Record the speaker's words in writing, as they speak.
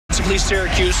defensively,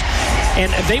 Syracuse,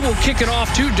 and they will kick it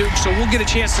off to Duke, so we'll get a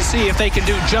chance to see if they can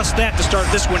do just that to start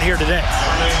this one here today.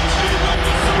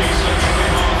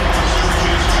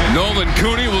 Nolan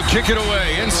Cooney will kick it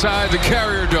away inside the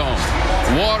Carrier Dome.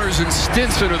 Waters and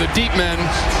Stinson are the deep men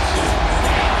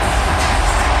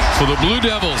for the Blue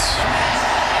Devils.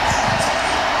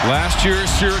 Last year,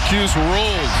 Syracuse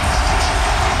rolled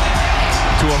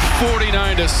to a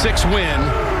 49-6 win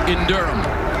in Durham.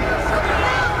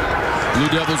 Blue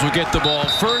Devils will get the ball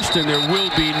first, and there will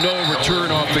be no return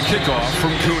off the kickoff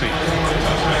from Cooney.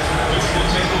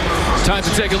 Time to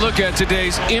take a look at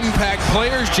today's impact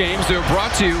players, James. They're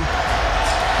brought to you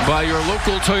by your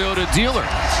local Toyota dealer.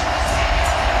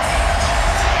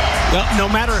 Well,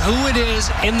 no matter who it is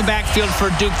in the backfield for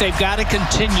Duke, they've got to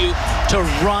continue to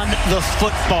run the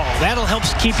football. That'll help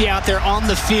keep you out there on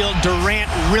the field.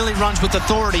 Durant really runs with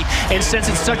authority, and since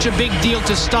it's such a big deal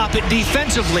to stop it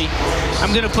defensively,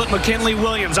 I'm going to put McKinley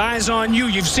Williams. Eyes on you.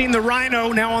 You've seen the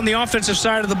Rhino now on the offensive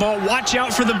side of the ball. Watch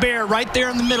out for the Bear right there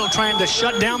in the middle, trying to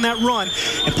shut down that run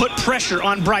and put pressure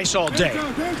on Brice all day.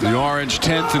 The Orange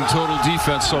 10th in total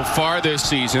defense so far this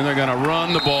season. They're going to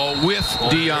run the ball with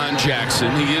Deon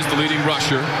Jackson. He is the leading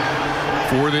rusher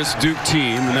for this Duke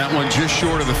team, and that one just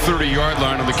short of the 30-yard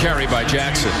line on the carry by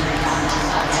Jackson.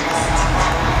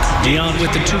 Deon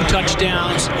with the 2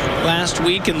 touchdowns last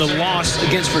week in the loss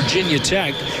against Virginia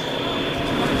Tech.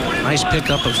 Nice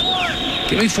pickup of,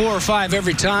 give me 4 or 5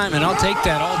 every time, and I'll take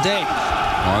that all day.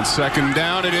 On second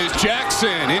down, it is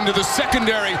Jackson into the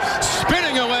secondary,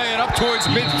 spinning away and up towards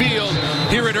midfield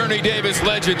here at Ernie Davis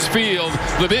Legends Field.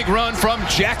 The big run from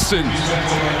Jackson.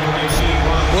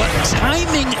 Well,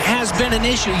 timing has been an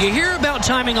issue. You hear about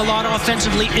timing a lot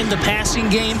offensively in the passing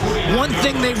game. One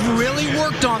thing they've really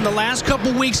worked on the last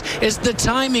couple weeks is the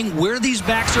timing, where these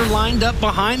backs are lined up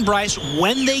behind Brice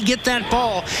when they get that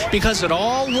ball, because it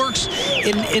all works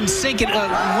in sync,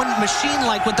 one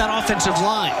machine-like with that offensive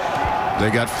line. They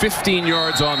got 15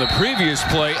 yards on the previous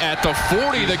play. At the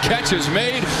 40, the catch is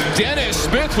made. Dennis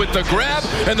Smith with the grab,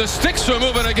 and the sticks are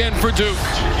moving again for Duke.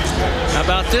 How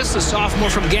about this? The sophomore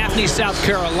from Gaffney, South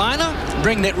Carolina,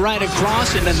 bringing it right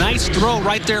across, and a nice throw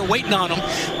right there waiting on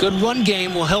him. Good run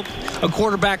game will help a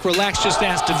quarterback relax. Just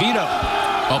ask DeVito.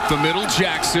 Up the middle,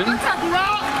 Jackson.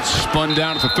 Spun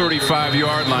down at the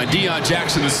 35-yard line. Deon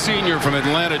Jackson, the senior from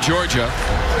Atlanta, Georgia.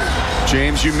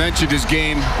 James, you mentioned his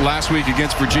game last week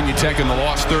against Virginia Tech in the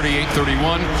loss,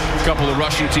 38-31. A couple of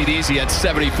rushing TDs. He had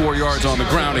 74 yards on the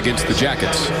ground against the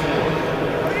Jackets.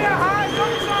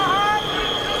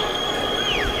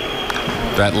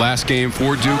 That last game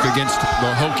for Duke against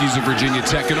the Hokies of Virginia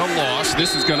Tech in a loss.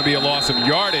 This is going to be a loss of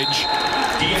yardage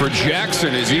for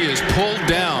Jackson as he is pulled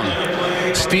down.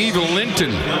 Steve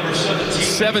Linton,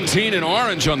 17 in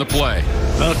orange on the play.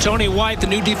 Well, Tony White, the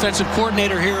new defensive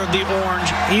coordinator here of the Orange,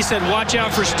 he said watch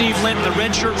out for Steve Linton, the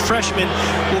redshirt freshman,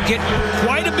 will get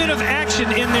quite a bit of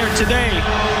action in there today.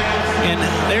 And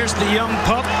there's the young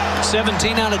pup,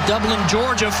 17 out of Dublin,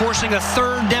 Georgia, forcing a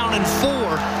 3rd down and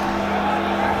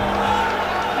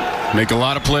 4. Make a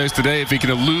lot of plays today if he can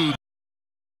elude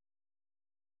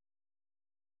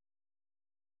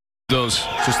those.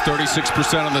 Just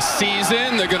 36% on the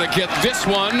season. They're going to get this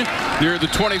one near the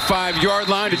 25-yard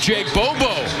line to Jake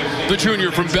Bobo, the junior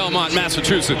from Belmont,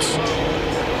 Massachusetts.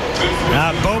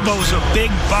 Bobo's a big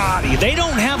body. They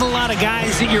don't have a lot of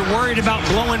guys that you're worried about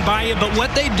blowing by you, but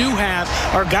what they do have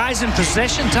are guys in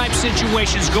possession-type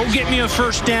situations. Go get me a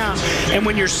 1st down. And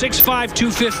when you're 6'5",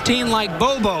 215 like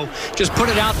Bobo, just put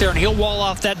it out there and he'll wall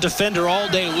off that defender all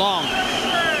day long.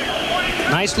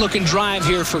 Nice-looking drive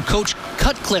here for Coach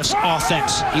Cutcliffe's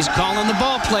offense. He's calling the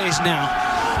ball plays now.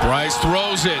 Brice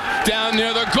throws it down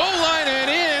near the goal line and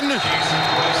in.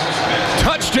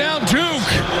 Touchdown, Duke.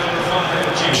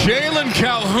 Jalen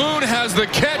Calhoun has the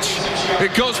catch.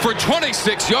 It goes for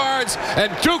 26 yards,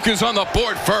 and Duke is on the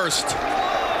board first.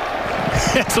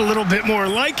 That's a little bit more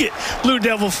like it. Blue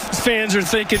Devil fans are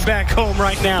thinking back home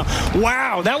right now.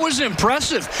 Wow, that was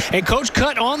impressive. And Coach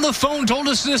Cut on the phone told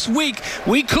us this week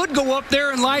we could go up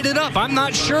there and light it up. I'm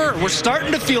not sure. We're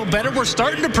starting to feel better. We're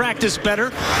starting to practice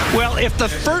better. Well, if the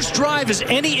first drive is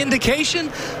any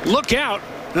indication, look out.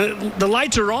 The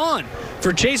lights are on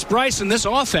for Chase Brice in this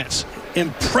offense.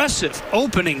 Impressive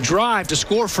opening drive to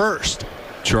score first.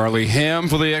 Charlie Ham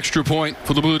for the extra point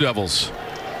for the Blue Devils.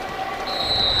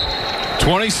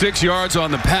 26 yards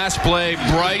on the pass play.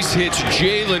 Brice hits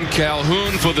Jalen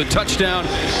Calhoun for the touchdown,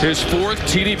 his 4th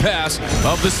TD pass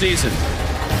of the season.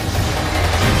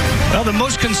 Well, the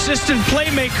most consistent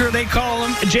playmaker, they call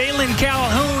him, Jalen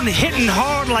Calhoun, hitting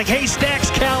hard like Haystacks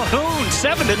Calhoun.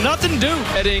 7-0 Duke.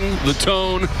 Setting the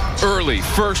tone early.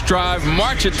 First drive,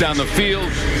 march it down the field.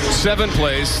 7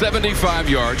 plays, 75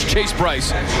 yards. Chase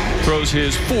Brice throws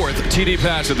his 4th TD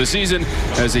pass of the season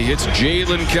as he hits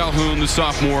Jalen Calhoun, the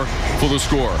sophomore, for the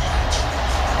score.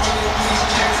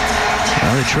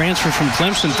 Well, the transfer from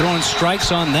Clemson throwing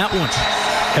strikes on that one.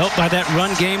 Helped by that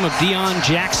run game of Deon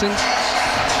Jackson.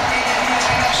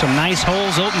 Some nice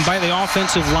holes opened by the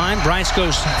offensive line. Brice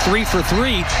goes 3 for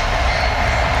 3.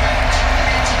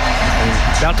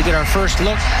 About to get our first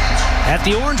look at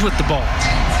the Orange with the ball.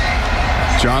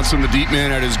 Johnson, the deep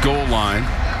man at his goal line.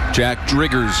 Jack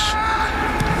Driggers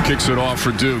kicks it off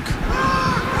for Duke.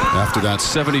 After that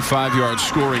 75-yard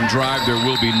scoring drive, there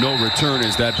will be no return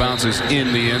as that bounces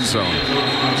in the end zone.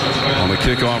 On the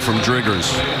kickoff from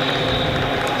Driggers.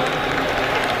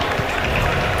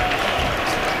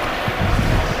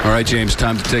 All right, James,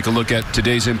 time to take a look at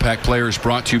today's Impact Players,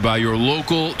 brought to you by your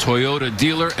local Toyota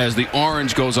dealer as the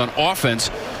Orange goes on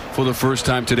offense for the first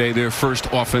time today, their first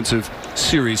offensive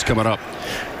series coming up.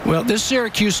 Well, this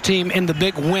Syracuse team in the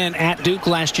big win at Duke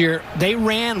last year, they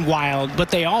ran wild, but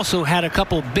they also had a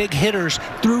couple big hitters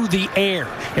through the air.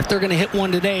 If they're going to hit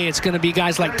one today, it's going to be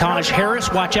guys like Taj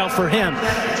Harris. Watch out for him.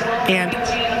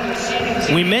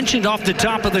 And we mentioned off the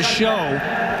top of the show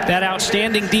that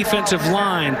outstanding defensive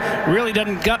line really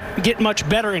doesn't get much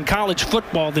better in college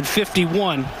football than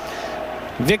 51.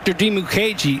 Victor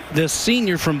Dimukeji, the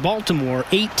senior from Baltimore,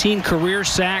 18 career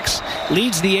sacks,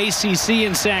 leads the ACC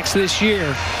in sacks this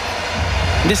year.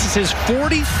 This is his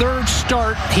 43rd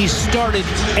start. He started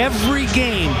every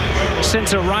game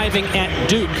since arriving at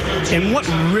Duke. And what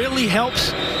really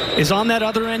helps is on that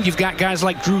other end, you've got guys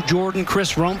like Drew Jordan,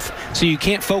 Chris Rumpf, so you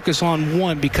can't focus on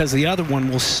one because the other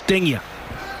one will sting you.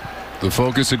 The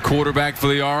focus at quarterback for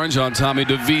the Orange on Tommy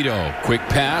DeVito. Quick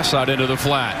pass out into the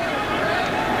flat.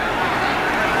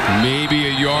 Maybe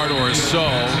a yard or so.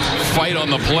 Fight on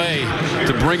the play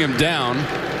to bring him down.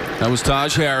 That was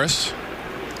Taj Harris.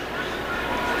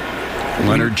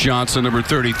 Leonard Johnson, number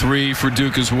 33 for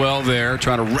Duke as well there,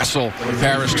 trying to wrestle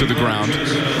Harris to the ground.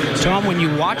 Tom, when you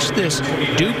watch this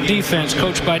Duke defense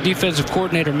coached by defensive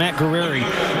coordinator Matt Guerrieri,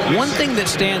 one thing that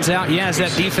stands out, is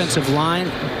that defensive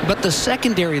line, but the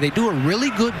secondary, they do a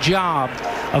really good job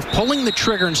of pulling the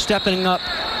trigger and stepping up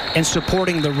and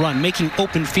supporting the run, making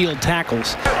open field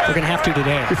tackles. They're going to have to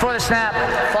today. Before the snap,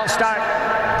 false start,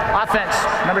 offense,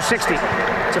 number 60.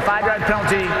 It's a 5-yard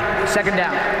penalty, 2nd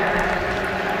down.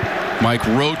 Mike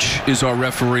Roach is our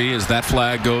referee as that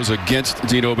flag goes against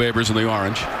Dino Babers and the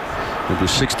Orange. Number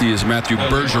 60 is Matthew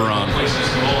Bergeron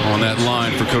on that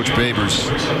line for Coach Babers.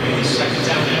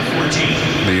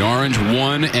 The Orange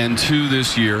 1-2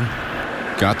 this year.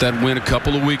 Got that win a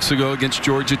couple of weeks ago against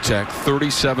Georgia Tech,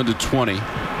 37-20.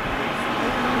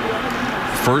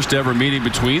 First ever meeting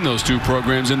between those two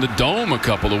programs in the Dome a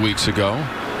couple of weeks ago.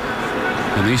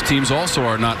 And these teams also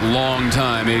are not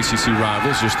long-time ACC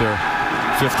rivals, just their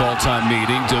 5th all-time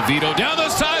meeting. DeVito down the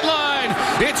sideline.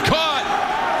 It's caught.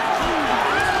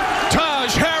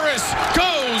 Taj Harris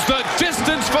goes the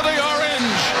distance for the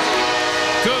Orange.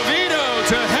 DeVito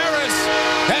to Harris,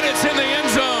 and it's in the end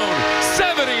zone.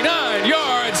 79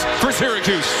 yards for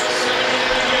Syracuse.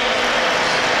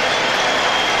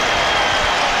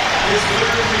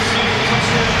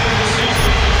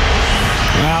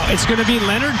 Wow, it's going to be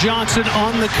Leonard Johnson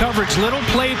on the coverage. Little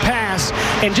play pass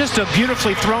and just a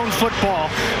beautifully thrown football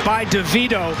by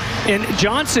DeVito. And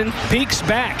Johnson peeks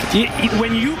back.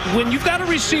 When you've got a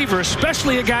receiver,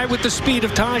 especially a guy with the speed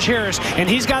of Taj Harris, and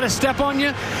he's got to step on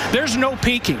you, there's no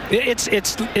peeking.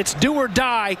 It's do or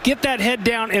die. Get that head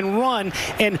down and run,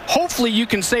 and hopefully you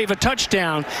can save a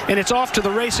touchdown. And it's off to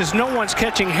the races. No one's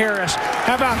catching Harris.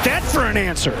 How about that for an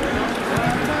answer?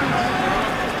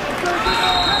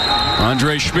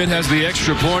 Andre Schmidt has the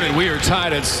extra point, and we are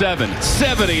tied at 7.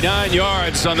 79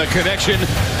 yards on the connection.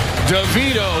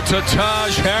 DeVito to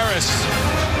Taj Harris.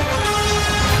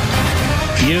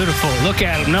 Beautiful. Look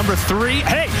at him. Number 3.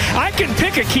 Hey, I can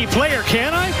pick a key player,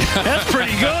 can't I? That's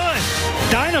pretty good.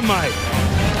 Dynamite.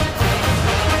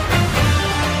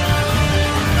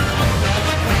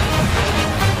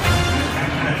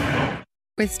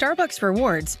 With Starbucks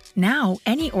Rewards, now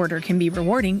any order can be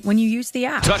rewarding when you use the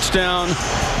app. Touchdown.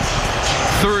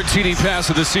 3rd TD pass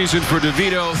of the season for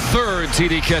DeVito. 3rd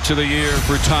TD catch of the year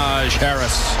for Taj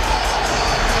Harris.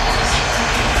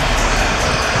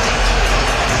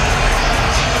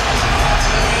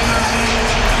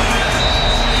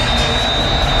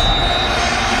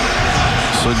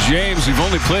 So James, we've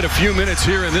only played a few minutes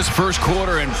here in this first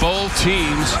quarter, and both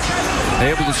teams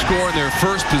able to score in their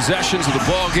first possessions of the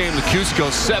ball game. The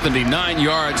Cusco 79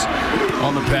 yards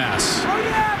on the pass.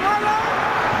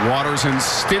 Waters and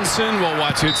Stinson will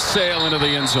watch it sail into the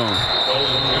end zone.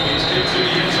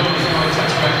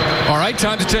 All right,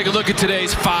 time to take a look at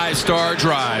today's 5-star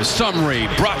drive. Summary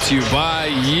brought to you by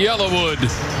Yellowwood.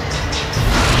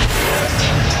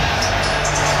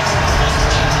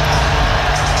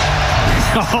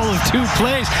 All of 2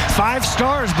 plays. 5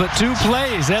 stars, but 2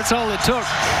 plays. That's all it took.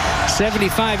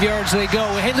 75 yards they go.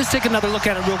 Hey, let's take another look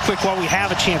at it real quick while we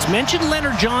have a chance. Mention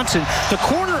Leonard Johnson, the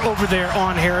corner over there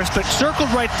on Harris, but circled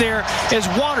right there is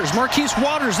Waters. Marquise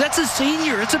Waters, that's a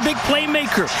senior. It's a big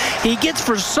playmaker. He gets,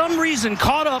 for some reason,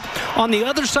 caught up on the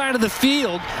other side of the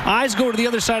field. Eyes go to the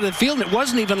other side of the field, and it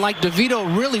wasn't even like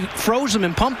DeVito really froze him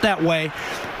and pumped that way.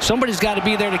 Somebody's got to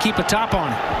be there to keep a top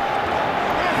on it.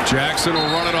 Jackson will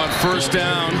run it on first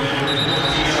down.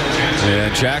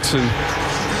 And Jackson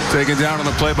taken down on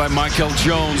the play by Mataeo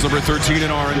Jones, number 13 in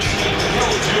orange.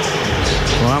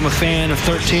 Well, I'm a fan of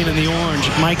 13 in the orange.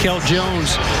 Mataeo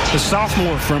Jones, the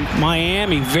sophomore from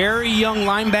Miami, very young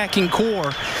linebacking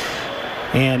core.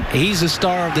 And he's the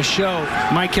star of the show.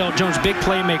 Mataeo Jones, big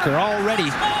playmaker. Already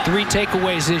 3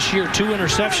 takeaways this year, 2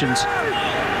 interceptions.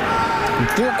 And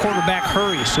 4 quarterback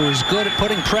hurries, so he's good at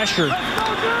putting pressure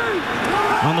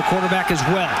on the quarterback as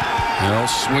well. They'll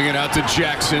swing it out to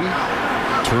Jackson.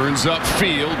 Turns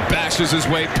upfield, bashes his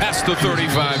way past the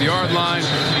 35-yard line,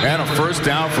 and a first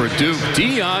down for Duke.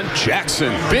 Deon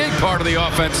Jackson, big part of the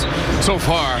offense so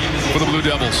far for the Blue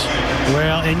Devils.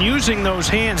 Well, and using those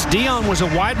hands, Deon was a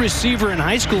wide receiver in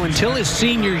high school until his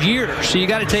senior year, so you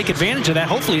got to take advantage of that.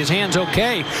 Hopefully his hand's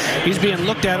okay. He's being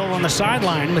looked at over on the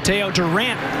sideline. Mataeo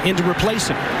Durant in to replace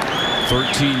him.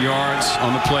 13 yards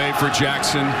on the play for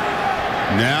Jackson.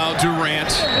 Now Durant.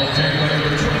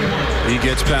 He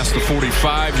gets past the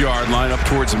 45-yard line up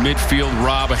towards midfield.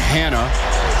 Rob Hanna,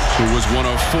 who was one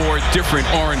of 4 different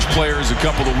orange players a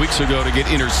couple of weeks ago to get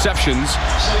interceptions,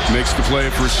 makes the play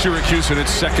for Syracuse, and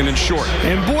it's 2nd and short.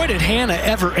 And boy, did Hanna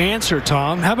ever answer,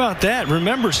 Tom. How about that?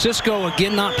 Remember, Cisco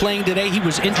again not playing today. He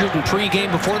was injured in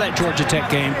pregame before that Georgia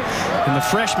Tech game, and the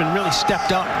freshman really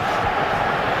stepped up.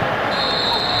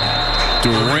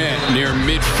 Durant near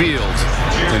midfield,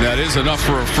 and that is enough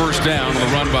for a first down on the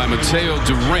run by Mataeo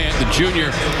Durant, the junior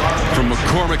from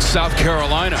McCormick, South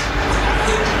Carolina.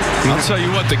 I'll tell you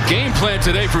what, the game plan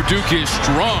today for Duke is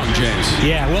strong, James.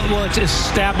 Yeah, well, it's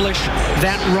established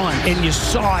that run, and you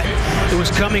saw it. It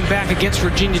was coming back against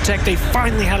Virginia Tech. They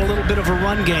finally had a little bit of a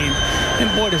run game,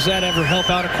 and boy, does that ever help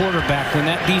out a quarterback when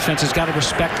that defense has got to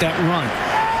respect that run.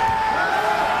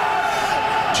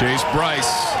 Chase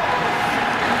Brice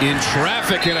in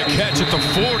traffic and a catch at the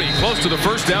 40, close to the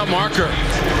first down marker.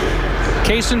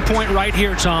 Case in point right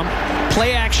here, Tom.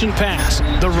 Play action pass.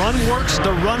 The run works.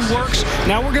 The run works.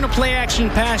 Now we're going to play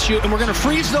action pass you, and we're going to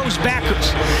freeze those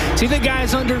backers. See the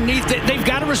guys underneath? They've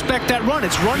got to respect that run.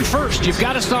 It's run first. You've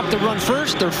got to stop the run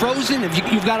first. They're frozen.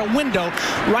 You've got a window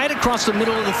right across the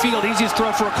middle of the field. Easiest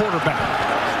throw for a quarterback.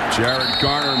 Jared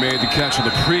Garner made the catch on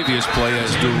the previous play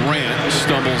as Durant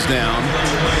stumbles down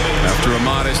after a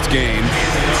modest gain.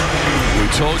 We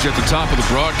told you at the top of the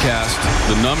broadcast,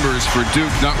 the numbers for Duke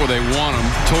not where they want them.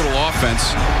 Total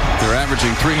offense, they're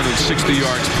averaging 360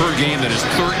 yards per game. That is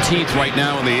 13th right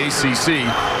now in the ACC.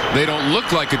 They don't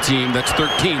look like a team that's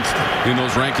 13th in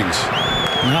those rankings.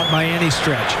 Not by any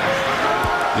stretch.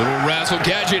 Little razzle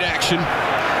gadget action.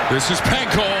 This is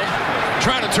Pankol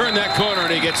trying to turn that corner,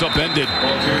 and he gets upended.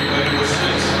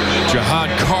 Jihad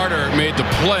Carter made the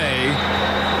play.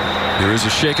 There is a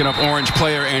shaken up orange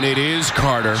player, and it is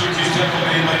Carter.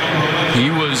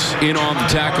 He was in on the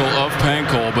tackle of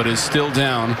Pankol, but is still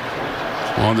down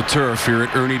on the turf here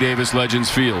at Ernie Davis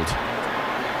Legends Field.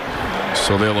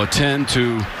 So they'll attend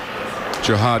to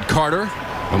Jihad Carter,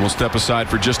 and we'll step aside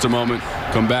for just a moment,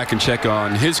 come back and check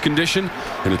on his condition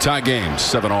in a tie game,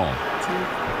 7-all.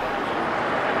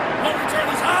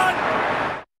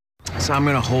 So I'm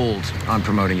going to hold on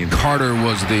promoting you. Carter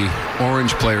was the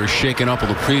orange player shaken up on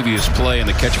the previous play, and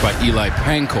the catch by Eli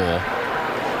Pankol.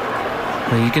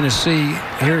 Well, you're going to see,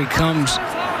 here he comes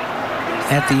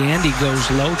at the end. He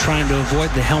goes low, trying to avoid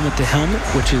the helmet-to-helmet,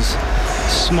 which is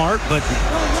smart, but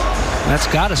that's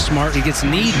got a smart. He gets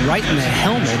kneed right in the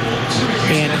helmet,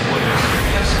 and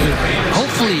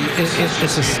hopefully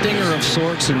it's a stinger of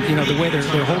sorts. And you know, the way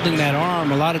they're holding that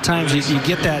arm, a lot of times you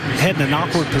get that head in an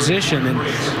awkward position, and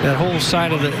that whole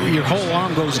side of your whole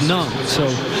arm goes numb. So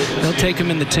they'll take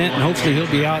him in the tent, and hopefully he'll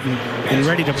be out and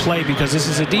ready to play, because this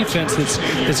is a defense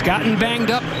that's gotten banged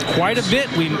up quite a bit.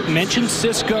 We mentioned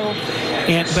Cisco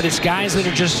but it's guys that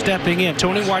are just stepping in.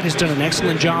 Tony White has done an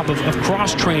excellent job of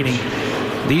cross-training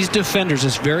these defenders,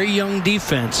 this very young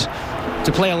defense,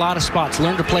 to play a lot of spots.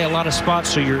 Learn to play a lot of spots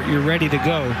so you're ready to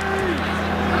go.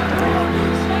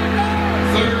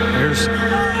 There's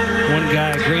one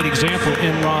guy, a great example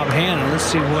in Rob Hannon. Let's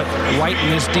see what White in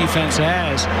this defense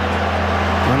has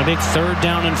on a big 3rd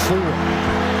down and 4.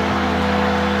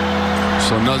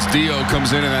 So Nuzdio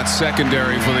comes in that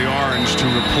secondary for the Orange to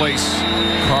replace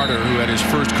Carter, who had his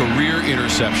first career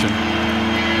interception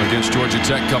against Georgia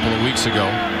Tech a couple of weeks ago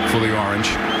for the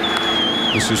Orange.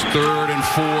 This is 3rd and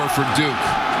 4 for Duke.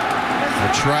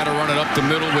 They'll try to run it up the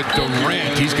middle with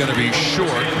Durant. He's going to be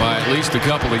short by at least a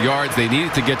couple of yards. They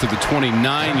needed to get to the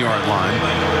 29-yard line.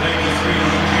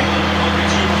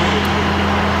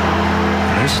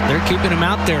 They're keeping him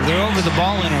out there. They're over the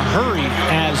ball in a hurry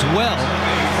as well.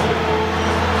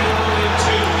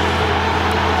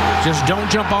 Just don't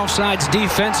jump off sides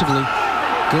defensively.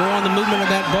 Go on the movement of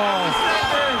that ball.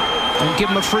 Don't give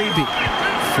him a freebie.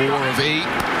 4 of 8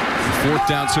 4th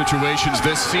down situations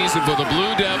this season for the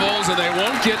Blue Devils, and they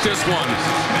won't get this one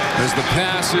as the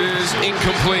pass is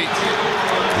incomplete.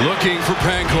 Looking for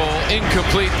Pancol,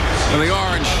 incomplete, and the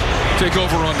Orange take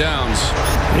over on downs.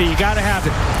 You got to have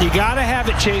it. You got to have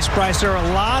it, Chase Brice. There are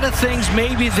a lot of things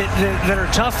maybe that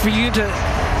are tough for you to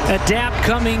adapt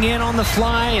coming in on the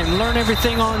fly and learn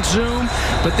everything on Zoom,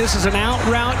 but this is an out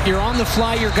route. You're on the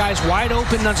fly. Your guy's wide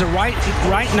open. That's a right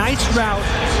nice route.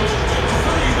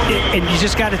 And you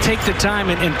just got to take the time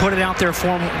and put it out there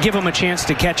for him. Give him a chance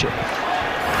to catch it.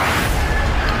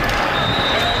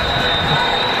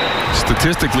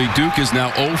 Statistically, Duke is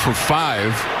now 0 for 5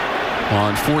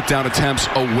 on 4th down attempts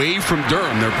away from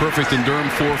Durham. They're perfect in Durham,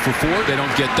 4 for 4. They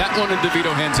don't get that one, and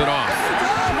DeVito hands it off.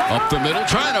 Up the middle,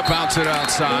 trying to bounce it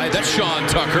outside. That's Sean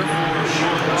Tucker.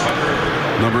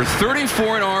 Number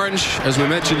 34 in Orange, as we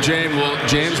mentioned,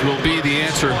 James will be the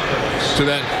answer to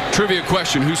that trivia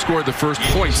question: who scored the first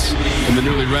points in the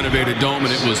newly renovated Dome?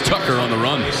 And it was Tucker on the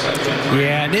run.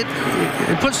 Yeah, and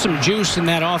it puts some juice in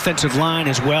that offensive line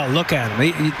as well. Look at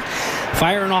them.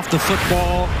 Firing off the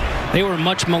football. They were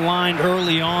much maligned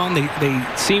early on. They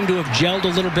seem to have gelled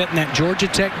a little bit in that Georgia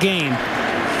Tech game.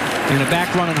 And a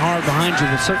back running hard behind you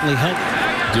will certainly help.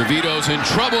 DeVito's in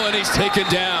trouble, and he's taken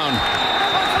down.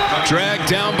 Dragged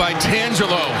down by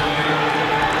Tangelo.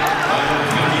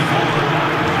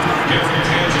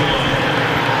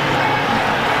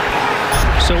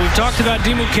 So we've talked about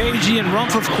Dimukeji and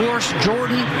Rumph, of course.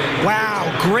 Jordan,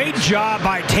 wow, great job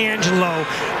by Tangelo,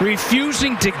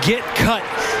 refusing to get cut.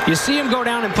 You see him go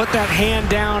down and put that hand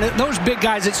down. Those big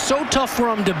guys, it's so tough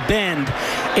for them to bend.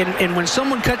 And when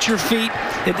someone cuts your feet,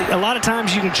 a lot of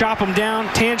times you can chop them down.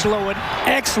 Tangelo, an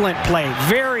excellent play.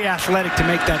 Very athletic to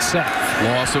make that set.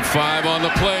 Loss of 5 on the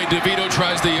play. DeVito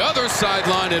tries the other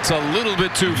sideline. It's a little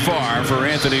bit too far for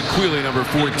Anthony Quealy, number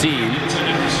 14.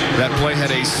 That play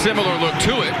had a similar look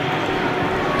to it,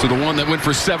 to the one that went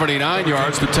for 79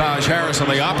 yards to Taj Harris on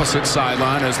the opposite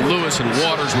sideline, as Lewis and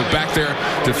Waters were back there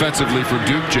defensively for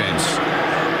Duke. James.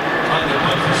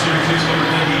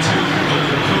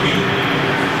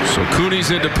 So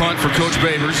Cooney's into punt for Coach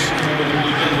Babers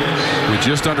with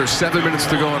just under 7 minutes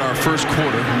to go in our first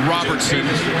quarter. Robertson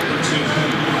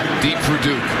deep for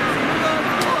Duke.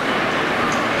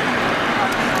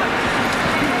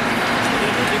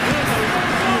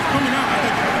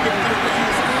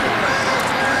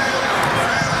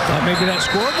 Maybe that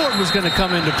scoreboard was going to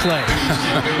come into play.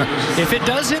 If it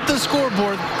does hit the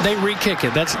scoreboard, they re-kick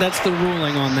it. That's the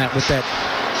ruling on that, with that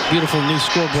beautiful new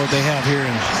scoreboard they have here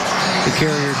in the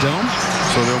Carrier Dome.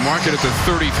 So they'll mark it at the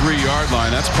 33-yard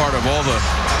line. That's part of all the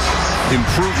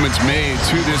improvements made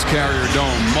to this Carrier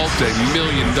Dome.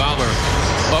 Multi-million-dollar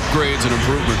upgrades and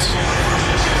improvements.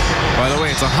 By the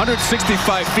way, it's 165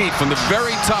 feet from the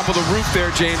very top of the roof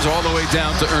there, James, all the way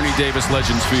down to Ernie Davis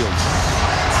Legends Field.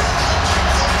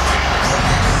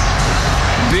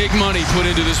 Big money put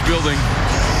into this building.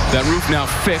 That roof now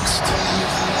fixed.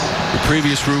 The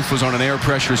previous roof was on an air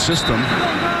pressure system.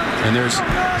 And there's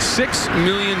 6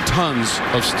 million tons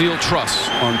of steel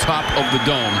truss on top of the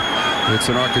dome.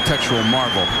 It's an architectural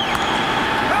marvel.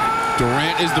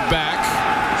 Durant is the back.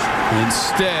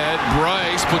 Instead,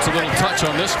 Brice puts a little touch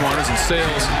on this one as it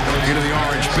sails into the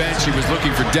Orange bench. He was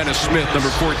looking for Dennis Smith,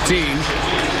 number 14.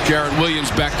 Garrett Williams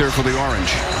back there for the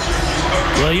Orange.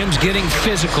 Williams getting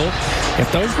physical.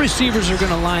 If those receivers are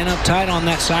going to line up tight on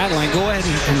that sideline, go ahead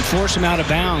and force them out of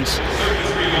bounds.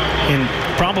 And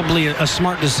probably a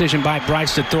smart decision by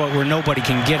Brice to throw it where nobody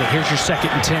can get it. Here's your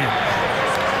 2nd and 10.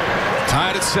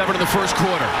 Tied at 7 in the first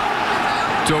quarter.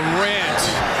 Durant.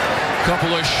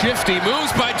 Couple of shifty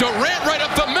moves by Durant right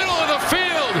up the middle of the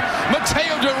field.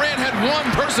 Mataeo Durant had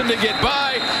one person to get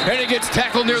by, and he gets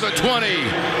tackled near the 20.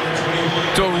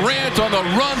 Durant on the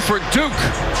run for Duke.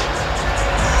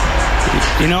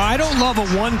 You know, I don't love a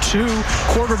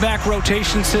 1-2 quarterback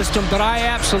rotation system, but I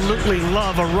absolutely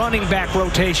love a running back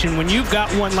rotation when you've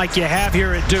got one like you have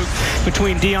here at Duke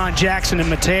between Deon Jackson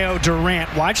and Mataeo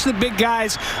Durant. Watch the big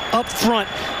guys up front.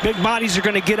 Big bodies are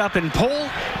going to get up and pull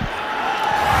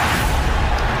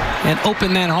and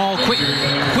open that hall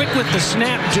quick with the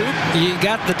snap, Duke. You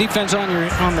got the defense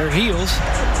on their heels.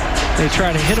 They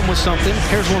try to hit them with something.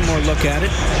 Here's one more look at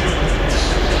it.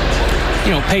 You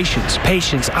know,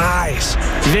 patience, eyes,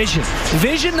 vision.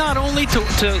 Vision not only to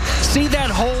see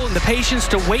that hole and the patience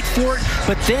to wait for it,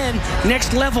 but then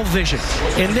next level vision.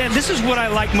 And then this is what I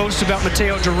like most about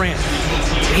Mataeo Durant.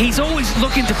 He's always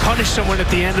looking to punish someone at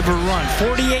the end of a run.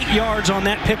 48 yards on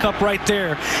that pickup right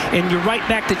there. And you're right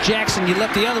back to Jackson. You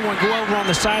let the other one go over on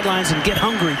the sidelines and get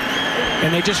hungry.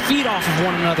 And they just feed off of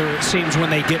one another, it seems, when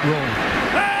they get rolling.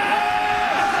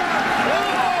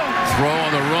 Throw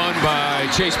on the run by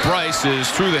Chase Brice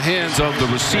is through the hands of the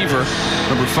receiver,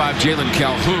 number 5, Jalen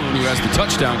Calhoun, who has the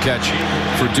touchdown catch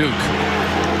for Duke.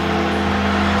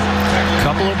 A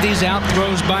couple of these out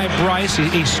throws by Brice.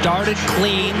 He started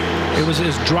clean. It was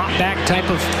his drop back type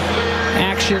of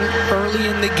action early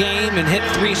in the game and hit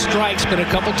 3 strikes, but a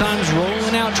couple times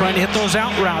rolling out, trying to hit those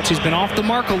out routes. He's been off the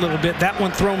mark a little bit. That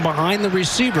one thrown behind the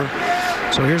receiver.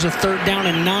 So here's a 3rd down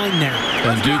and 9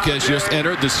 now. And Duke has just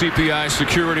entered the CPI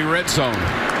security red zone.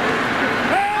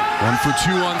 1 for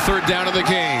 2 on 3rd down of the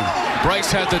game. Brice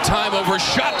had the time,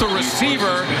 overshot the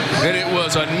receiver, and it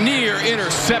was a near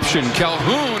interception.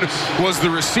 Calhoun was the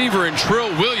receiver, and Trill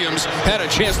Williams had a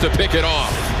chance to pick it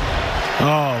off.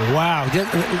 Oh, wow.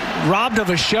 Robbed of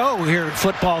a show here,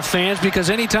 football fans, because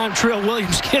anytime Trill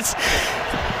Williams gets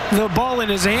the ball in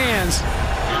his hands,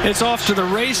 it's off to the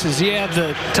races. He had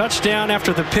the touchdown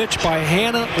after the pitch by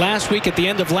Hannah last week at the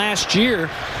end of last year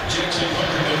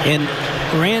and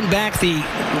ran back the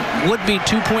would-be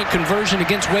 2-point conversion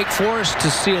against Wake Forest to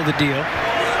seal the deal.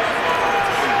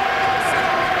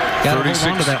 Got to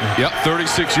hold on to that one. Yep,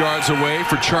 36 yards away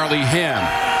for Charlie Ham.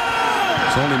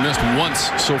 He's only missed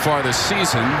once so far this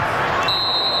season.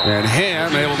 And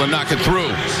Ham able to knock it through.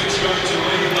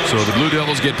 So the Blue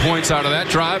Devils get points out of that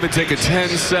drive and take a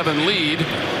 10-7 lead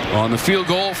on the field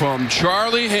goal from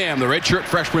Charlie Ham, the redshirt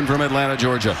freshman from Atlanta,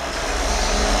 Georgia.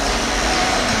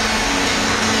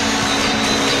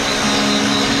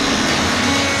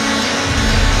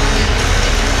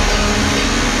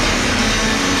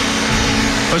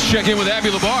 Let's check in with Abby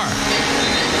LaBar.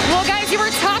 Well, guys, you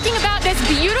were talking about this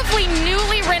beautifully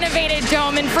newly renovated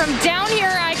dome, and from down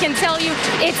here, I can tell you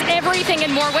it's everything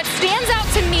and more. What stands out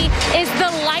to me is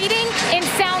the lighting and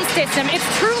sound system. It's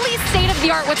truly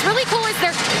state-of-the-art. What's really cool is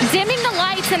they're dimming the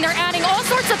lights, and they're adding all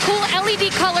sorts of cool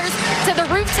LED colors to the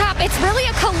rooftop. It's really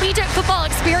a collegiate football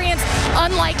experience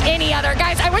unlike any other.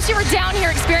 Guys, I wish you were down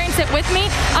here, experience it with me.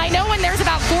 I know when there's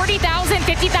about 40,000,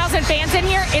 50,000 fans in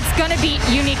here, it's going to be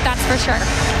unique, that's for sure.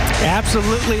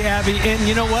 Absolutely, Abby. And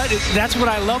you know what? That's what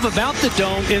I love about the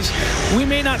Dome is we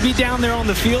may not be down there on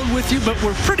the field with you, but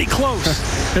we're pretty close.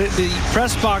 The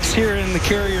press box here in the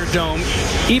Carrier Dome,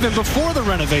 even before the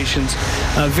renovations,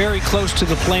 very close to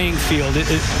the playing field.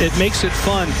 It makes it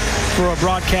fun for a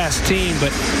broadcast team,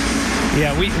 but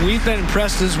yeah, we've been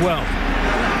impressed as well.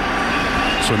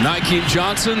 So Nykeem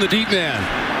Johnson, the deep man.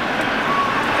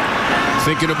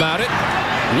 Thinking about it.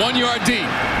 1 yard deep.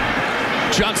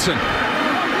 Johnson.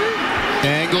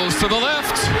 Angles to the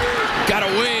left. Got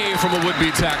away from a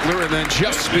would-be tackler, and then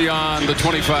just beyond the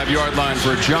 25-yard line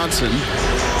for Johnson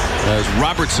as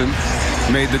Robertson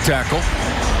made the tackle.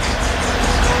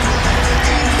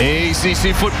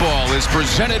 ACC football is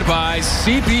presented by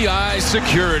CPI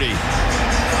Security.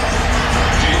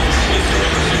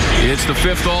 It's the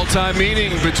 5th all-time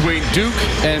meeting between Duke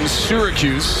and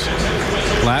Syracuse.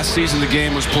 Last season, the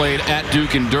game was played at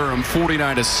Duke in Durham,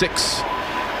 49-6.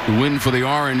 The win for the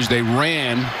Orange. They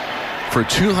ran for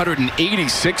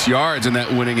 286 yards in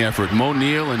that winning effort. Mo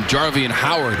Neal and Jarvian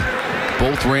Howard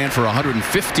both ran for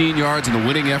 115 yards in the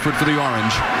winning effort for the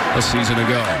Orange a season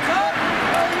ago.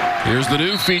 Here's the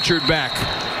new featured back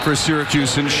for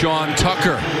Syracuse and Sean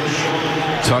Tucker.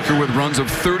 Tucker with runs of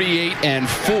 38 and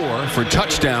 4 for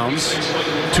touchdowns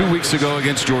 2 weeks ago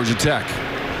against Georgia Tech.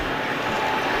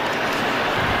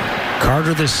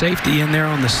 Carter, the safety, in there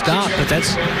on the stop, but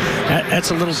that's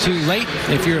a little too late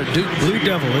if you're a Duke Blue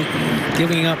Devil.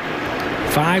 Giving up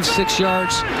 5-6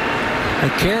 yards a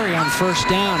carry on first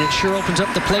down. It sure opens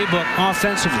up the playbook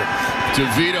offensively.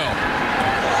 DeVito.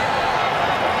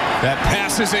 That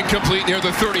pass is incomplete near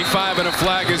the 35, and a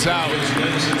flag is out.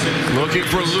 Looking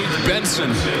for Luke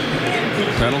Benson.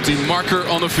 Penalty marker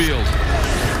on the field.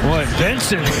 Boy,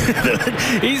 Benson,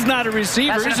 he's not a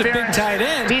receiver. He's a big tight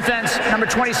end. Defense, number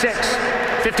 26.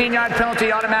 15-yard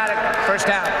penalty, automatic, first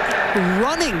down.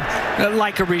 Running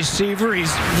like a receiver.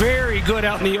 He's very good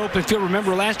out in the open field.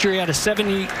 Remember, last year he had a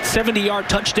 70-yard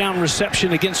touchdown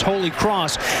reception against Holy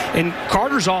Cross. And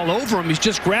Carter's all over him. He's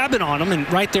just grabbing on him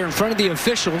and right there in front of the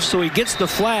officials. So he gets the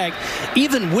flag.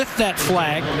 Even with that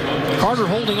flag, Carter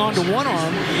holding on to one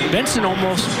arm. Benson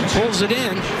almost pulls it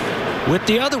in with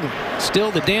the other one.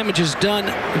 Still, the damage is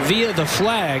done via the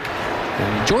flag.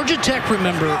 And Georgia Tech,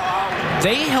 remember,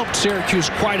 they helped Syracuse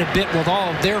quite a bit with all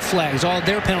of their flags, all of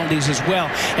their penalties as well.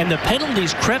 And the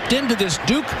penalties crept into this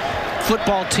Duke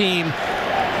football team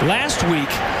last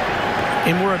week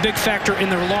and were a big factor in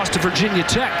their loss to Virginia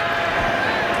Tech.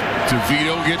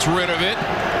 DeVito gets rid of it.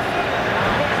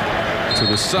 To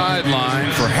the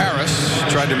sideline for Harris.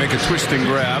 Tried to make a twisting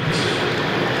grab.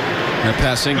 That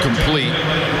pass incomplete.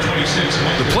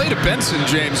 The play to Benson,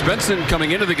 James. Benson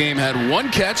coming into the game had one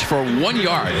catch for 1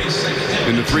 yard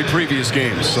in the 3 previous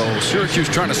games. So Syracuse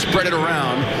trying to spread it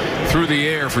around through the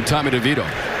air for Tommy DeVito.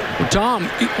 Well, Tom,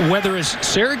 whether it's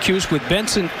Syracuse with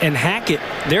Benson and Hackett,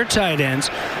 their tight ends,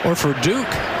 or for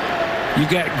Duke, you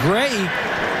got Gray.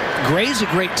 Gray's a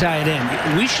great tight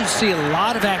end. We should see a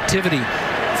lot of activity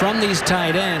from these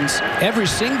tight ends every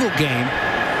single game.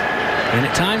 And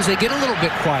at times they get a little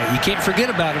bit quiet. You can't forget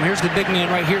about him. Here's the big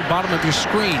man right here, bottom of your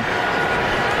screen.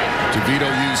 DeVito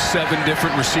used 7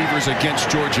 different receivers against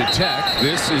Georgia Tech.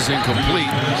 This is incomplete.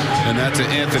 And that's to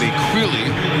Anthony Quealy.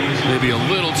 Maybe a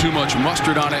little too much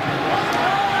mustard on it.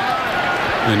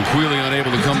 And Quealy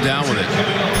unable to come down with it.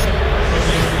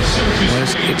 Well,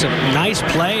 it's a nice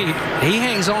play. He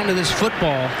hangs on to this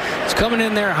football. It's coming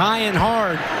in there high and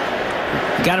hard.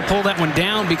 Got to pull that one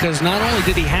down because not only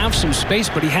did he have some space,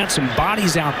 but he had some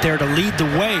bodies out there to lead the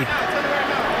way.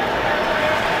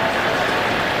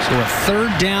 So a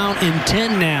 3rd down and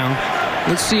 10 now.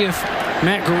 Let's see if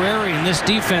Matt Guerreri and this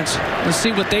defense, let's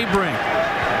see what they bring.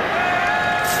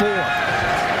 4.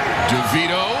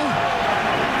 DeVito.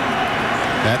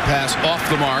 That pass off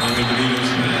the mark.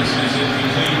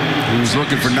 He was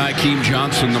looking for Nykeem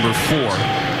Johnson, number 4.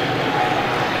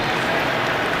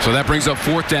 So that brings up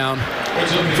 4th down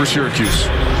for Syracuse.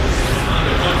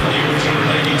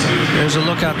 There's a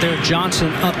look out there.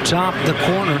 Johnson up top, the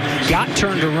corner, got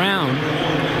turned around.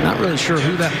 Not really sure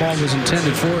who that ball was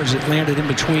intended for as it landed in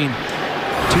between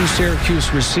 2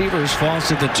 Syracuse receivers, falls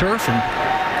to the turf, and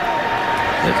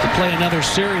they have to play another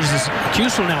series.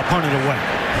 Syracuse will now punt it away.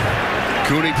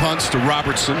 Cooney punts to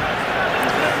Robertson.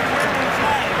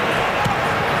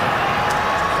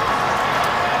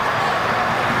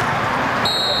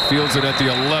 Fields it at the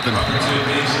 11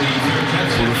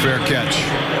 for the fair catch.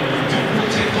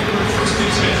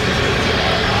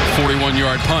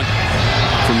 41-yard punt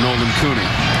from Nolan Cooney.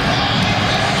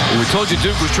 And we told you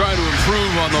Duke was trying to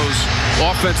improve on those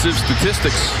offensive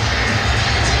statistics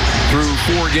through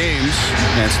 4 games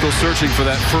and still searching for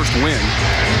that first win.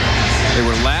 They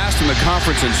were last in the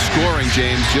conference in scoring,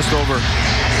 James, just over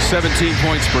 17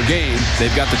 points per game.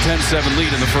 They've got the 10-7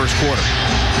 lead in the first quarter.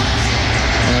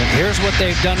 Here's what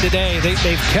they've done today.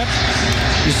 They've kept,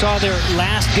 you saw their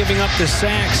last giving up the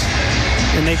sacks,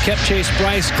 and they kept Chase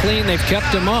Brice clean. They've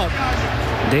kept him up.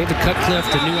 David Cutcliffe,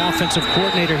 the new offensive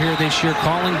coordinator here this year,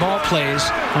 calling ball plays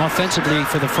offensively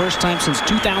for the first time since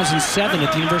 2007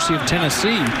 at the University of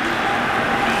Tennessee.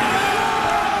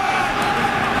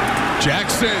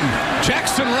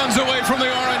 Jackson runs away from the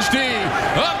Orange D.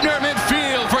 Up near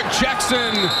midfield for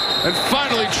Jackson. And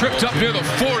finally tripped up near the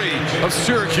 40 of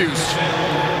Syracuse.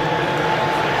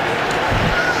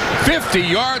 50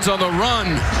 yards on the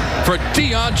run for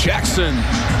Deon Jackson.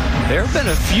 There have been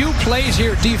a few plays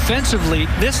here defensively.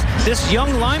 This young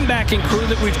linebacking crew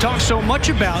that we've talked so much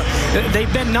about,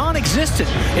 they've been non-existent.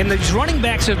 And these running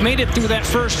backs have made it through that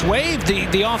first wave.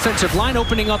 The offensive line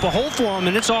opening up a hole for them,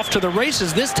 and it's off to the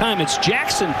races. This time it's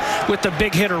Jackson with the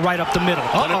big hitter right up the middle.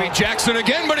 Gonna be Jackson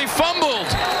again, but he fumbled.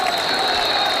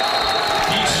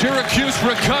 Syracuse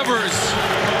recovers.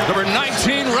 Number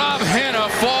 19, Rob Hanna,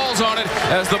 falls on it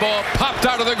as the ball popped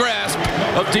out of the grasp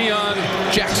of Deon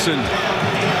Jackson.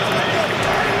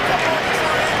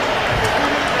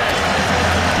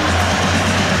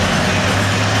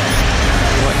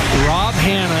 Rob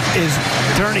Hanna is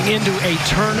turning into a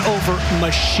turnover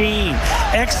machine.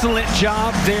 Excellent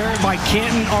job there by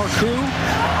Canton Arku.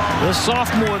 The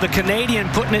sophomore, the Canadian,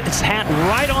 putting its hat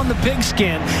right on the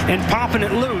pigskin and popping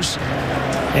it loose.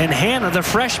 And Hanna, the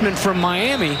freshman from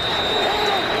Miami,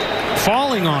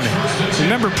 falling on him.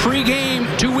 Remember pregame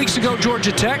 2 weeks ago,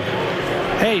 Georgia Tech?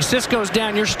 Hey, Cisco's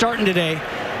down, you're starting today.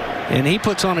 And he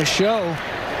puts on a show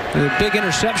with a big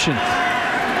interception.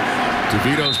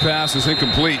 DeVito's pass is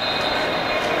incomplete.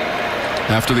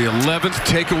 After the 11th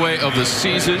takeaway of the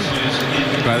season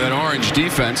by that Orange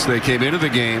defense, they came into the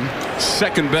game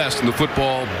second best in the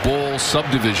football bowl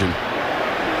subdivision.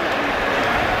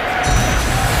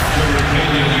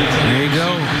 There you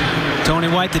go. Tony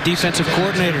White, the defensive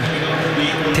coordinator.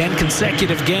 10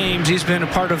 consecutive games. He's been a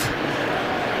part of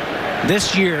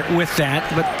this year with that,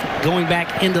 but going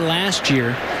back into last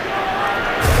year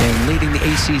and leading the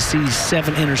ACC's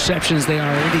 7 interceptions, they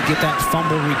already get that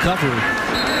fumble recovery.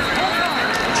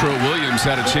 Troy Williams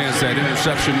had a chance at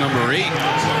interception number 8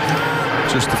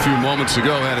 just a few moments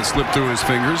ago, had it slip through his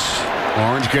fingers.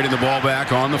 Orange getting the ball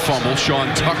back on the fumble.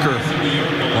 Sean Tucker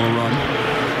on the run.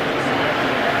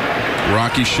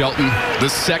 Rocky Shelton, the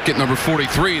second, number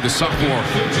 43, the sophomore,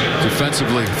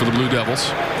 defensively for the Blue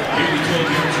Devils.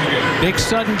 Big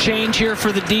sudden change here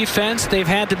for the defense. They've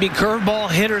had to be curveball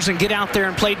hitters and get out there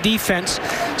and play defense.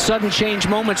 Sudden change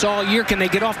moments all year. Can they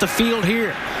get off the field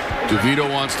here? DeVito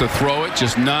wants to throw it,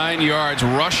 just 9 yards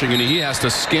rushing, and he has to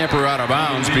scamper out of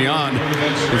bounds beyond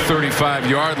the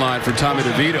 35-yard line for Tommy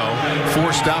DeVito,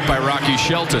 forced out by Rocky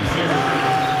Shelton.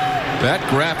 That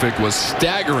graphic was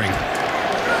staggering.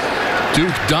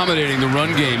 Duke dominating the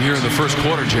run game here in the first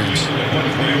quarter, James.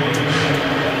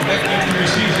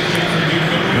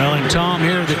 Well, and Tom,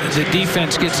 here the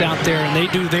defense gets out there and they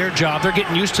do their job. They're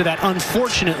getting used to that.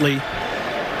 Unfortunately,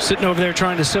 sitting over there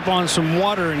trying to sip on some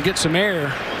water and get some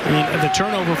air. And the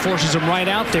turnover forces them right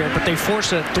out there, but they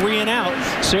force a 3 and out.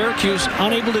 Syracuse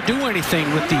unable to do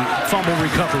anything with the fumble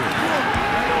recovery.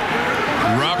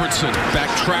 Robertson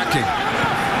backtracking.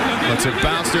 Lets it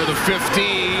bounce near the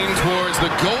 15 towards the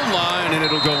goal line, and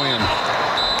it'll go in.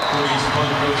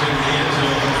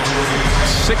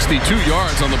 62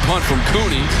 yards on the punt from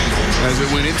Cooney as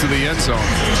it went into the end zone.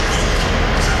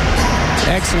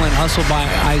 Excellent hustle by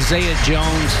Isaiah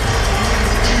Jones.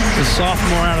 The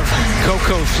sophomore out of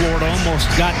Cocoa, Florida, almost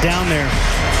got down there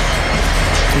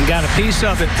and got a piece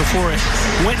of it before it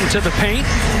went into the paint.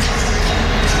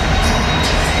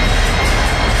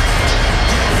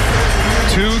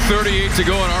 .238 to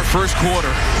go in our first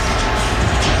quarter.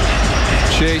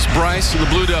 Chase Brice and the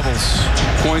Blue Devils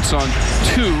points on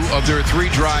 2 of their 3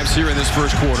 drives here in this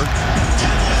first quarter.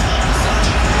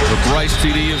 The Brice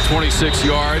TD of 26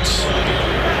 yards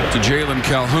to Jalen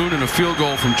Calhoun and a field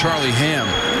goal from Charlie Ham.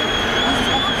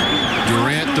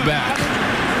 Durant the back.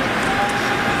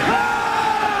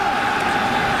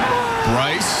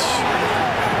 Brice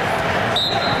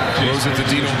throws it to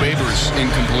Dino Babers,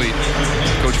 incomplete.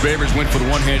 Coach Babers went for the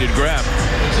one-handed grab.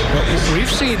 Well,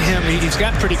 we've seen him, he's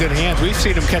got pretty good hands. We've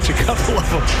seen him catch a couple of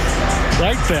them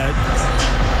like that.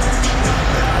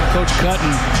 Coach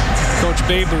Cutton, Coach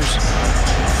Babers,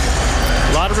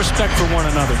 a lot of respect for one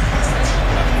another.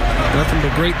 Nothing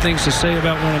but great things to say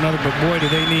about one another, but boy, do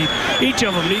they need, each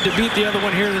of them need to beat the other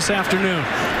one here this afternoon.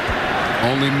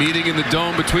 Only meeting in the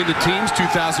Dome between the teams,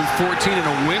 2014, and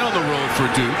a win on the road for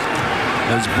Duke,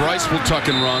 as Brice will tuck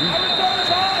and run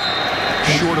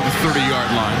short of the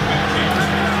 30-yard line.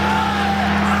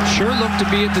 Sure looked to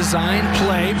be a design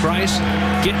play. Brice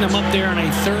getting them up there on a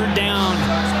 3rd down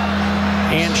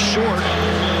and short.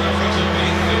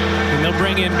 And they'll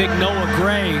bring in big Noah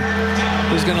Gray,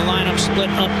 who's going to line up split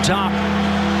up top.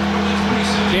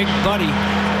 Big buddy,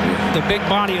 the big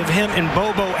body of him and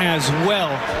Bobo as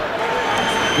well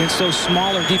against those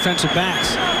smaller defensive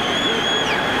backs.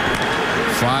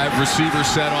 5 receivers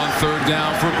set on 3rd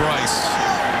down for Brice.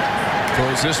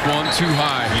 Throws this one too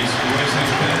high.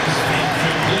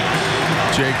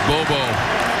 Jake Bobo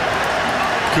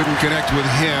couldn't connect with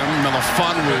him.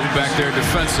 Melifonwu back there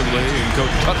defensively, and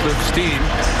Coach Cutcliffe's team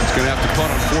is going to have to punt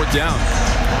on 4th down.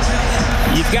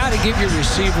 You've got to give your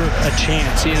receiver a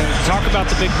chance. You know, talk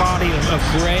about the big body of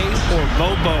Gray or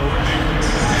Bobo.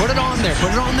 Put it on there.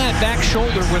 Put it on that back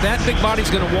shoulder where that big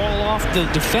body's going to wall off the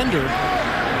defender.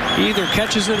 He either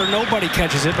catches it or nobody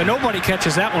catches it, but nobody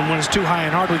catches that one when it's too high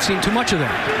and hard. We've seen too much of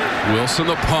that. Wilson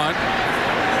the punt.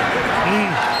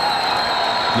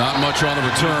 Not much on the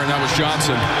return. That was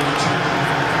Johnson.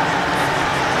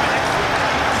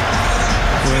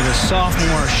 With a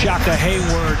sophomore, Shaka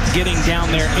Hayward, getting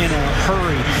down there in a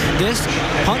hurry. This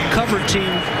punt cover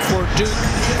team for Duke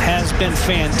has been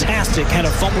fantastic. Had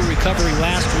a fumble recovery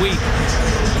last week.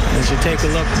 As you take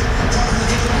a look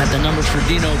at the numbers for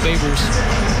Dino Babers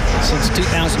since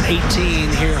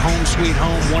 2018 here, home sweet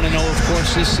home, 1-0 of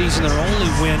course this season, their only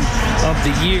win of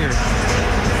the year.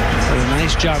 But a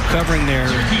nice job covering there,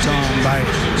 Tom, by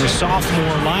the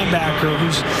sophomore linebacker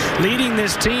who's leading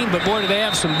this team. But, boy, do they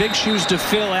have some big shoes to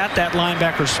fill at that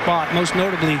linebacker spot, most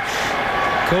notably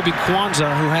Kobe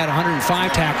Kwanzaa, who had 105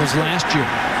 tackles last year.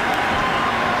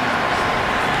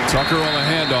 Tucker on the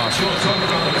handoff.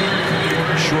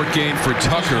 Short gain for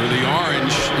Tucker. The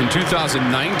Orange in 2019,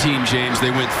 James,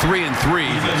 they went 3-3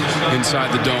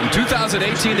 inside the Dome.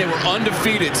 2018, they were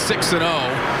undefeated, 6-0.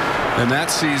 And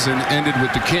that season ended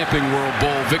with the Camping World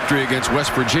Bowl victory against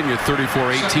West Virginia,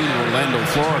 34-18 in Orlando,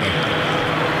 Florida.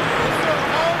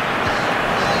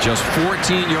 Just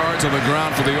 14 yards on the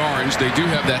ground for the Orange. They do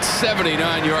have that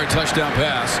 79-yard touchdown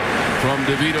pass from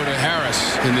DeVito to Harris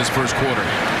in this first quarter.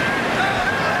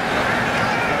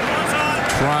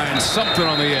 Trying something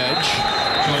on the edge.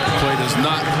 The play does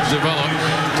not develop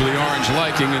to the Orange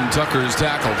liking, and Tucker is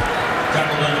tackled.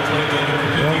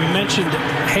 Well, you mentioned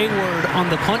Hayward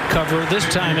on the punt cover. This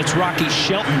time it's Rocky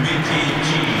Shelton.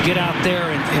 Get out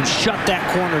there and shut that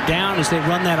corner down as they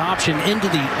run that option into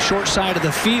the short side of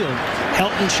the field.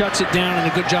 Helton shuts it down, and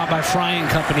a good job by Fry and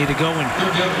company to go and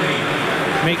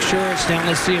make sure it's down.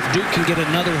 Let's see if Duke can get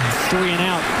another 3 and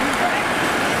out.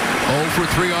 0 for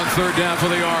 3 on third down for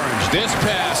the Orange. This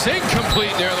pass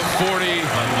incomplete near the 40.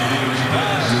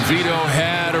 DeVito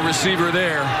had a receiver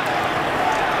there.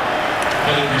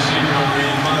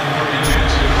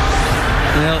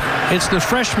 Well, it's the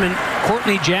freshman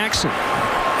Courtney Jackson,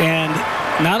 and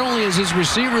not only is his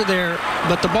receiver there,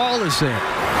 but the ball is there.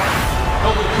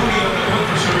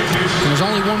 There's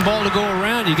only one ball to go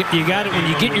around. You got it when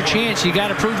you get your chance. You got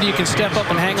to prove that you can step up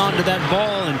and hang on to that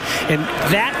ball, and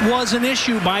that was an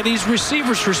issue by these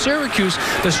receivers for Syracuse.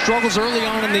 The struggles early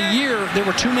on in the year, there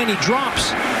were too many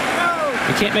drops.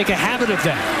 You can't make a habit of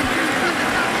that.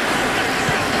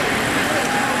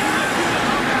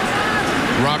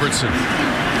 Robertson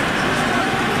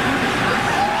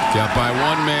got by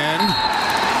one man,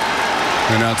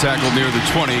 and now tackled near the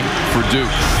 20 for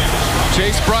Duke.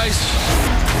 Chase Brice,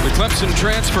 the Clemson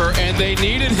transfer, and they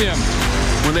needed him.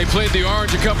 When they played the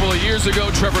Orange a couple of years ago,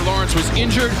 Trevor Lawrence was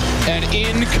injured, and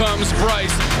in comes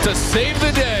Brice to save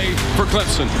the day for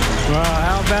Clemson. Well,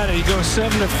 how about it? He goes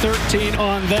 7 of 13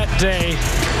 on that day.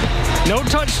 No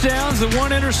touchdowns, the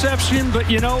one interception, but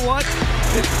you know what?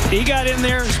 He got in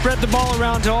there and spread the ball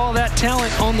around to all that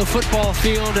talent on the football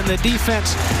field, and the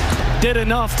defense did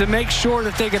enough to make sure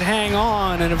that they could hang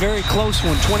on in a very close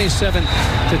one.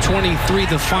 27-23,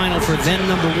 the final for then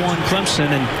 #1 Clemson.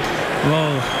 And,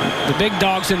 well, the big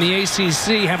dogs in the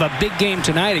ACC have a big game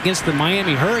tonight against the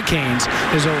Miami Hurricanes,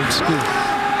 his old school.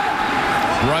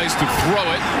 Brice to throw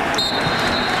it.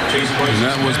 And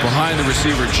that was behind the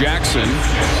receiver Jackson,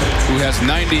 who has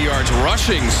 90 yards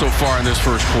rushing so far in this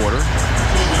first quarter.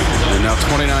 And now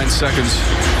 29 seconds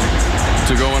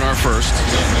to go in our first.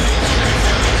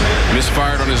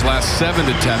 Misfired on his last 7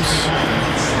 attempts.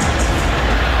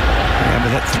 Yeah,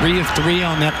 but that 3 of 3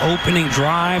 on that opening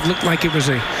drive looked like it was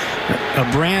a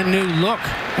brand new look.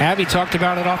 Abby talked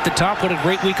about it off the top. What a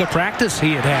great week of practice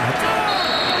he had had.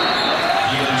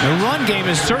 The run game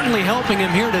is certainly helping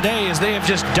him here today as they have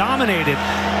just dominated.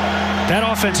 That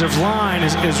offensive line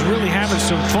is really having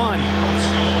some fun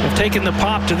of taking the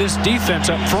pop to this defense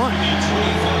up front.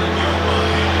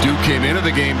 Duke came into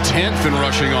the game 10th in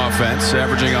rushing offense,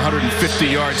 averaging 150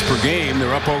 yards per game.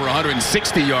 They're up over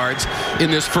 160 yards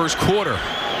in this first quarter.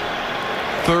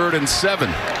 3rd and 7.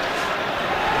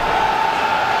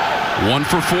 1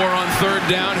 for 4 on third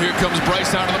down. Here comes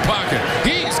Brice out of the pocket.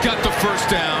 He's got the first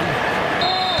down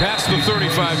past the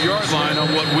 35-yard line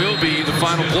on what will be the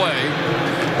final play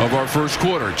of our first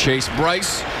quarter. Chase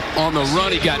Brice on the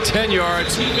run. He got 10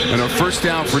 yards and a first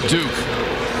down for Duke.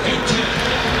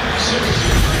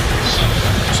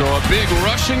 So a big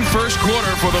rushing first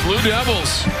quarter for the Blue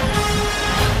Devils.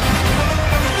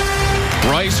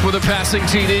 Brice with a passing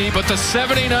TD, but the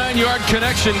 79-yard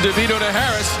connection, DeVito to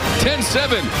Harris,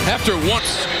 10-7 after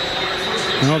once.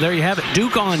 Well, there you have it.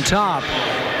 Duke on top.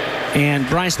 And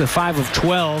Brice, the 5 of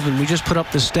 12, and we just put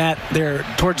up the stat there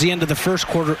towards the end of the first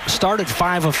quarter, started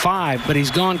 5 of 5, but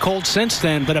he's gone cold since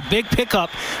then. But a big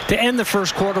pickup to end the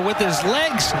first quarter with his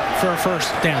legs for a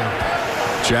first down.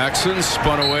 Jackson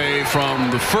spun away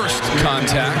from the first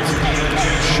contact,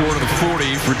 short of the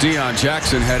 40 for Deon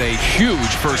Jackson. Had a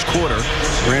huge first quarter,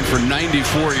 ran for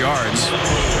 94 yards.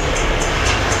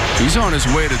 He's on his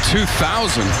way to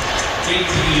 2,000.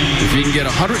 If he can get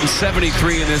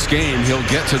 173 in this game, he'll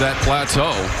get to that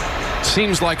plateau.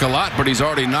 Seems like a lot, but he's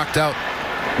already knocked out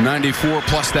 94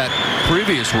 plus that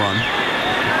previous run.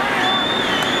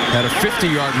 Had a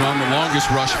 50-yard run, the longest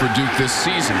rush for Duke this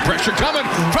season. Pressure coming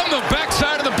from the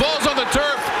backside of the ball's on the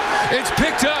turf. It's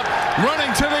picked up,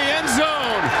 running to the end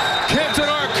zone.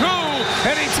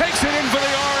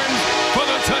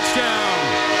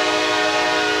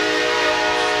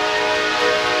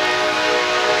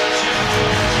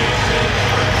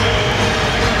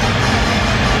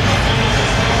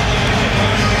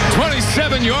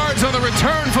 7 yards on the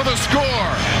return for the score.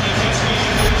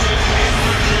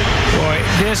 Boy,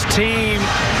 this team,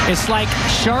 it's like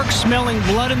sharks smelling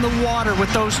blood in the water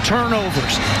with those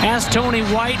turnovers. Ask Tony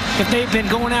White if they've been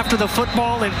going after the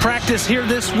football in practice here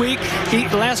this week. The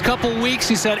last couple weeks,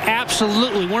 he said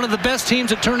absolutely. One of the best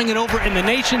teams at turning it over in the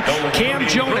nation. Cam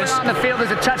Jonas. On the field is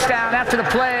a touchdown. After the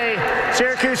play,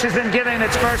 Syracuse has been given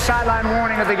its first sideline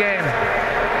warning of the game.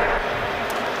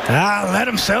 Let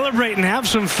them celebrate and have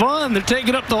some fun. They're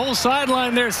taking up the whole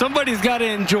sideline there. Somebody's got to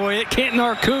enjoy it. Canton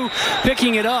Arku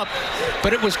picking it up.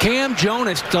 But it was Cam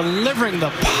Jonas delivering the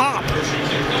pop.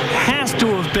 Has to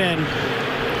have been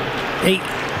a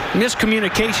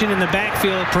miscommunication in the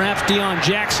backfield. Perhaps Deon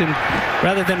Jackson,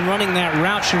 rather than running that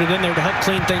route, should have been there to help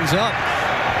clean things up.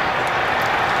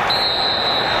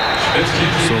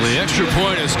 So the extra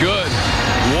point is good.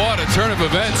 What a turn of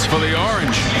events for the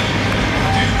Orange.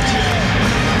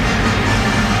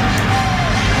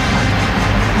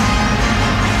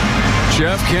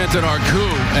 Jeff Canton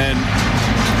Arku and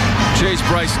Chase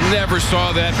Brice never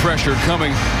saw that pressure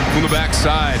coming from the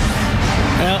backside.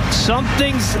 Well,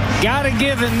 something's got to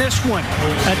give in this one.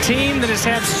 A team that has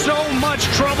had so much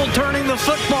trouble turning the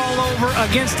football over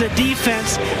against a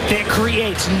defense that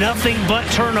creates nothing but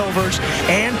turnovers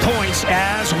and points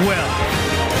as well.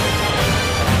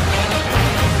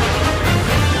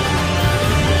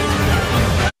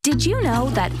 Did you know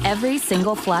that every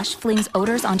single flush flings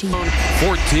odors onto you?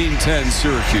 14-10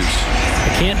 Syracuse. I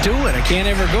can't do it. I can't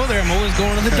ever go there. I'm always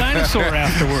going to the dinosaur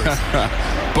afterwards.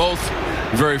 Both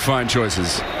very fine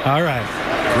choices. All right.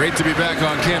 Great to be back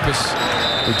on campus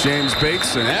with James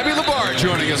Bates and Abby LeBar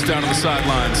joining us down on the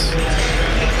sidelines.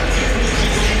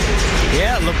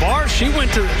 Yeah, LeBar, she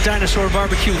went to Dinosaur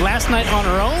Barbecue last night on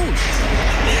her own.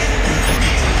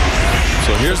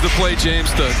 So here's the play,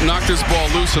 James, to knock this ball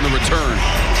loose on the return.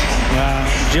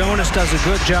 Jonas does a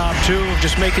good job, too, of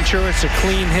just making sure it's a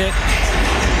clean hit.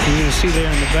 You're going to see there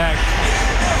in the back,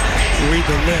 read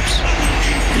the lips.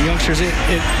 The youngsters, it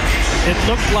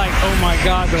looked like, oh, my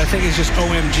God, but I think it's just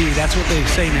OMG. That's what they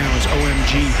say now is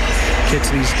OMG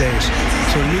kids these days.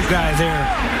 So a new guy there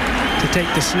to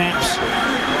take the snaps.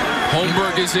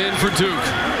 Holmberg is in for Duke.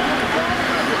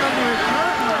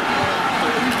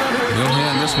 He'll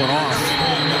hand this one off.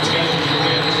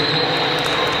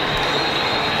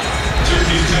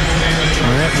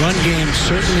 Well, that run game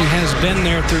certainly has been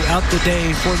there throughout the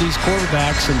day for these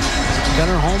quarterbacks. And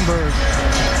Gunnar Holmberg,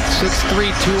 6'3",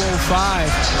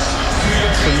 205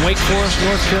 from Wake Forest,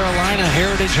 North Carolina,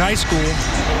 Heritage High School.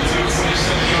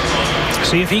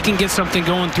 See if he can get something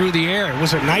going through the air. It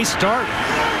was a nice start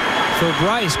for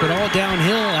Brice, but all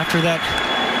downhill after that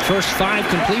first 5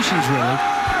 completions, really.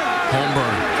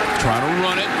 Holmberg trying to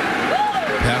run it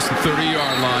past the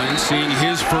 30-yard line, seeing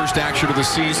his first action of the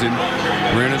season.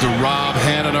 Ran into Rob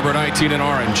Hanna, number 19 in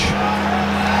orange.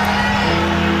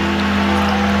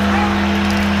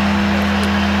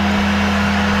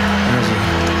 There's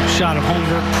a shot of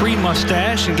Holmberg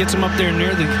pre-mustache and gets him up there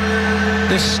near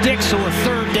the stick, so a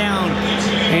third down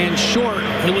and short.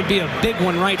 It would be a big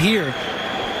one right here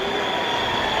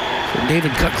for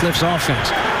David Cutcliffe's offense.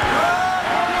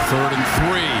 3rd and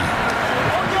 3.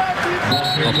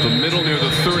 Up the middle near the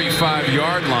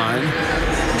 35-yard line.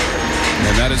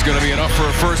 And that is going to be enough for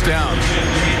a first down.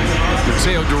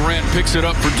 Mataeo Durant picks it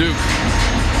up for Duke.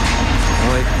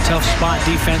 Boy, tough spot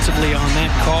defensively on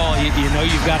that call. You know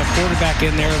you've got a quarterback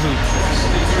in there who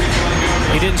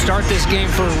he didn't start this game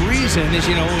for a reason. Is,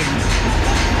 you know,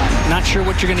 not sure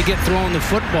what you're going to get throwing the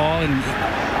football, and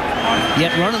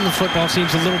yet running the football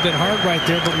seems a little bit hard right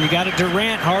there. But when you got a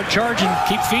Durant hard charging,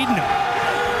 keep feeding him.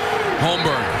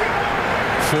 Holmberg,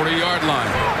 40-yard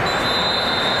line.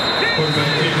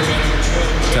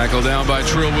 Tackle down by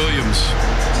Trill Williams.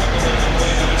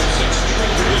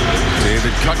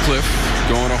 David Cutcliffe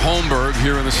going to Holmberg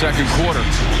here in the second quarter.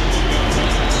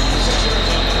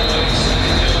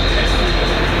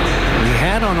 We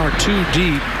had on our 2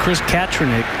 deep Chris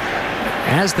Katrinik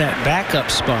as that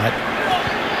backup spot,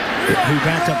 who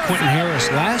backed up Quentin Harris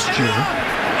last year.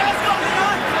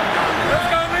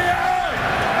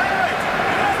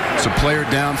 It's a player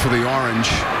down for the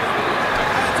Orange.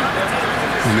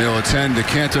 And they'll attend to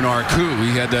Canton Arku.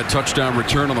 He had that touchdown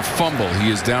return on the fumble.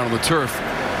 He is down on the turf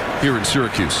here in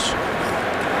Syracuse.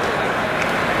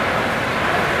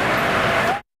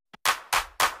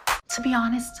 To be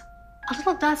honest, a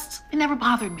little dust, it never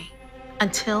bothered me.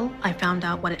 Until I found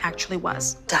out what it actually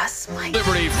was. Dust, my...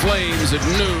 Liberty Flames at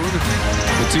noon.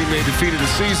 The team they defeated a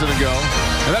season ago.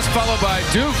 And that's followed by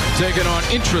Duke taking on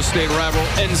intrastate rival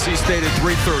NC State at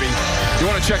 3:30. You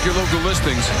want to check your local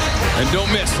listings. And don't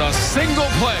miss a single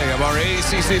play of our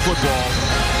ACC football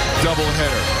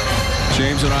doubleheader.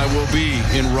 James and I will be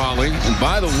in Raleigh. And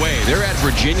by the way, they're at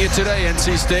Virginia today,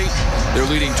 NC State. They're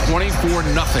leading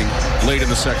 24-0 late in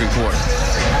the second quarter.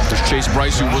 There's Chase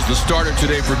Brice, who was the starter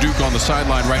today for Duke, on the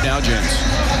sideline right now, James.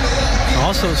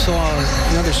 Also saw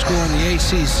another score in the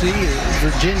ACC,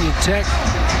 Virginia Tech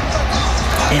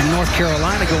and North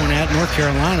Carolina going at North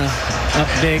Carolina up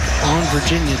big on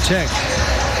Virginia Tech.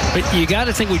 But you got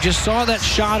to think, we just saw that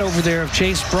shot over there of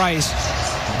Chase Brice.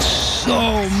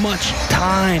 So much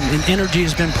time and energy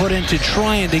has been put into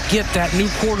trying to get that new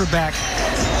quarterback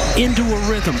into a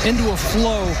rhythm, into a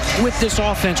flow with this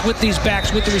offense, with these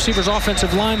backs, with the receivers,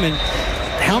 offensive linemen.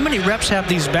 How many reps have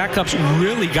these backups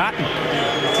really gotten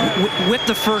with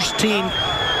the first team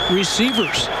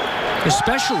receivers,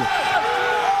 especially?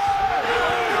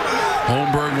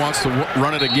 Holmberg wants to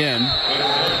run it again.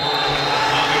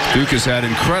 Duke has had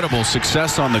incredible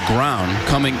success on the ground.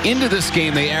 Coming into this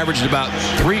game, they averaged about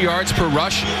 3 yards per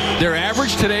rush. Their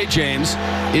average today, James,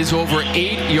 is over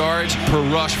 8 yards per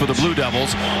rush for the Blue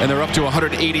Devils, and they're up to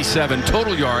 187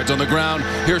 total yards on the ground.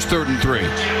 Here's 3rd and 3.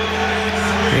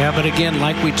 Yeah, but again,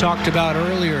 like we talked about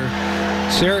earlier,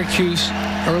 Syracuse,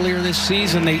 earlier this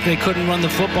season, they couldn't run the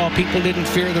football. People didn't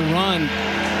fear the run.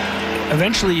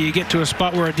 Eventually, you get to a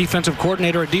spot where a defensive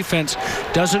coordinator or defense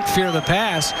doesn't fear the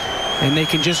pass, and they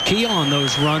can just key on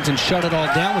those runs and shut it all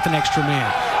down with an extra man.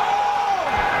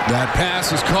 That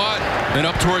pass is caught and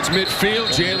up towards midfield.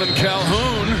 Jalen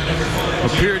Calhoun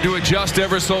appeared to adjust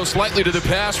ever so slightly to the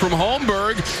pass from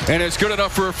Holmberg, and it's good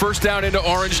enough for a first down into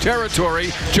Orange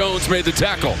territory. Jones made the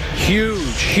tackle.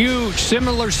 Huge,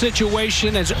 similar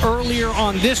situation as earlier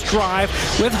on this drive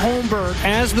with Holmberg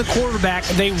as the quarterback.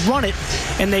 They run it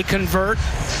and they convert.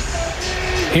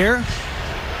 Here,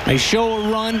 they show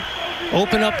a run,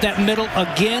 open up that middle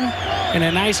again, and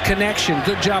a nice connection.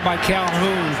 Good job by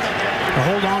Calhoun to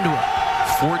hold on to it.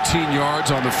 14 yards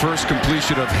on the first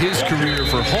completion of his career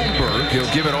for Holmberg.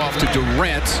 He'll give it off to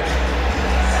Durant.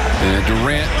 And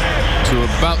Durant to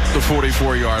about the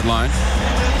 44-yard line.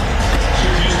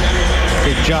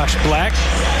 Big Josh Black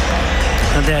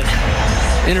on that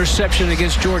interception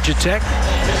against Georgia Tech.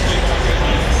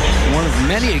 One of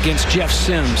many against Jeff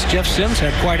Sims. Jeff Sims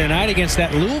had quite a night against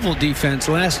that Louisville defense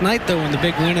last night, though, in the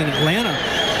big win in Atlanta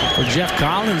for Jeff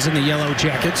Collins and the Yellow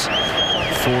Jackets.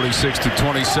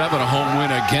 46-27, a home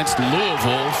win against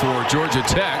Louisville for Georgia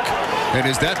Tech. And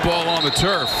is that ball on the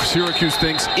turf? Syracuse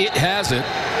thinks it has it.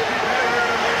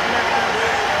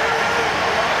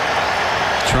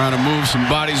 Trying to move some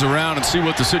bodies around and see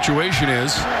what the situation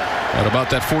is at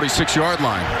about that 46-yard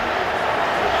line.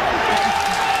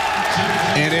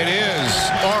 And it is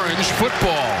Orange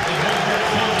football.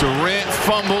 Durant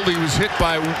fumbled. He was hit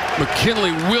by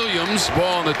McKinley Williams.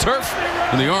 Ball on the turf,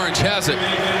 and the Orange has it.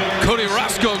 Cody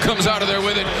Roscoe comes out of there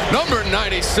with it. Number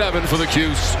 97 for the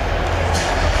Cuse.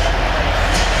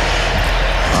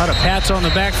 A lot of pats on the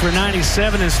back for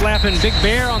 97 and slapping Big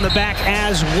Bear on the back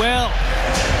as well.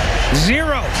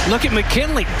 0. Look at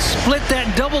McKinley. Split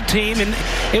that double team, and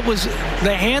it was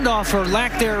the handoff or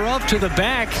lack thereof to the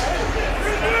back.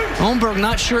 Holmberg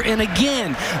not sure, and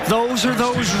again, those are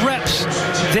those reps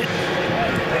that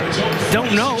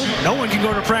don't know. No one can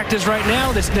go to practice right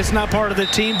now that's not part of the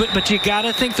team, but you got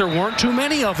to think there weren't too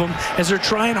many of them as they're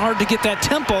trying hard to get that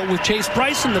tempo with Chase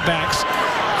Brice in the backs.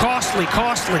 Costly.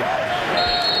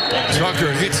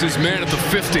 Tucker hits his man at the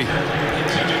 50.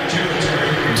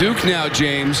 Duke now,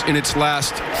 James, in its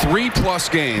last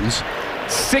 3+ games,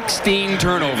 16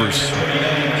 turnovers.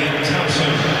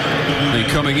 And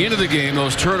coming into the game,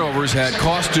 those turnovers had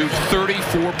cost Duke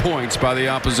 34 points by the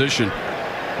opposition.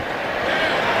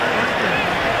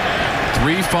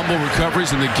 3 fumble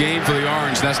recoveries in the game for the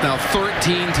Orange. That's now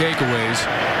 13 takeaways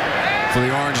for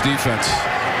the Orange defense.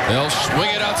 They'll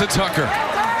swing it out to Tucker.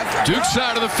 Duke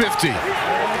side of the 50.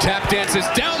 Tap dances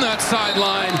down that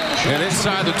sideline and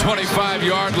inside the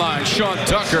 25-yard line. Sean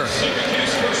Tucker.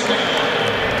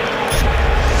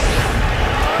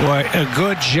 Boy, a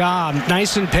good job.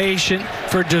 Nice and patient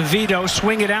for DeVito.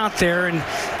 Swing it out there and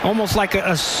almost like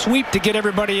a sweep to get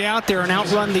everybody out there and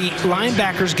outrun the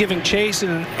linebackers, giving Chase,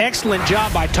 and an excellent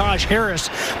job by Taj Harris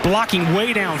blocking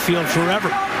way downfield forever.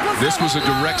 This was a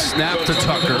direct snap to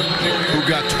Tucker, who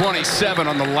got 27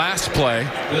 on the last play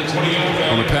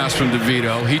on the pass from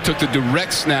DeVito. He took the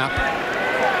direct snap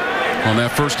on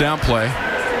that first down play.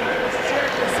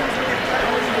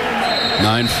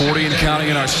 9:40 and counting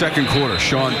in our second quarter.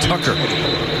 Sean Tucker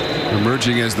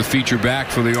emerging as the feature back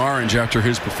for the Orange after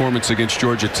his performance against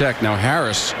Georgia Tech. Now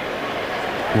Harris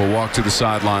will walk to the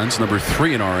sidelines, number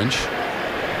 3 in Orange.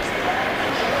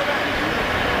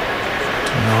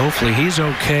 Well, hopefully he's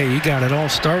okay. He got it all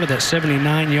started, that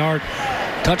 79-yard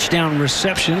touchdown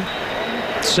reception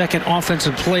second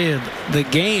offensive play of the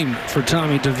game for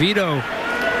Tommy DeVito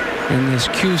in this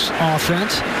Cuse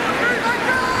offense.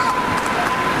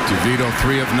 DeVito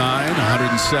 3 of 9,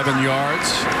 107 yards.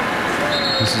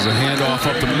 This is a handoff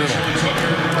up the middle.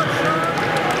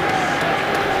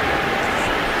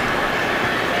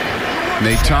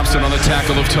 Nate Thompson on the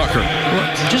tackle of Tucker.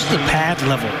 Well, just the pad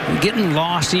level, getting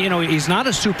lost. You know, he's not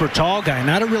a super tall guy,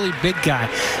 not a really big guy,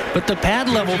 but the pad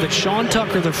level that Sean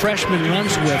Tucker, the freshman,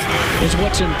 runs with is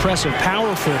what's impressive,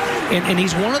 powerful, and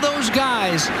he's one of those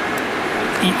guys.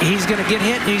 He's going to get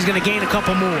hit, and he's going to gain a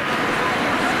couple more.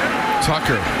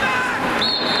 Tucker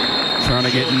trying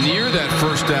to get near that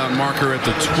first down marker at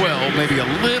the 12, maybe a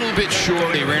little bit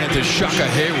short. He ran into Shaka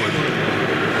Hayward.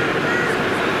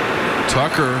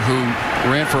 Tucker, who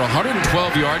ran for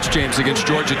 112 yards, James, against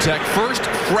Georgia Tech. First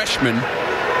freshman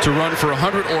to run for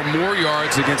 100 or more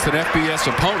yards against an FBS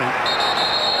opponent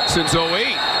since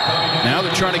 08. Now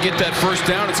they're trying to get that first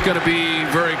down. It's going to be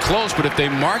very close, but if they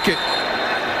mark it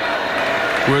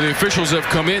where the officials have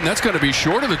come in, that's going to be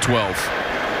short of the 12.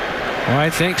 Well, I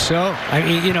think so. I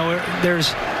mean, you know,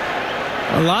 there's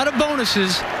a lot of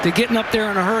bonuses to getting up there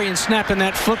in a hurry and snapping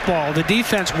that football. The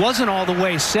defense wasn't all the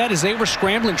way set as they were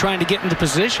scrambling trying to get into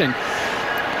position.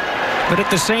 But at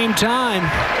the same time,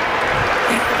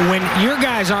 when your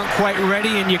guys aren't quite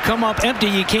ready and you come up empty,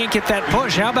 you can't get that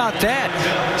push. How about that?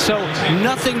 So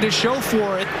nothing to show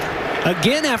for it.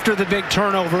 Again after the big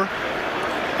turnover.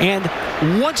 And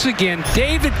once again,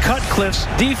 David Cutcliffe's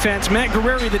defense, Matt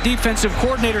Guerreri, the defensive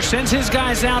coordinator, sends his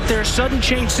guys out there, sudden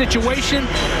change situation,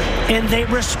 and they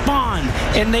respond,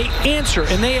 and they answer,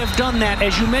 and they have done that.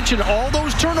 As you mentioned, all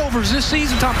those turnovers this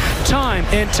season, time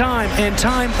and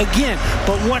time again.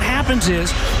 But what happens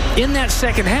is, in that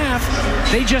second half,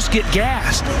 they just get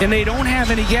gassed, and they don't have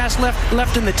any gas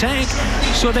left in the tank,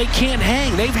 so they can't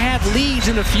hang. They've had leads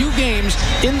in a few games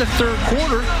in the third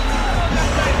quarter,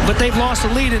 but they've lost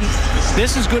the lead, and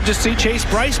this is good to see Chase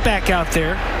Brice back out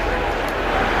there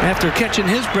after catching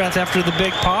his breath after the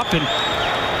big pop, and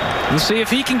we'll see if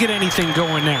he can get anything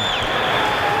going now.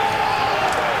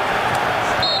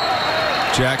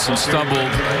 Jackson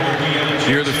stumbled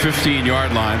near the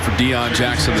 15-yard line for Deon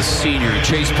Jackson, the senior.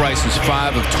 Chase Brice is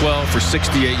 5 of 12 for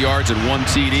 68 yards and 1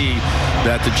 TD.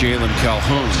 That to Jalen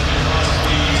Calhoun.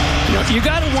 You know, you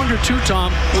got to wonder too,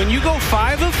 Tom, when you go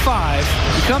 5 of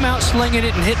 5, you come out slinging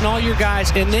it and hitting all your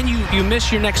guys, and then you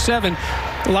miss your next 7.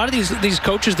 A lot of these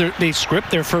coaches, they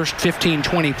script their first 15,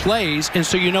 20 plays, and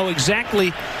so you know exactly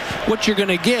what you're going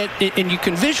to get, and you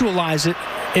can visualize it.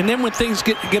 And then when things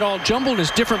get all jumbled,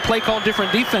 it's different play call,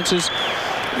 different defenses,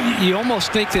 you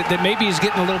almost think that maybe he's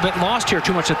getting a little bit lost here,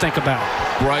 too much to think about.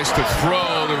 Brice to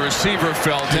throw, the receiver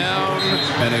fell down,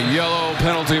 and a yellow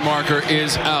penalty marker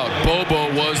is out. Bobo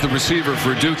was the receiver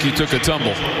for Duke. He took a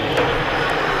tumble.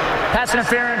 Pass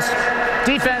interference,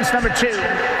 defense number 2,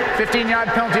 15-yard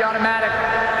penalty automatic,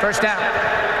 first down.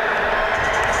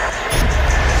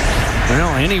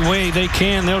 Well, any way they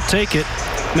can, they'll take it.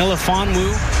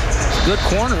 Melifonwu, good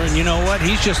corner, and you know what?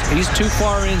 He's too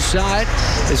far inside.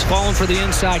 He's falling for the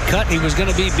inside cut. He was going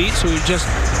to be beat, so he just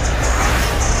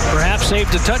perhaps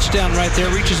saved a touchdown right there.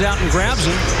 Reaches out and grabs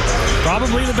him.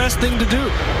 Probably the best thing to do.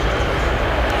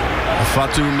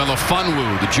 Fatu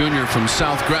Melifonwu, the junior from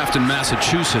South Grafton,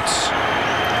 Massachusetts,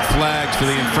 flagged for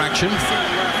the infraction.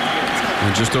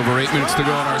 And just over 8 minutes to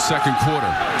go in our second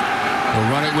quarter. We'll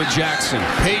run it with Jackson.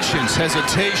 Patience,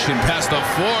 hesitation, past the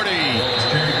 40.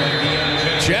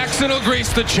 Jackson will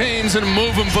grease the chains and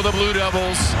move him for the Blue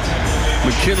Devils.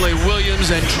 McKinley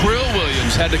Williams and Trill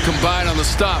Williams had to combine on the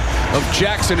stop of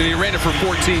Jackson, and he ran it for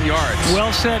 14 yards.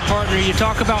 Well said, partner. You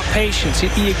talk about patience.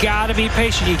 You got to be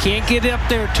patient. You can't get up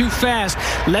there too fast.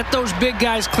 Let those big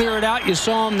guys clear it out. You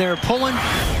saw them there pulling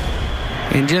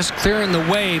and just clearing the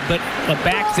way, but a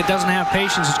back that doesn't have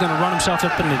patience is going to run himself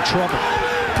up into trouble.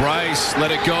 Brice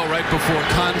let it go right before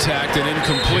contact and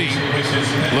incomplete.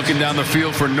 Looking down the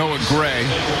field for Noah Gray,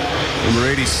 number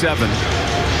 87.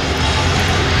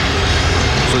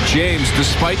 So James,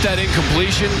 despite that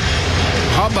incompletion,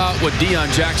 how about what Deon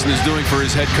Jackson is doing for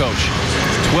his head coach?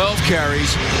 12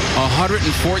 carries, 114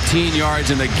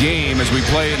 yards in the game as we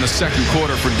play in the second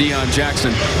quarter for Deon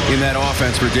Jackson in that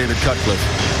offense for David Cutcliffe.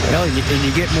 Well, and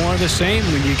you get more of the same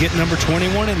when you get number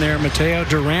 21 in there, Mataeo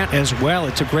Durant as well.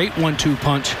 It's a great 1-2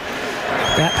 punch.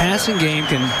 That passing game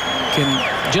can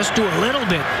just do a little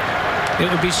bit.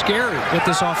 It would be scary what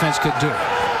this offense could do.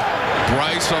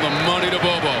 Brice on the money to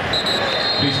Bobo.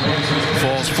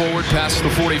 Falls forward past the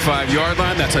 45-yard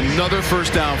line. That's another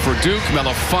first down for Duke.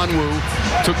 Melifonwu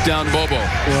took down Bobo.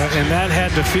 Well, and that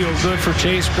had to feel good for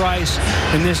Chase Brice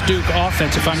in this Duke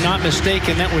offense. If I'm not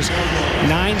mistaken, that was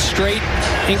 9 straight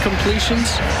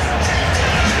incompletions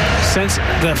since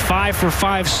the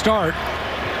 5-for-5 start.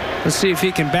 Let's see if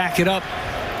he can back it up.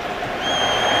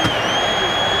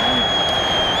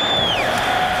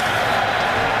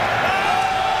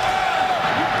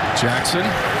 Jackson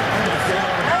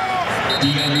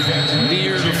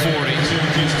near the 40.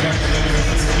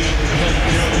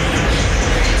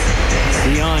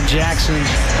 Deon Jackson,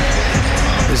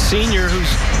 the senior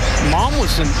whose mom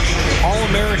was an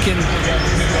All-American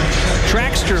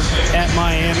trackster at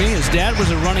Miami. His dad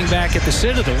was a running back at the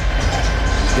Citadel.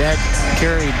 Dad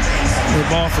carried the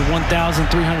ball for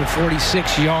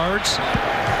 1,346 yards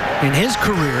in his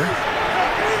career.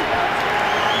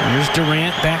 There's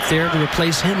Durant back there to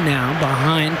replace him now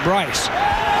behind Brice.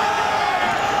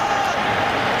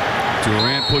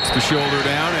 Durant puts the shoulder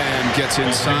down and gets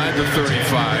inside the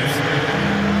 35.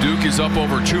 Duke is up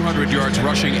over 200 yards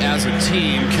rushing as a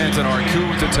team. Kenton Arku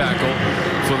with the tackle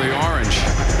for the Orange.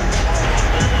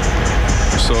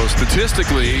 So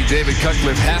statistically, David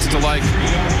Cutcliffe has to like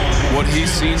what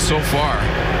he's seen so far.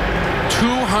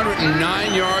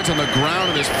 209 yards on the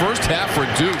ground in this first half for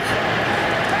Duke.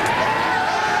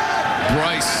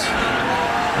 Brice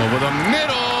over the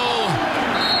middle.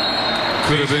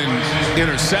 Could have been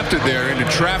intercepted there into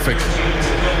traffic.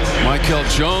 Mataeo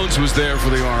Jones was there for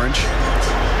the Orange.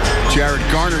 Jared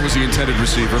Garner was the intended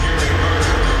receiver.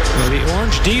 Well, the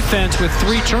Orange defense with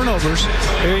 3 turnovers.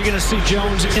 There you're going to see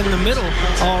Jones in the middle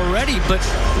already. But,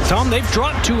 Tom, they've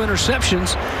dropped 2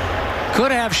 interceptions.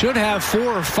 Could have, should have 4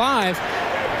 or 5.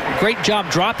 Great job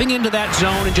dropping into that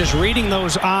zone and just reading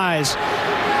those eyes.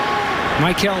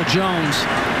 Mataeo Jones,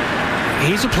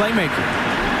 he's a playmaker.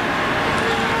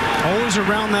 Always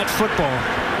around that football.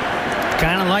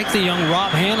 Kind of like the young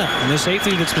Rob Hanna, the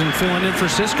safety that's been filling in for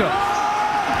Cisco.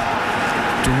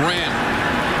 Durant.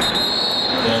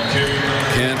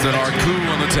 Kenton Arku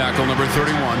on the tackle, number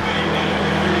 31.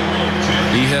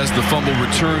 He has the fumble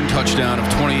return touchdown of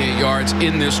 28 yards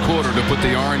in this quarter to put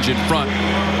the Orange in front,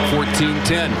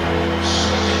 14-10.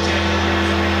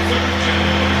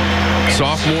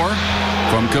 Sophomore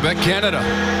from Quebec, Canada.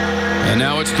 And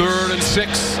now it's 3rd and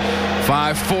 6.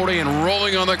 5:40 and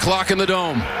rolling on the clock in the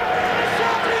Dome.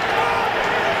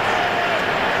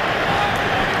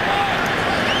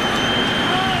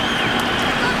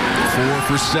 4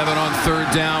 for 7 on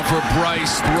 3rd down for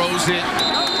Brice. Throws it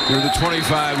near the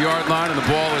 25-yard line, and the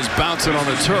ball is bouncing on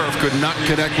the turf. Could not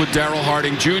connect with Darrell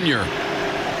Harding Jr.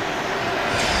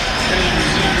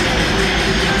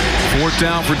 4th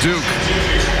down for Duke.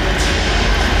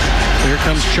 Here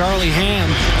comes Charlie Ham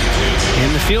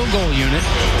in the field goal unit.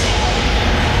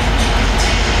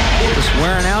 Just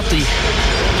wearing out the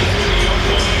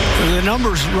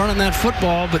numbers running that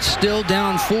football, but still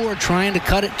down 4, trying to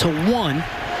cut it to 1.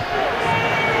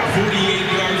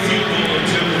 48-yard field goal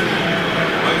attempt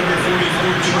by number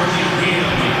 44, Charlie Ham.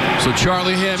 So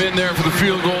Charlie Ham in there for the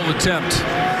field goal attempt.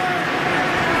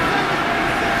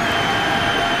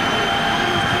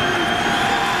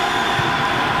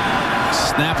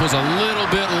 Snap was a little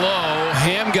bit low.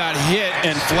 Ham got hit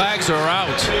and flags are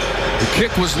out. The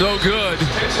kick was no good.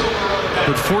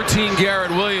 But 14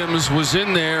 Garrett Williams was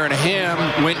in there, and Ham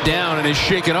went down and is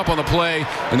shaken up on the play,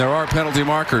 and there are penalty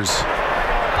markers.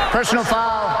 Personal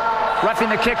foul, roughing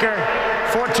the kicker,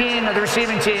 14 of the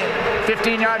receiving team.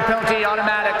 15-yard penalty,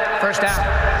 automatic, first down.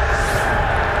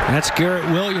 That's Garrett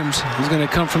Williams. He's going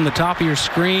to come from the top of your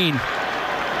screen.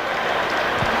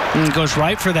 And goes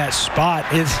right for that spot.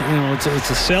 It's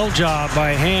a sell job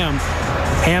by Ham,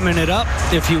 hamming it up,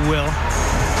 if you will.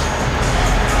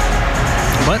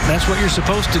 But that's what you're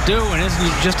supposed to do, and it's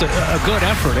just a good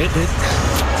effort.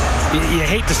 You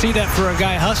hate to see that for a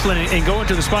guy hustling and going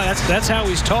to the spot. That's how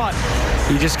he's taught.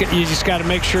 You just got to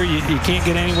make sure you can't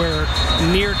get anywhere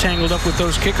near tangled up with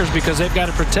those kickers, because they've got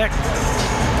to protect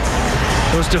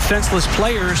those defenseless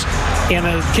players. And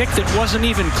a kick that wasn't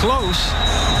even close.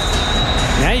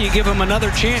 Now you give them another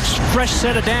chance, fresh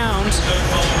set of downs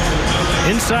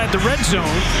inside the red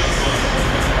zone.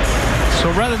 So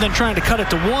rather than trying to cut it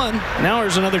to 1, now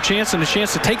there's another chance and a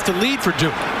chance to take the lead for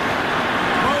Duke.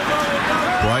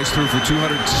 Brice threw for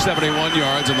 271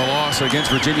 yards in the loss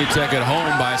against Virginia Tech at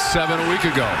home by 7 a week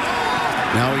ago.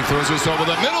 Now he throws this over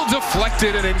the middle,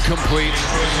 deflected and incomplete.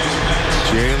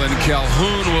 Jalen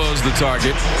Calhoun was the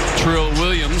target. Trill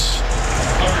Williams,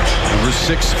 number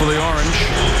 6 for the Orange.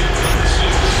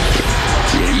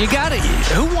 you got it.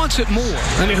 Who wants it more?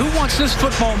 I mean, who wants this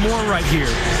football more right here?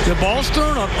 The ball's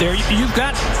thrown up there. You've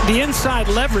got the inside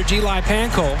leverage, Eli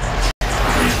Panko.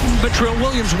 But Trill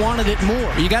Williams wanted it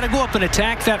more. You got to go up and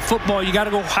attack that football. You got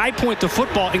to go high point the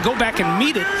football and go back and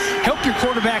meet it. Help your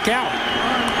quarterback out.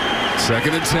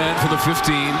 2nd and 10 for the 15.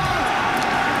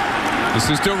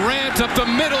 This is Durant up the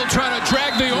middle trying to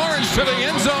drag the Orange to the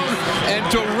end zone. And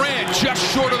Durant just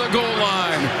short of the goal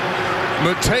line.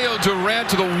 Mataeo Durant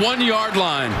to the 1-yard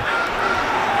line.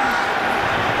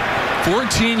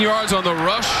 14 yards on the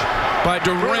rush by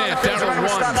Durant. Down to 1.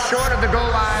 Stop short of the goal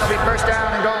line. It'll be first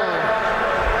down and goal.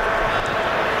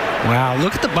 Wow,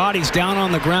 look at the bodies down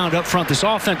on the ground up front. This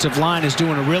offensive line is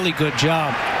doing a really good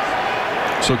job.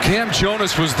 So Cam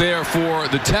Jonas was there for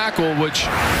the tackle, which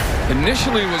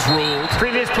initially was ruled.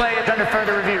 Previous play is under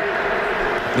further review.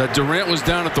 That Durant was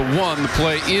down at the 1. The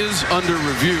play is under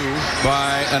review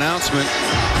by announcement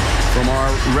from our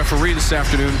referee this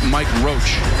afternoon, Mike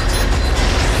Roach.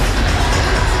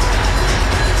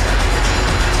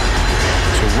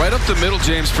 So right up the middle,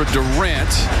 James, for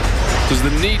Durant. Does the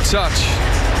knee touch?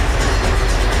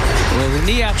 Well, the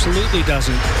knee absolutely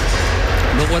doesn't.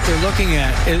 But what they're looking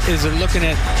at is they're looking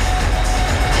at.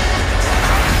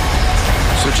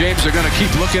 So, James, they're going to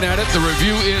keep looking at it. The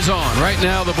review is on. Right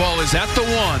now, the ball is at the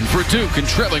 1 for Duke and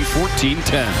trailing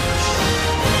 14-10.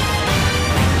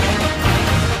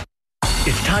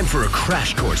 It's time for a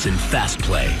crash course in fast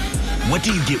play. What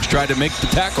do you get? Tried to make the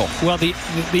tackle. Well, the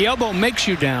elbow makes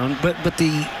you down, but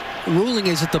the ruling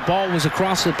is that the ball was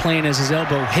across the plane as his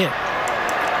elbow hit.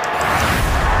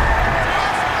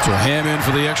 So Ham in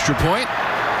for the extra point.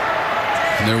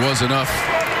 And there was enough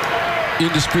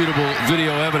indisputable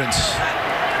video evidence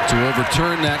to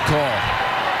overturn that call.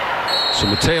 So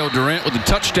Mataeo Durant with the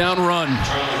touchdown run.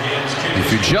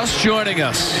 If you're just joining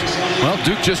us, well,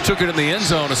 Duke just took it in the end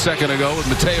zone a second ago with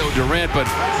Mataeo Durant, but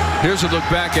here's a look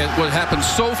back at what happened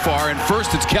so far. And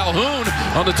first, it's Calhoun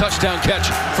on the touchdown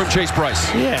catch from Chase Brice.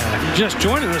 Yeah, you're just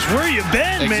joining us. Where you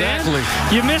been, man? Exactly.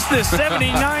 You missed this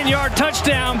 79-yard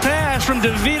touchdown pass from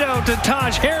DeVito to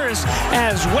Taj Harris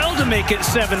as well to make it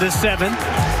 7-7.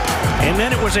 And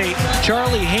then it was a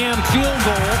Charlie Ham field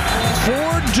goal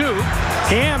for Duke.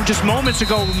 Ham just moments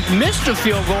ago missed a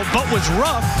field goal, but was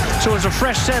rough, so it was a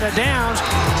fresh set of downs.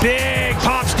 Big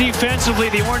pops defensively.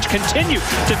 The Orange continue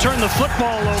to turn the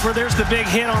football over. There's the big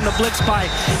hit on the blitz by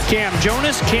Cam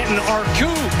Jonas. Canton Arku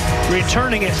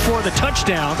returning it for the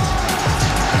touchdown.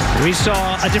 We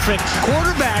saw a different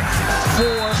quarterback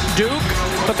for Duke,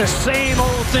 but the same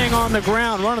old thing on the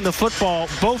ground, running the football.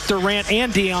 Both Durant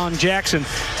and Deon Jackson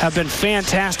have been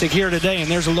fantastic here today, and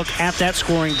there's a look at that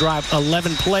scoring drive.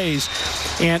 11 plays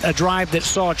and a drive that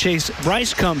saw Chase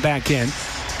Brice come back in.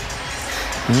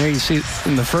 And there you see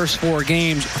in the first 4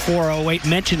 games, 408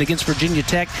 mentioned against Virginia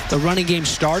Tech. The running game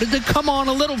started to come on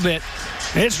a little bit.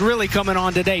 It's really coming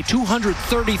on today.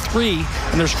 233,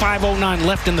 and there's 5:09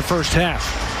 left in the first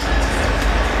half.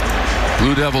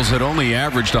 Blue Devils had only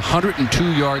averaged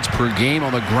 102 yards per game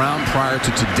on the ground prior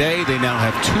to today. They now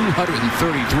have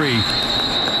 233,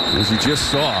 as you just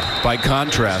saw. By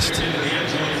contrast.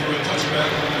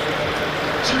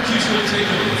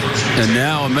 And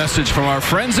now a message from our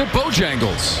friends at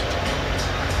Bojangles.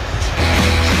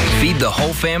 Feed the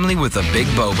whole family with a big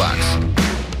Bo box.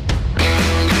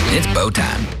 It's Bo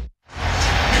time.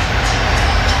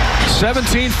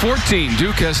 17-14.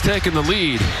 Duke has taken the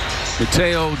lead.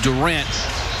 Mataeo Durant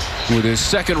with his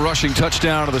 2nd rushing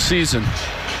touchdown of the season.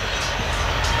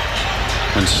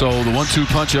 And so the 1-2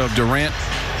 punch of Durant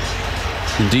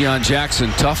and Deon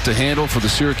Jackson, tough to handle for the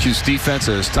Syracuse defense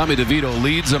as Tommy DeVito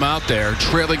leads them out there,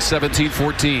 trailing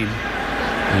 17-14.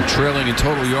 And trailing in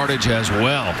total yardage as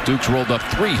well. Duke's rolled up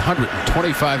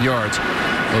 325 yards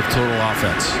of total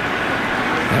offense.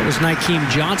 That was Nykeem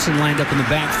Johnson lined up in the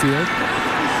backfield.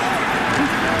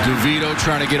 DeVito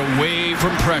trying to get away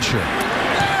from pressure.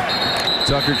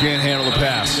 Tucker can't handle the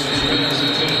pass.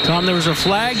 Tom, there was a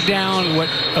flag down, what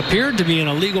appeared to be an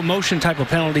illegal motion type of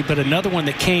penalty, but another one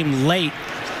that came late.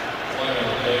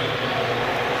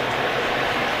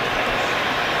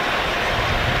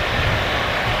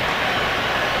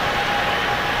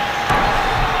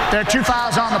 There are 2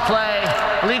 fouls on the play.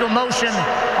 Illegal motion,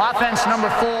 offense number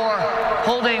 4,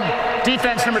 holding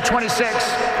defense number 26.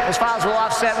 Those fouls will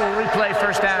offset, will replay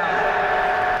first down.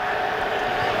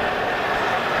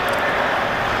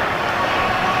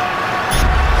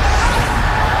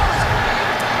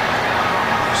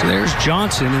 So there's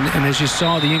Johnson, and as you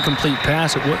saw the incomplete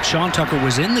pass at what Sean Tucker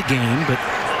was in the game, but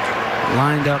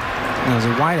lined up as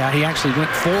a wideout. He actually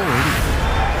went forward.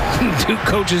 2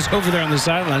 coaches over there on the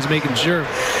sidelines making sure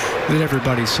that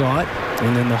everybody saw it.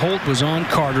 And then the hold was on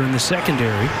Carter in the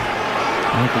secondary.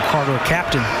 Uncle Carter, a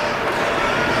captain.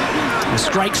 A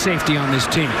strike safety on this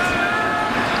team.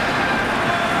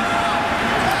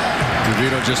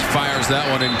 DeVito just fires that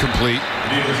one incomplete.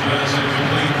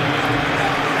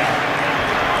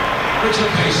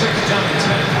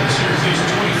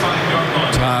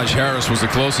 Taj Harris was the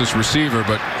closest receiver,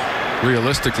 but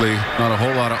realistically, not a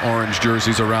whole lot of orange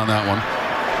jerseys around that one.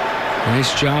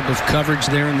 Nice job of coverage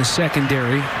there in the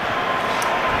secondary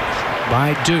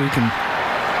by Duke. And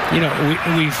you know,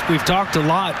 we've talked a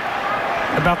lot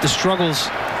about the struggles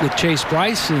with Chase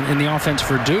Brice in the offense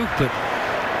for Duke, but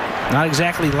not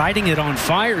exactly lighting it on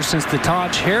fire since the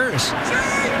Taj Harris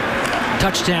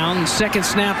touchdown, second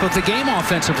snap of the game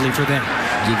offensively for them.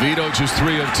 DeVito just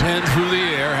 3 of 10 through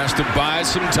the air, has to buy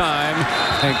some time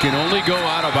and can only go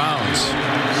out of bounds.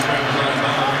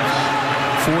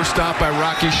 Forced out by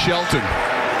Rocky Shelton.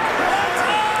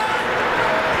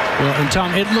 Well, and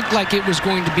Tom, it looked like it was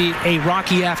going to be a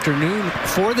rocky afternoon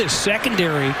for this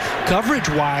secondary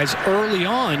coverage-wise early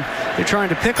on. They're trying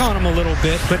to pick on him a little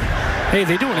bit, but hey,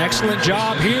 they do an excellent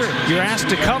job here. You're asked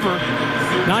to cover,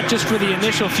 not just for the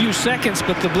initial few seconds,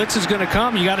 but the blitz is going to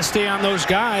come. You got to stay on those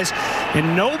guys,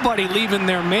 and nobody leaving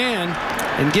their man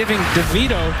and giving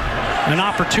DeVito an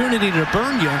opportunity to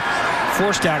burn you.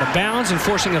 Forced out of bounds and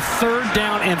forcing a 3rd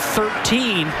down and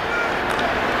 13.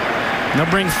 They'll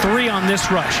bring 3 on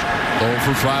this rush. 0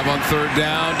 for 5 on 3rd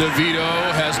down.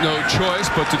 DeVito has no choice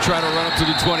but to try to run up to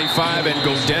the 25 and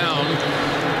go down.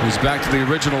 He's back to the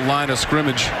original line of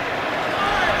scrimmage.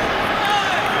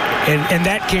 And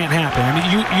that can't happen. I mean,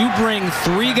 you bring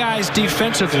 3 guys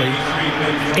defensively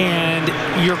and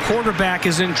your quarterback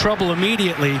is in trouble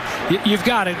immediately. You've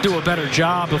got to do a better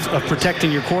job of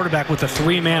protecting your quarterback with a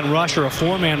 3-man rush or a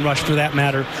 4-man rush for that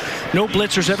matter. No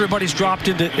blitzers. Everybody's dropped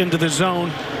into the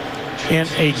zone. And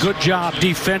a good job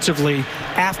defensively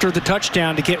after the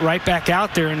touchdown to get right back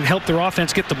out there and help their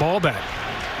offense get the ball back.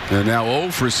 They're now 0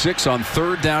 for 6 on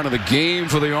 3rd down of the game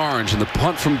for the Orange, and the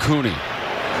punt from Cooney.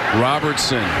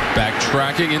 Robertson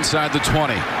backtracking inside the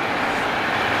 20.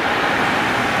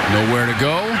 Nowhere to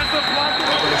go.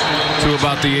 To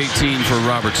about the 18 for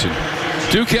Robertson.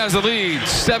 Duke has the lead,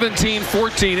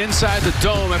 17-14 inside the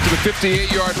dome after the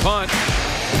 58-yard punt.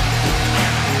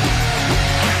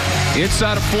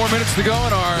 Inside of 4 minutes to go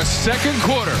in our 2nd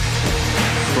quarter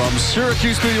from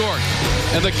Syracuse, New York,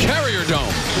 and the Carrier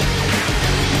Dome.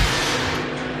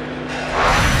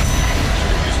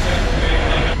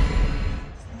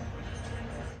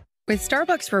 With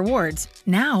Starbucks Rewards,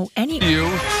 now any... You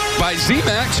by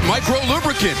Z-Max Micro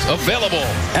Lubricant, available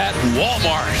at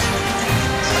Walmart.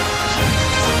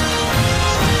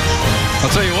 I'll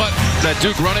tell you what, that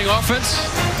Duke running offense,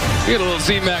 you get a little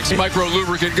Z-Max Micro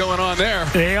Lubricant going on there.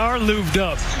 They are lubed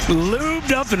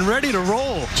up and ready to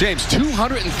roll. James,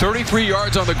 233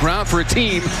 yards on the ground for a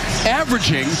team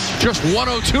averaging just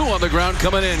 102 on the ground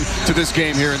coming in to this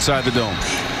game here inside the dome.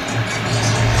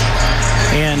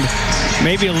 And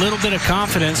maybe a little bit of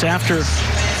confidence after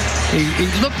he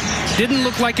didn't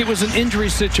look like it was an injury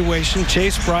situation.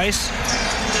 Chase Brice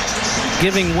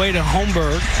giving way to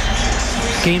Holmberg.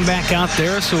 Came back out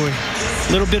there, so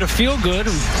a little bit of feel good.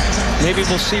 Maybe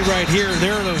we'll see right here.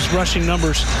 There are those rushing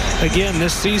numbers again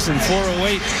this season.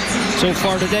 408 so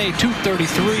far today,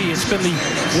 233. It's been the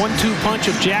 1-2 punch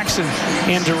of Jackson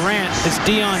and Durant. It's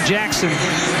Deon Jackson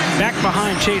back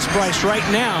behind Chase Brice right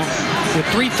now with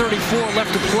 3:34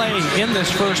 left to play in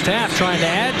this first half, trying to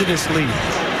add to this lead.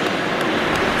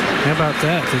 How about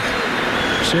that? The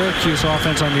Syracuse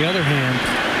offense, on the other hand,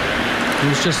 it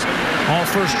was just all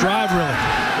first drive, really.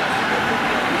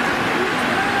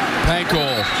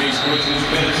 Pankow.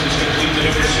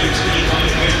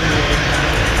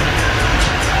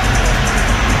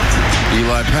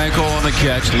 Eli Pankow on the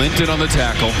catch, Linton on the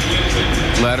tackle.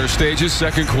 Latter stages,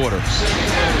 2nd quarter.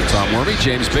 Tom Wormy,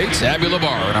 James Bates, Abby LeVar,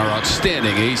 and our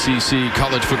outstanding ACC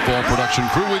college football production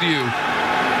crew with you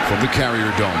from the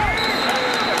Carrier Dome.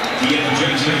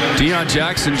 Deon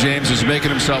Jackson, James, is making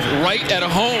himself right at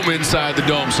home inside the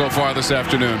dome so far this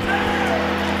afternoon.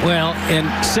 Well, and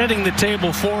setting the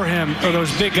table for him are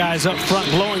those big guys up front,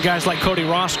 blowing guys like Cody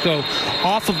Roscoe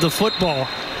off of the football.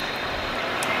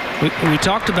 We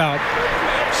talked about...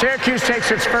 Syracuse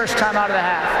takes its first time out of the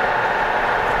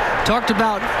half. Talked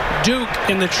about Duke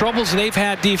and the troubles they've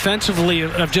had defensively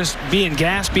of just being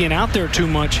gassed, being out there too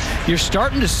much. You're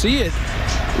starting to see it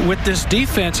with this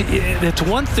defense. It's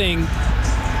one thing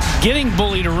getting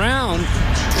bullied around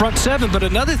front 7, but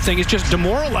another thing is just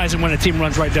demoralizing when a team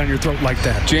runs right down your throat like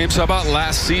that. James, how about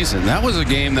last season? That was a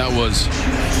game that was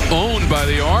owned by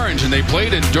the Orange, and they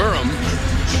played in Durham.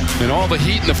 And all the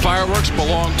heat and the fireworks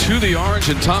belong to the Orange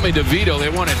and Tommy DeVito. They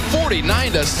won it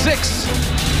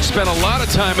 49-6. Spent a lot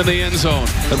of time in the end zone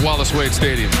at Wallace Wade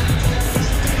Stadium.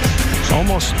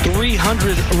 Almost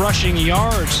 300 rushing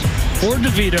yards for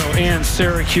DeVito and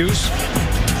Syracuse.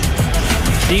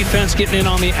 Defense getting in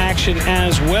on the action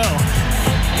as well.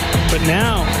 But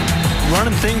now,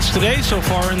 running things today so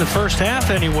far in the first half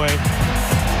anyway,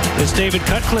 it's David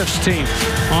Cutcliffe's team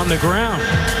on the ground.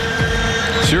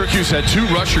 Syracuse had 2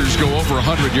 rushers go over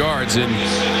 100 yards in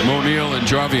Moneal and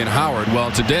Jarvian Howard.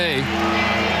 Well, today,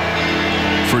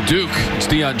 for Duke, it's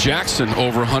Deon Jackson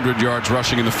over 100 yards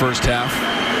rushing in the first half.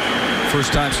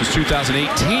 First time since 2018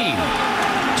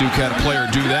 Duke had a player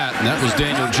do that, and that was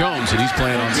Daniel Jones, and he's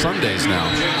playing on Sundays now.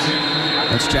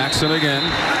 That's Jackson again.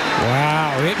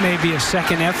 Wow, it may be a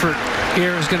second effort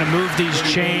here is going to move these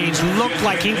chains. Looked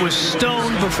like he was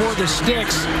stoned before the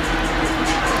sticks.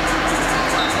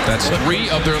 That's 3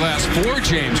 of their last 4,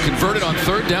 James, converted on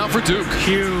 3rd down for Duke.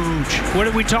 Huge. What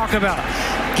did we talk about?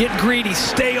 Get greedy,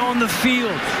 stay on the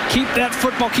field, keep that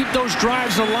football, keep those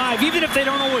drives alive. Even if they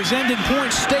don't always end in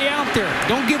points, stay out there.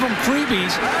 Don't give them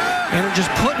freebies, and they're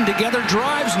just putting together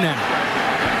drives now.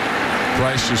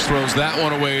 Brice just throws that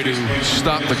one away to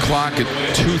stop the clock at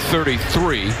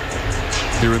 2:33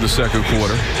 here in the second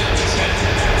quarter.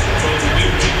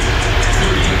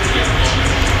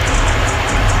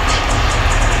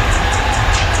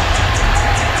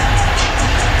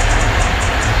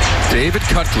 David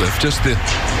Cutcliffe, just the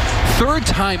 3rd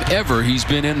time ever he's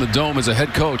been in the Dome as a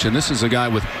head coach, and this is a guy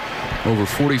with over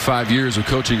 45 years of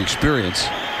coaching experience.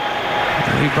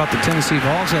 He brought the Tennessee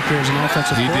Vols up here as an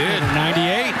offensive coordinator in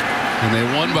 '98. And they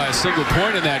won by a single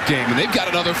point in that game, and they've got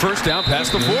another first down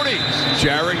past the 40.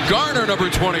 Jared Garner, number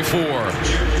 24.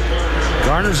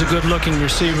 Garner's a good-looking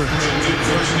receiver.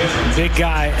 Big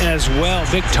guy as well.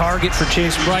 Big target for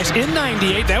Chase Brice. In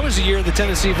 '98, that was the year the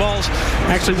Tennessee Vols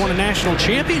actually won a national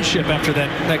championship after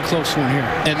that close one here.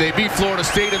 And they beat Florida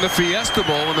State in the Fiesta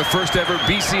Bowl in the first ever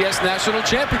BCS national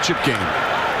championship game.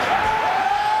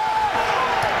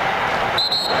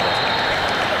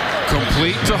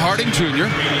 Complete to Harding Jr.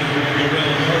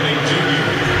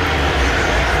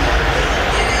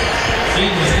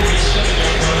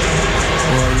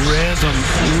 Well,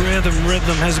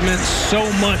 rhythm has meant so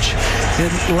much.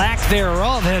 And lack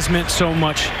thereof has meant so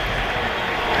much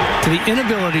to the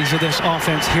inabilities of this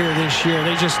offense here this year.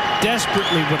 They just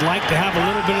desperately would like to have a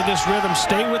little bit of this rhythm.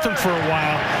 Stay with them for a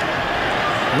while.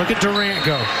 Look at Durant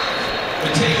go.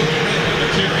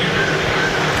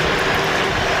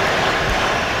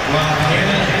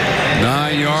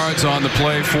 9 yards on the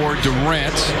play for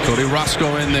Durant. Cody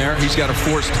Roscoe in there. He's got a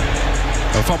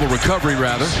fumble recovery,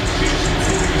 rather.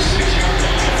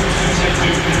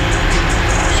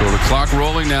 So the clock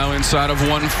rolling now inside of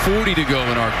 1:40 to go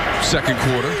in our second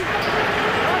quarter.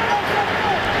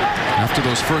 After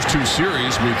those first 2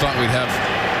 series, we thought we'd have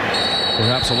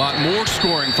perhaps a lot more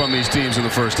scoring from these teams in the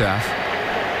first half.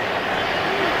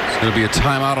 It's going to be a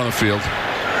timeout on the field.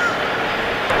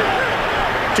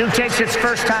 Duke takes its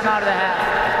first time out of the half.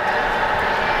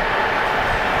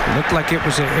 Looked like it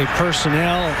was a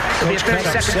personnel. It'll be a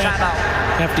 30-second timeout.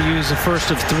 Have to use the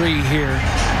first of 3 here.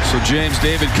 So James,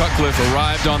 David Cutcliffe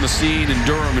arrived on the scene in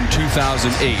Durham in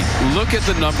 2008. Look at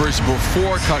the numbers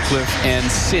before Cutcliffe and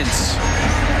since.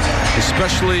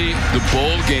 Especially the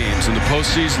bowl games and the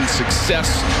postseason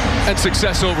success and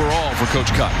success overall for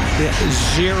Coach Cut. Yeah,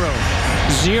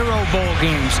 0 bowl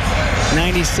games,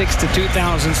 96 to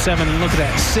 2007, and look at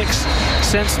that, 6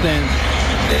 since then.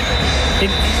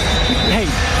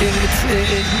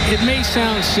 It may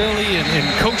sound silly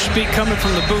and coach speak coming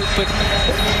from the booth, but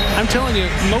I'm telling you,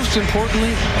 most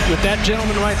importantly, with that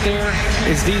gentleman right there,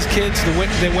 is these kids, the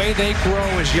way they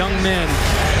grow as young men,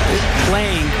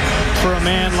 playing for a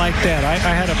man like that. I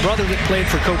had a brother that played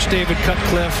for Coach David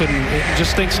Cutcliffe, and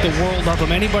just thinks the world of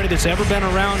him. Anybody that's ever been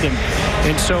around him.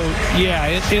 And so, yeah,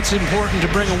 it's important to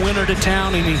bring a winner to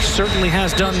town, and he certainly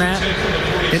has done that.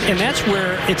 And that's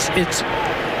where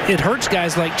it hurts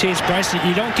guys like Chase Brice.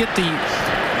 You don't get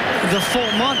the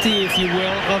full Monty, if you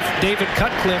will, of David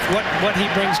Cutcliffe, what he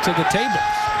brings to the table.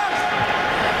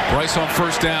 Brice on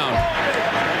first down.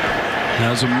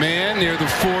 Has a man near the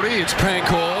 40. It's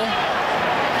Pankole.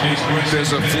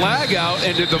 There's a flag out,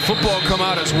 and did the football come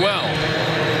out as well?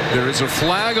 There is a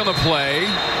flag on the play.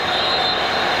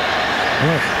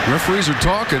 Referees are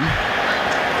talking.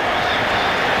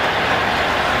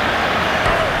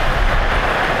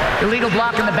 Illegal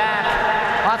block in the back.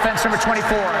 Offense number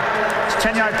 24. It's a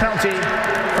 10-yard penalty.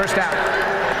 First down.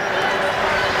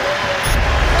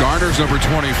 Garner's number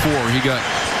 24. He got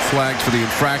flagged for the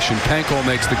infraction. Pankole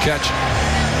makes the catch.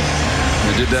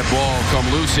 And did that ball come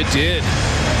loose? It did.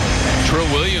 Trill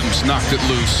Williams knocked it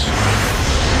loose.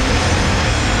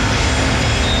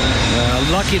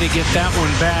 Lucky to get that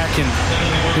one back, and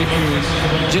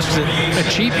just a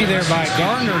cheapie there by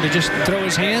Gardner to just throw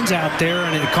his hands out there,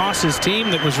 and it cost his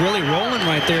team that was really rolling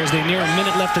right there as they near a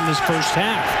minute left in this first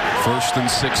half. 1st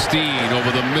and 16 over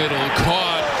the middle,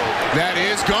 caught. That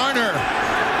is Garner.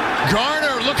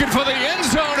 Garner looking for the end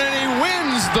zone, and he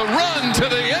wins the run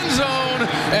to the end zone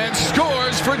and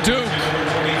scores for Duke.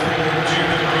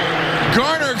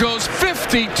 Garner goes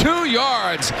 52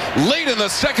 yards late in the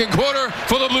second quarter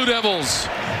for the Blue Devils.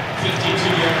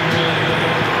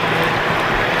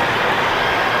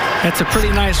 That's a pretty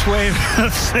nice way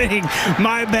of saying,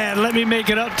 my bad, let me make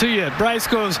it up to you. Brice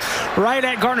goes right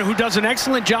at Garner, who does an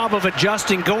excellent job of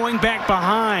adjusting, going back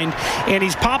behind, and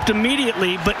he's popped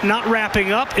immediately, but not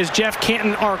wrapping up is Jeff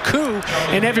Canton-Arku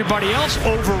and everybody else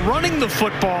overrunning the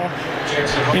football,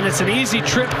 and it's an easy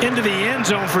trip into the end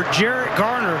zone for Jarrett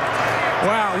Garner.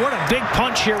 Wow, what a big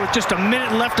punch here with just a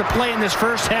minute left to play in this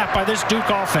first half by this Duke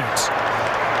offense.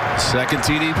 Second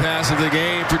TD pass of the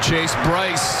game for Chase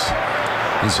Brice.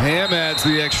 As Ham adds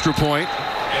the extra point.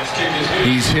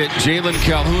 He's hit Jalen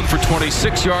Calhoun for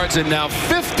 26 yards and now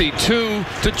 52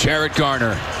 to Jarrett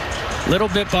Garner. Little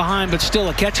bit behind, but still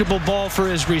a catchable ball for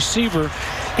his receiver.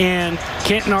 And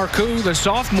Canton-Arku, the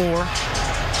sophomore,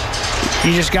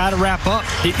 you just got to wrap up.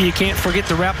 You can't forget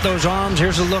to wrap those arms.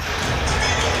 Here's a look.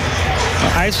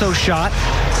 ISO shot.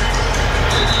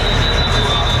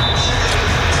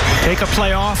 Take a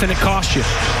play off, and it costs you.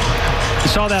 You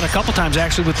saw that a couple times,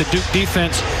 actually, with the Duke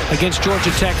defense against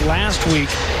Georgia Tech last week.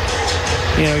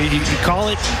 You know, you call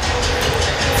it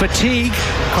fatigue,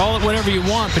 call it whatever you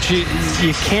want, but you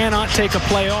cannot take a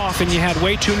play off, and you had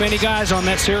way too many guys on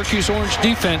that Syracuse Orange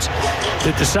defense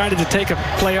that decided to take a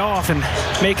play off and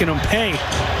making them pay,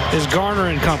 is Garner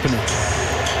and company.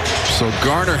 So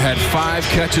Garner had 5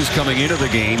 catches coming into the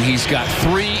game. He's got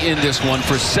 3 in this one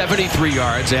for 73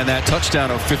 yards and that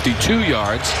touchdown of 52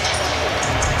 yards.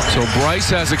 So Brice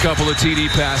has a couple of TD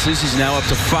passes. He's now up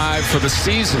to 5 for the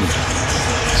season.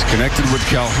 He's connected with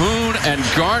Calhoun and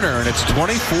Garner, and it's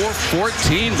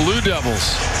 24-14 Blue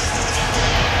Devils.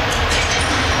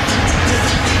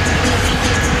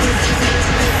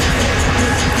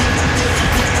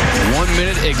 One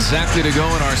minute exactly to go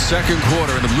in our second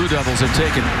quarter, and the Blue Devils have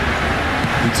taken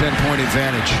the 10-point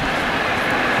advantage.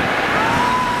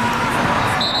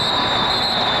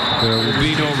 There will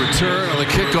be no return on the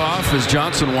kickoff as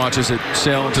Johnson watches it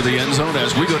sail into the end zone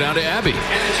as we go down to Abby.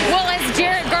 Well, as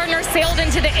Jarrett Garner sailed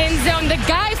into the end zone, the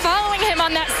guy following him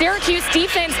on that Syracuse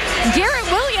defense, Garrett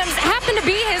Williams, happened to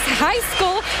be his high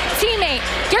school teammate.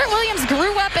 Garrett Williams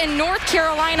grew up in North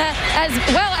Carolina as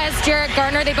well as Jarrett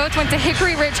Garner. They both went to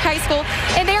Hickory Ridge High School,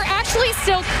 and they are actually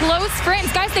still close friends.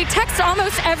 Guys, they text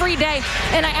almost every day.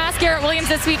 And I asked Garrett Williams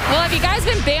this week, well, have you guys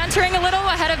been bantering a little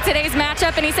ahead of today's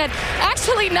matchup? And he said,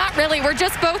 actually, not really. We're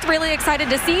just both really excited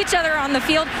to see each other on the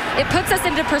field. It puts us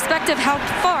into perspective how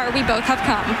far we both have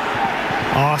come.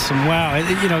 Awesome. Wow.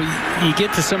 You know, you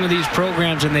get to some of these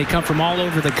programs and they come from all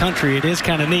over the country. It is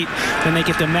kind of neat when they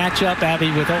get to match up,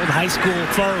 Abby, with old high school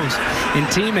foes and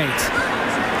teammates.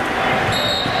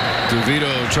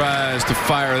 DeVito tries to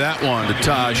fire that one to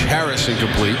Taj Harris,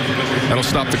 incomplete. That'll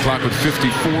stop the clock with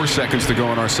 54 seconds to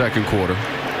go in our second quarter.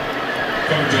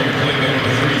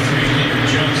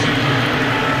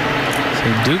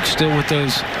 So Duke still with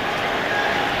those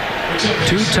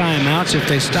 2 timeouts. If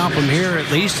they stop them here, at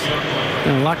least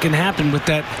a lot can happen with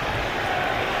that.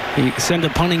 You send a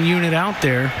punting unit out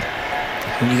there,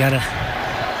 and you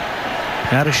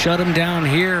gotta shut them down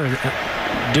here.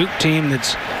 A Duke team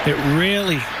that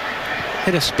really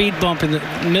hit a speed bump in the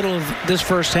middle of this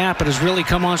first half, but has really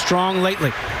come on strong lately.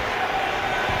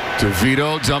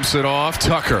 DeVito dumps it off.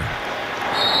 Tucker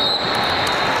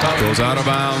goes out of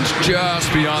bounds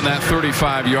just beyond that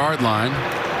 35-yard line.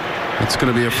 It's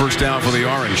going to be a first down for the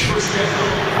Orange.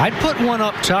 I'd put one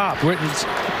up top.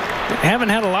 Haven't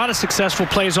had a lot of successful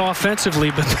plays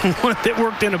offensively, but the one that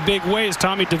worked in a big way is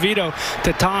Tommy DeVito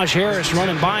to Taj Harris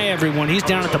running by everyone. He's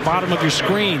down at the bottom of your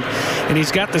screen, and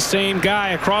he's got the same guy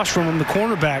across from him, the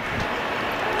cornerback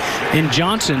in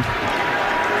Johnson,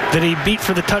 that he beat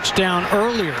for the touchdown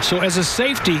earlier. So as a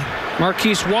safety,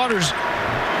 Marquise Waters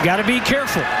got to be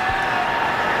careful.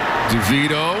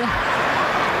 DeVito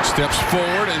steps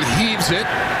forward and heaves it.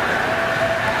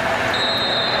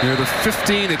 Near the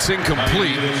 15, it's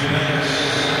incomplete.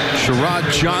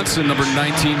 Sherrod Johnson, number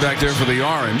 19, back there for the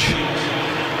Orange.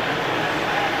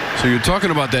 So you're talking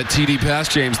about that TD pass,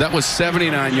 James. That was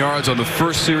 79 yards on the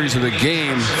first series of the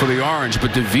game for the Orange.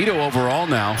 But DeVito overall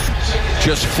now,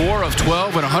 just 4 of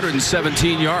 12 and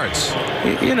 117 yards.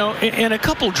 You know, and a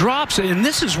couple drops, and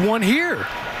this is one here.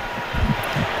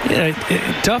 Yeah,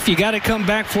 tough. You got to come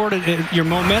back for it. Your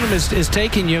momentum is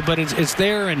taking you, but it's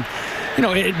there. And, you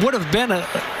know, it would have been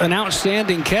an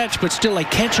outstanding catch, but still a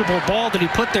catchable ball that he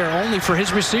put there only for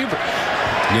his receiver.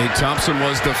 Nate Thompson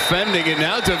was defending, and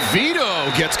now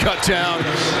DeVito gets cut down.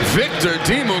 Victor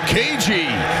Dimukeji.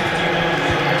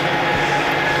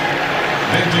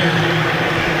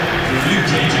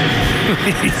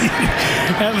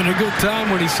 Having a good time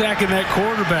when he's sacking that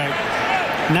quarterback.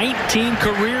 19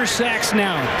 career sacks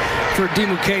now for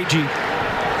Dimukeji.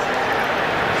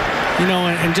 You know,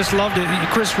 and just loved it.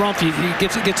 Chris Rumph, he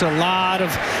gets a lot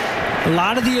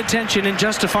of the attention, and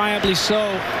justifiably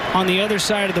so, on the other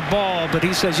side of the ball. But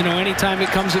he says, you know, anytime it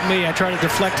comes at me, I try to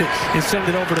deflect it and send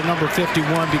it over to number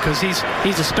 51 because he's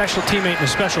a special teammate and a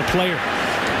special player.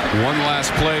 One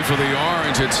last play for the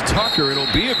Orange. It's Tucker.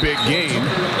 It'll be a big game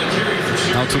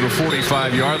out to the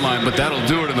 45-yard line, but that'll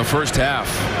do it in the first half.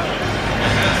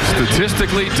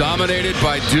 Statistically dominated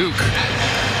by Duke.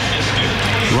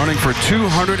 Running for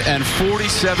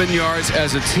 247 yards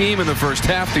as a team in the first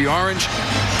half. The Orange,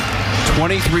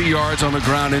 23 yards on the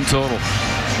ground in total.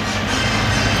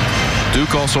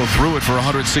 Duke also threw it for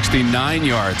 169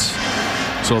 yards.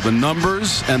 So the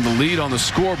numbers and the lead on the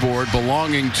scoreboard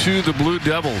belonging to the Blue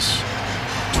Devils.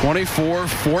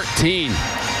 24-14.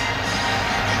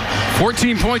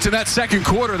 14 points in that second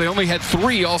quarter. They only had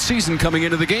 3 all season coming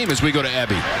into the game as we go to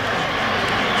Abby.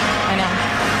 I know.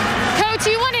 Coach,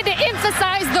 you wanted to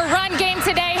emphasize the run game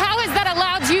today. How has that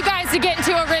allowed you guys to get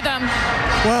into a rhythm?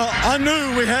 Well, I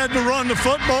knew we had to run the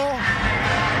football.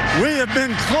 We have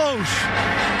been close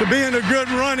to being a good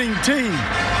running team.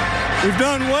 We've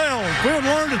done well. If we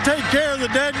learn to take care of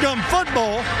the dadgum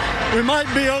football, we might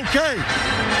be okay.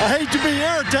 I hate to be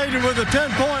irritated with a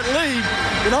 10-point lead,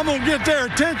 but I'm going to get their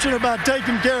attention about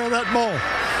taking care of that ball.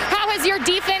 How has your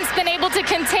defense been able to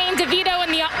contain DeVito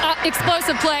in the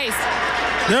explosive plays?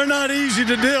 They're not easy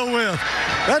to deal with.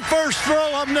 That first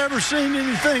throw, I've never seen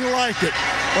anything like it.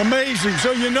 Amazing.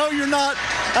 So you know you're not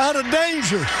out of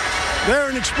danger. They're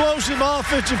an explosive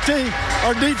offensive team.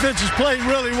 Our defense has played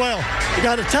really well. You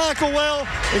got to tackle well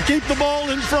and keep the ball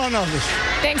in front of us.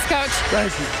 Thanks, Coach.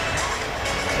 Thank you.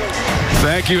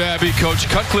 Thank you, Abby. Coach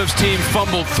Cutcliffe's team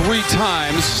fumbled 3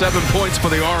 times, 7 points for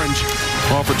the Orange.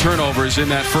 All for turnovers in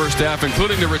that first half,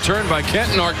 including the return by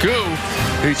Kenton Arku.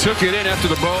 He took it in after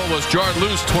the ball was jarred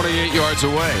loose 28 yards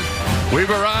away. We've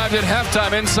arrived at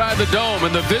halftime inside the Dome,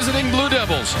 and the visiting Blue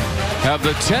Devils have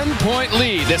the 10-point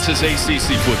lead. This is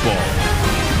ACC football.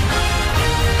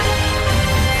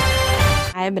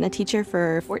 I have been a teacher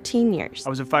for 14 years. I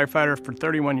was a firefighter for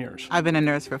 31 years. I've been a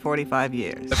nurse for 45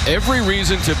 years. Every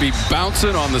reason to be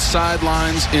bouncing on the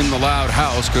sidelines in the loud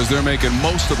house because they're making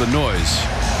most of the noise.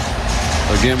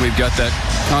 Again, we've got that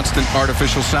constant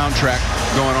artificial soundtrack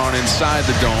going on inside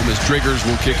the Dome as Driggers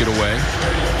will kick it away.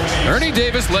 Ernie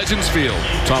Davis, Legends Field.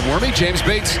 Tom Wormy, James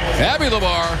Bates, Abby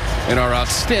LaBar, and our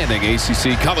outstanding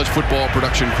ACC college football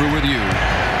production crew with you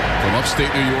from upstate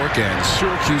New York and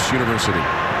Syracuse University.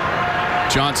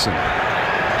 Johnson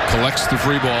collects the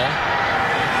free ball,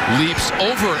 leaps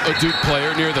over a Duke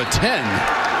player near the 10.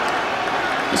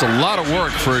 It's a lot of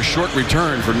work for a short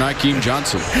return for Nykeem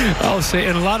Johnson. I'll say,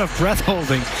 and a lot of breath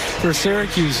holding for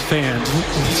Syracuse fans.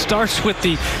 It starts with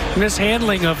the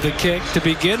mishandling of the kick to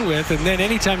begin with, and then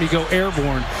anytime you go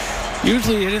airborne,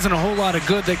 usually it isn't a whole lot of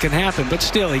good that can happen, but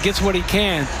still, he gets what he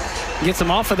can, gets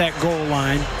him off of that goal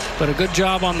line, but a good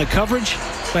job on the coverage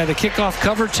by the kickoff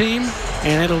cover team,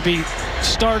 and it'll be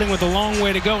starting with a long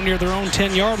way to go near their own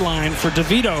 10-yard line for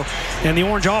DeVito and the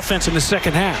Orange offense in the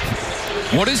second half.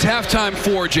 What is halftime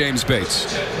for, James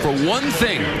Bates? For one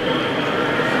thing.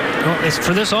 Well, it's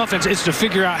for this offense, it's to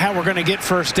figure out how we're going to get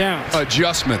first downs.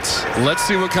 Adjustments. Let's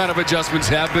see what kind of adjustments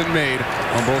have been made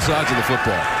on both sides of the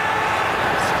football.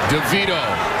 DeVito,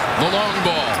 the long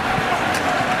ball.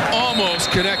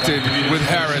 Almost connected with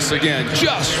Harris again,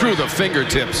 just through the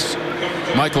fingertips.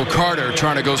 Michael Carter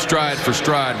trying to go stride for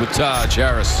stride with Taj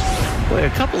Harris. Boy, a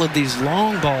couple of these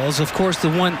long balls, of course,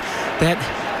 the one that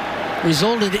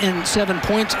resulted in 7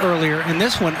 points earlier, and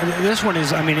this one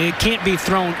is, I mean, it can't be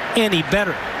thrown any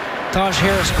better. Taj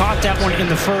Harris caught that one in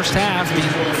the first half, the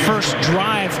first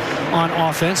drive on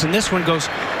offense, and this one goes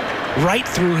right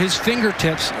through his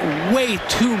fingertips. Way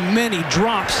too many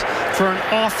drops for an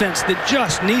offense that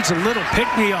just needs a little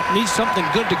pick-me-up, needs something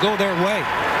good to go their way.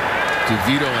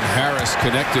 DeVito and Harris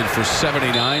connected for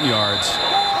 79 yards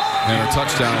and a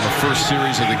touchdown in the first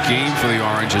series of the game for the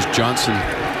Orange as Johnson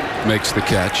makes the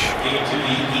catch.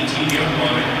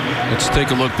 Let's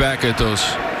take a look back at those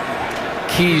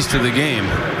keys to the game.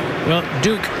 Well,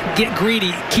 Duke, get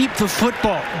greedy. Keep the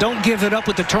football. Don't give it up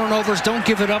with the turnovers. Don't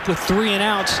give it up with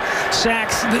 3-and-outs.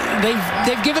 Sacks.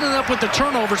 They've given it up with the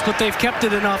turnovers, but they've kept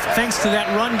it enough thanks to that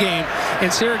run game.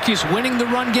 And Syracuse winning the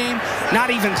run game,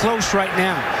 not even close right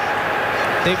now.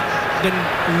 They've been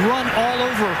run all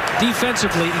over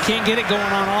defensively. You can't get it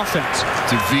going on offense.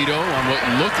 DeVito on what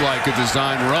looked like a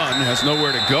design run has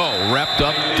nowhere to go. Wrapped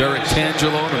up. Derek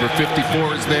Tangelo, number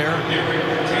 54, is there.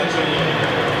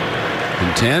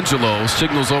 And Tangelo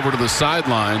signals over to the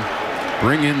sideline.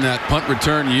 Bring in that punt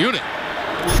return unit.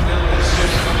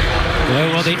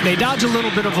 Well, they dodge a little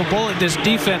bit of a bullet, this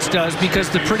defense does, because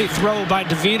the pretty throw by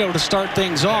DeVito to start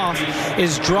things off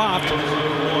is dropped.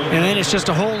 And then it's just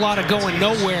a whole lot of going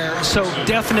nowhere. So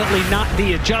definitely not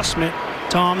the adjustment,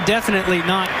 Tom. Definitely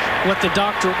not what the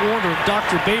doctor ordered.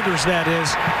 Dr. Babers, that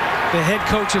is, the head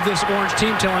coach of this Orange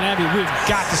team, telling Abby, we've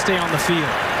got to stay on the field.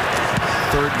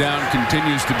 Third down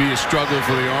continues to be a struggle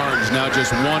for the Orange. Now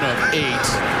just 1 of 8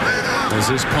 as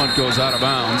this punt goes out of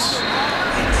bounds.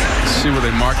 Let's see where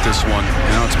they mark this one.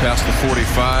 Now it's past the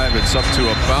 45. It's up to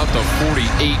about the 48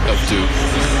 of Duke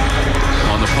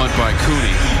on the punt by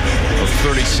Cooney of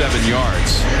 37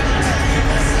 yards.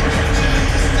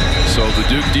 So the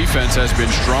Duke defense has been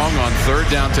strong on third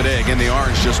down today. Again, the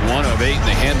Orange just 1 of 8, and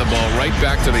they hand the ball right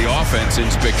back to the offense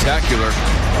in spectacular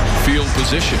field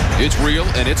position. It's real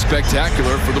and it's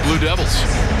spectacular for the Blue Devils.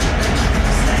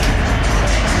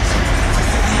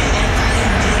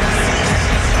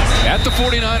 At the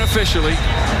 49 officially,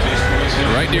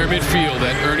 right near midfield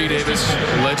at Ernie Davis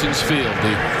Legends Field.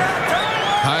 The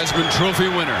Heisman Trophy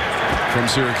winner from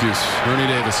Syracuse, Ernie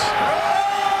Davis.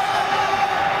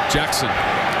 Jackson.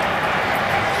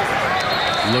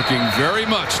 Looking very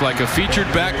much like a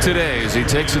featured back today as he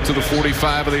takes it to the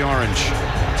 45 of the Orange.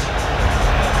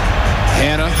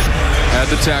 Hannah had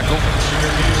the tackle.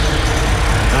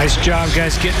 Nice job,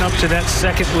 guys, getting up to that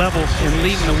second level and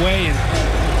leading the way and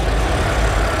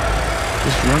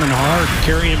just running hard,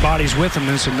 carrying bodies with him.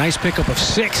 There's a nice pickup of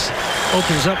 6.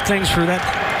 Opens up things for that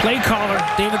play caller,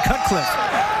 David Cutcliffe.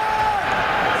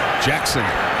 Jackson.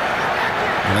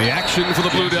 And the action for the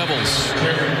Blue Devils.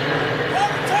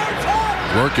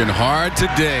 Working hard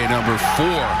today, number 4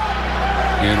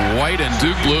 in white and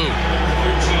Duke blue.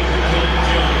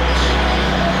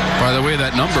 By the way,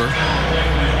 that number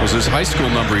was his high school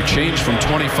number. He changed from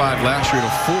 25 last year to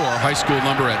 4, high school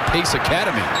number at Pace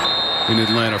Academy in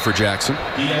Atlanta for Jackson.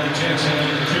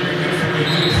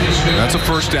 That's a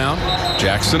first down.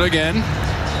 Jackson again.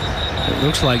 It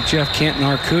looks like Jeff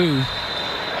Canton-Arcou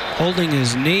holding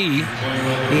his knee.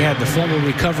 He had the fumble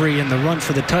recovery and the run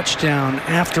for the touchdown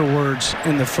afterwards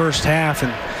in the first half,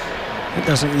 and it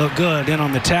doesn't look good in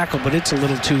on the tackle, but it's a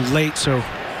little too late, so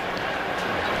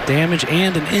damage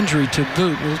and an injury to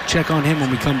boot. We'll check on him when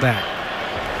we come back.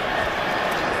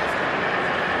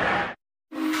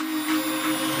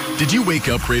 Did you wake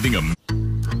up craving a...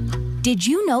 Did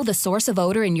you know the source of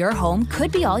odor in your home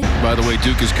could be all... By the way,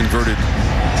 Duke has converted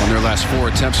on their last 4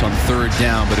 attempts on third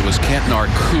down, but it was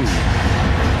Canton-Arcou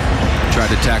tried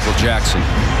to tackle Jackson.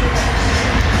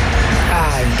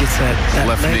 He gets that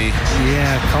left leg, knee.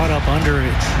 Yeah, caught up under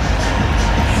it.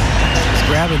 He's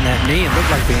grabbing that knee. It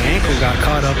looked like the ankle got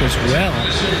caught up as well.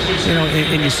 You know,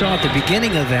 and you saw at the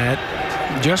beginning of that,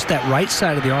 just that right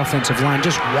side of the offensive line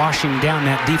just washing down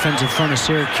that defensive front of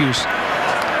Syracuse.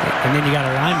 And then you got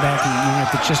a linebacker unit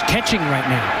that's just catching right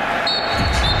now.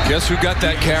 Guess who got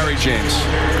that carry, James?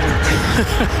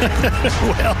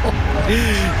 Well,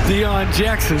 Deon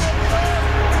Jackson.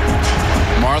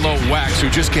 Marlo Wax, who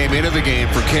just came into the game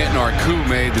for Canton-Arcou,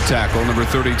 made the tackle, number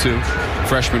 32,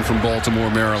 freshman from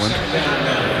Baltimore, Maryland.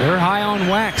 They're high on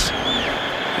Wax.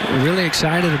 Really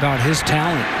excited about his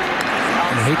talent.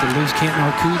 I hate to lose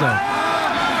Canton-Arcou, though.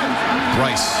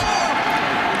 Brice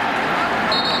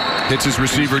hits his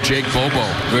receiver, Jake Bobo.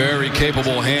 Very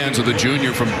capable hands of the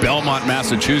junior from Belmont,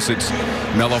 Massachusetts.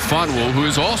 Melifonwu, who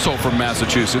is also from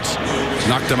Massachusetts,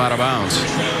 knocked him out of bounds.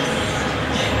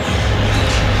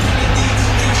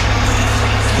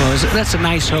 Well, that's a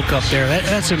nice hook up there.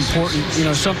 That's important. You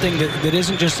know, something that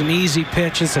isn't just an easy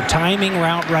pitch. It's a timing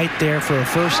route right there for a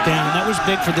first down. That was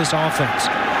big for this offense.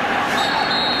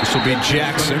 This will be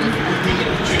Jackson,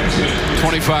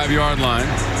 25-yard line.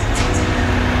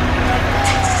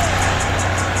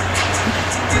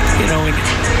 You know,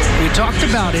 we talked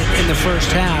about it in the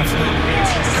first half.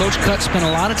 Coach Cutt spent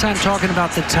a lot of time talking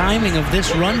about the timing of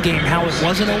this run game, how it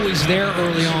wasn't always there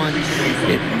early on.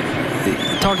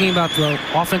 talking about the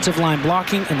offensive line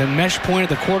blocking and the mesh point of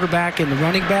the quarterback and the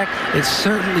running back, it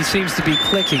certainly seems to be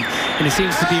clicking, and it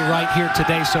seems to be right here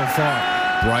today so far.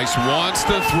 Brice wants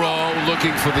to throw,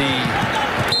 looking for the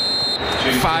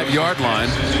 5-yard line.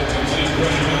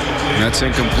 And that's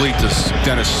incomplete to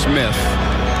Dennis Smith.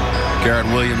 Garrett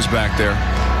Williams back there.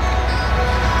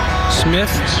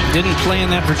 Smith didn't play in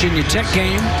that Virginia Tech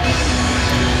game.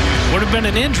 Would have been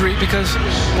an injury, because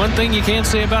one thing you can't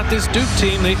say about this Duke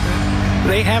team, they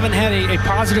haven't had a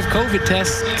positive COVID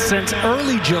test since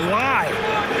early July,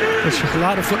 which a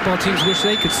lot of football teams wish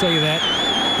they could say that.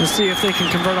 Let's see if they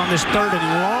can convert on this 3rd and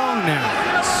long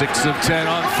now. 6 of 10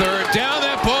 on 3rd down.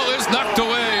 That ball is knocked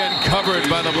away and covered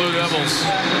by the Blue Devils.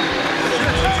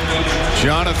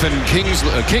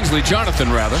 Kingsley Jonathan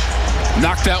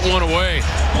knocked that one away.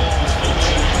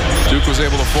 Duke was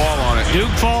able to fall on it.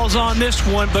 Duke falls on this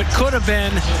one, but could have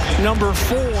been number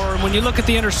 4. And when you look at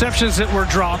the interceptions that were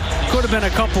dropped, could have been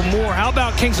a couple more. How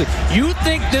about Kingsley? You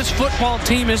think this football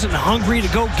team isn't hungry to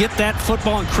go get that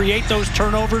football and create those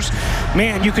turnovers?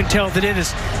 Man, you can tell that it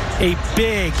is a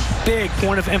big, big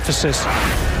point of emphasis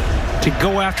to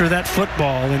go after that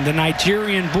football. And the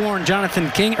Nigerian-born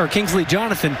Kingsley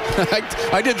Jonathan.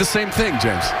 I did the same thing,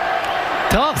 James.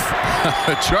 Tough.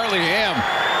 Charlie Ham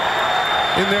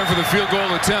in there for the field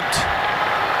goal attempt.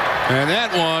 And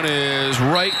that one is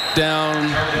right down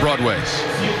Broadway.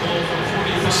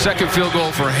 Second field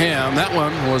goal for Ham. That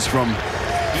one was from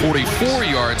 44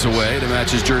 yards away to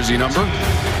match his jersey number.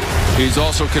 He's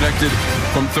also connected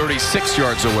from 36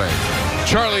 yards away.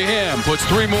 Charlie Ham puts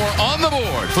 3 more on the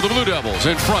board for the Blue Devils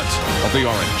in front of the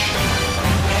Orange.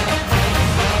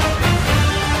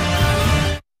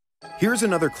 Here's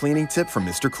another cleaning tip from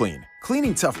Mr. Clean.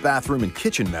 Cleaning tough bathroom and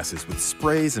kitchen messes with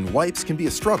sprays and wipes can be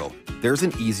a struggle. There's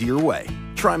an easier way.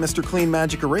 Try Mr. Clean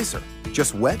Magic Eraser.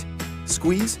 Just wet,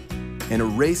 squeeze, and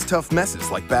erase tough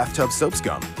messes like bathtub soap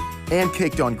scum and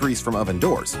caked on grease from oven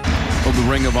doors. Of the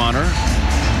Ring of Honor,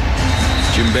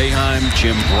 Jim Boeheim,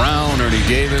 Jim Brown, Ernie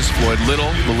Davis, Floyd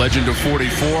Little, the legend of 44,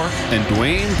 and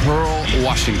Dwayne Pearl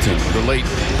Washington, the late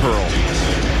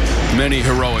Pearl. Many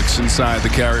heroics inside the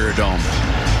Carrier Dome.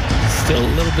 Still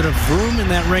a little bit of room in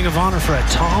that Ring of Honor for a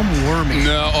Tom Wormy.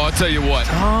 No, I'll tell you what.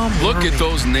 Look at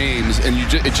those names, and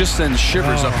it just sends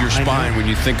shivers up your spine when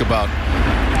you think about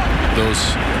those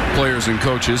players and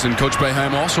coaches. And Coach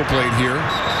Boeheim also played here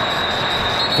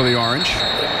for the Orange.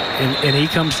 And he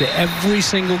comes to every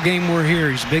single game we're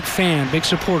here. He's a big fan, big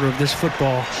supporter of this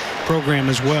football program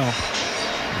as well.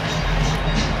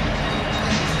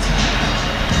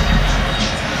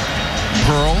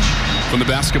 Pearl from the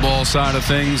basketball side of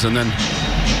things, and then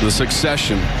the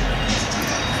succession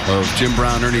of Jim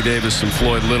Brown, Ernie Davis, and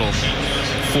Floyd Little.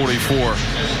 44.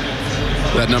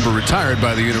 That number retired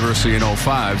by the University in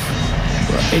 05.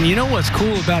 And you know what's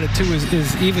cool about it too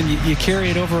is even you carry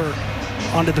it over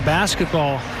onto the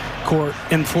basketball court,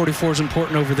 and 44 is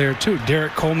important over there too.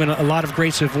 Derek Coleman, a lot of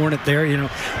greats have worn it there. You know,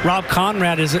 Rob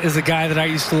Conrad is a guy that I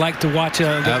used to like to watch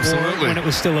when it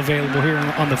was still available here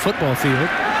on the football field.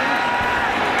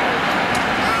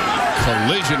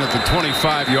 Collision at the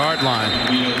 25-yard line.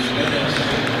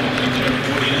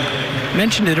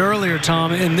 Mentioned it earlier,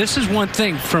 Tom, and this is one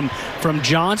thing from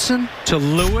Johnson to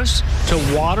Lewis to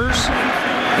Waters.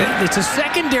 It's a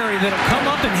secondary that'll come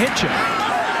up and hit you.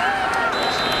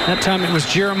 That time it was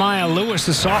Jeremiah Lewis,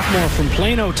 the sophomore from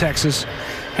Plano, Texas.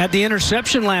 Had the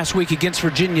interception last week against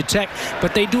Virginia Tech,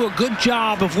 but they do a good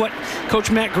job of what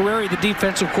Coach Matt Guerrieri, the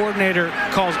defensive coordinator,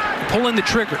 calls pulling the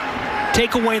trigger.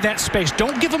 Take away that space.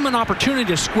 Don't give them an opportunity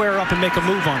to square up and make a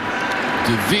move on it.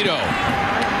 DeVito.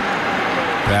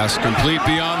 Pass complete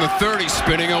beyond the 30.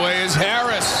 Spinning away is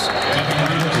Harris.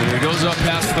 And he goes up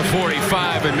past the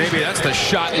 45, and maybe that's the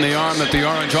shot in the arm that the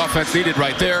Orange offense needed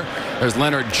right there, as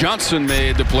Leonard Johnson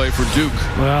made the play for Duke.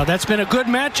 Well, that's been a good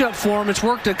matchup for him. It's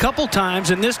worked a couple times,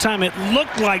 and this time it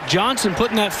looked like Johnson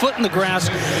putting that foot in the grass.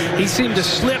 He seemed to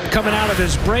slip coming out of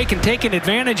his break and taking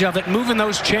advantage of it, moving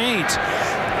those chains.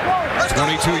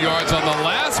 22 yards on the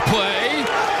last play.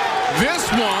 This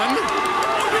one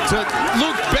to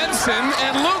Luke Benson,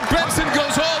 and Luke Benson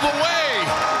goes all the way.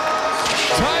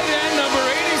 Tight end number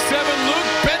 87,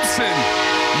 Luke Benson.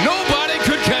 Nobody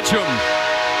could catch him.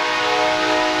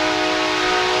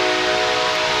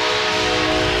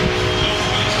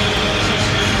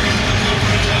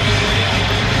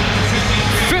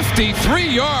 "53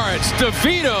 yards,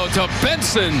 DeVito to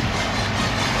Benson.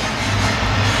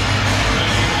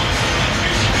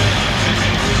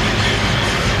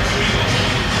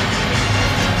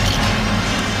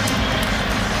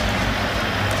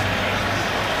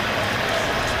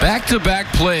 Back-to-back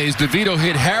plays. DeVito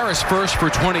hit Harris first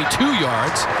for 22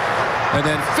 yards. And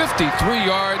then 53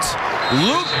 yards.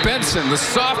 Luke Benson, the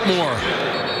sophomore,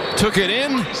 took it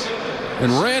in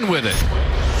and ran with it.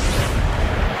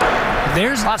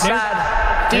 There's defense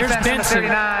number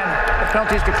 39. The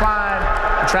penalties decline.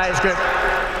 The try is good.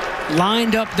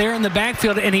 Lined up there in the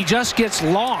backfield, and he just gets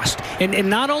lost. And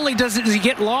not only does he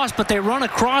get lost, but they run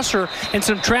across her and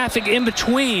some traffic in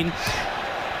between.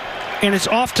 And it's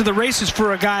off to the races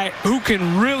for a guy who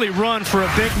can really run for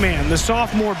a big man. The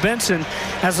sophomore Benson,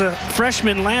 as a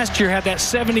freshman last year, had that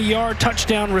 70-yard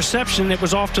touchdown reception that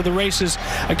was off to the races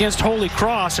against Holy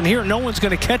Cross. And here, no one's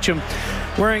going to catch him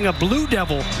wearing a Blue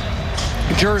Devil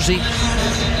jersey,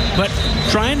 but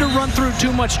trying to run through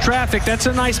too much traffic. That's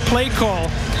a nice play call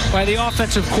by the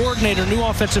offensive coordinator, new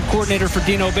offensive coordinator for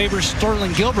Dino Babers,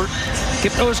 Sterling Gilbert.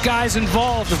 Get those guys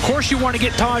involved. Of course, you want to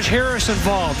get Taj Harris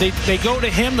involved. They go to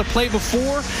him the play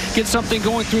before, get something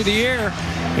going through the air,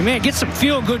 and man, get some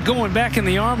feel good going back in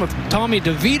the arm of Tommy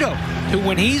DeVito, who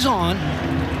when he's on,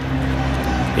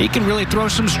 he can really throw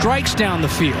some strikes down the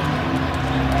field.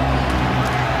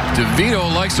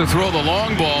 DeVito likes to throw the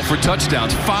long ball for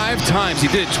touchdowns 5 times. He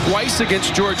did it twice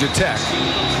against Georgia Tech.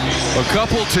 A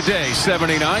couple today.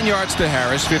 79 yards to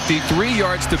Harris, 53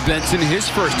 yards to Benson, his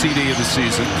first TD of the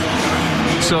season.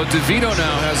 So DeVito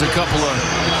now has a couple of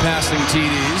passing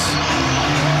TDs.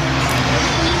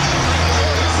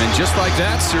 And just like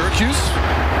that, Syracuse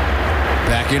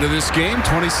back into this game,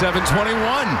 27-21.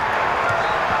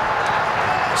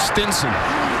 Stinson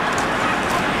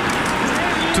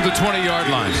to the 20-yard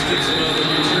line.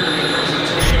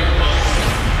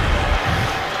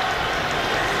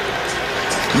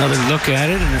 Another look at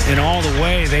it, and all the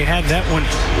way they had that one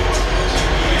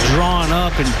drawn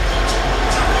up, and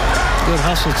good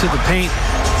hustle to the paint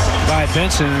by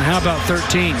Benson. And how about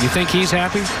 13? You think he's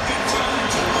happy?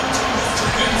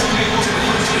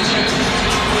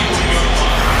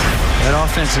 That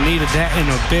offense needed that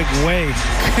in a big way.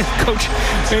 Coach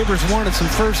Babers wanted some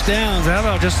first downs. How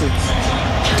about just a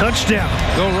touchdown?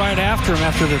 Go right after him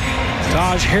after the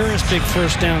Taj Harris big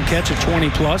first down catch at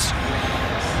 20-plus.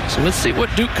 So let's see what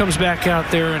Duke comes back out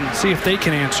there and see if they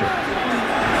can answer.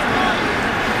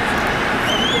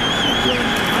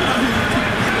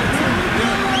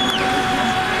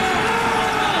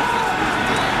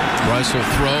 Brice will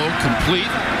throw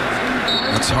complete.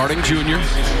 That's Harding Jr.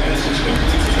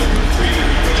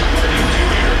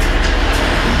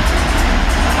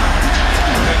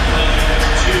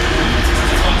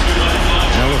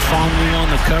 Fondly on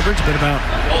the coverage, but about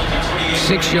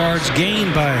 6 yards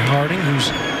gained by Harding, whose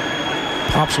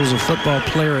pops was a football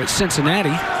player at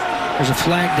Cincinnati. There's a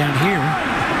flag down here.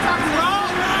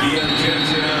 Deon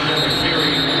Jackson on the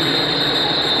carry.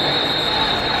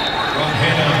 Wrong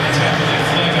hand on the tackle.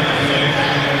 Flag on the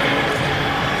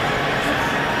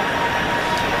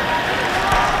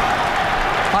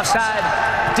Offside.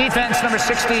 Defense number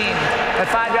 16.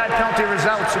 That 5-yard penalty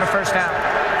results in a first down.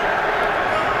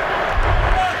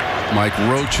 Mike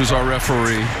Roach is our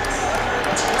referee.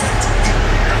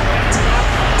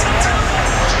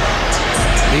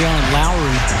 Leon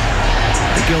Lowry,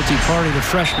 the guilty party, the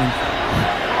freshman.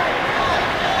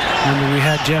 Remember, we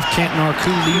had Jeff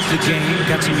Canton-Arcou leave the game.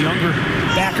 Got some younger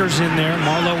backers in there.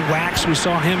 Marlo Wax, we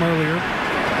saw him earlier.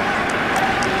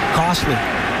 Costly.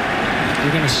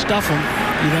 You're going to stuff them.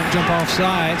 You don't jump off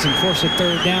sides and force a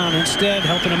third down. Instead,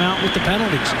 helping them out with the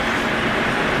penalties.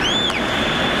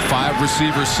 5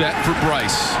 receivers set for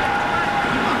Brice.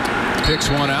 Picks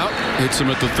one out, hits him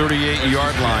at the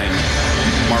 38-yard line.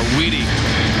 Marweedy.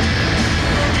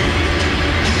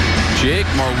 Jake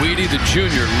Marweedy, the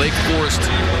junior, Lake Forest,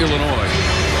 Illinois.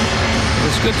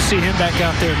 It's good to see him back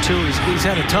out there, too. He's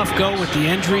had a tough go with the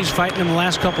injuries, fighting in the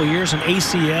last couple of years, an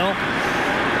ACL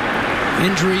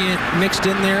injury mixed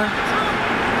in there.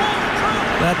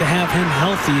 Glad to have him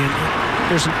healthy. And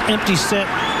there's an empty set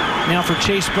now for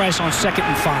Chase Brice on 2nd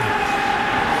and 5.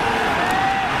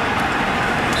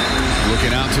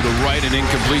 Looking out to the right and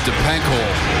incomplete to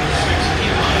Pankhole.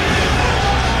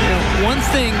 You know, one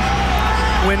thing,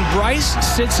 when Brice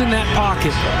sits in that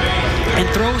pocket and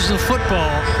throws the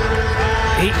football,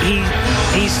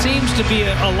 he seems to be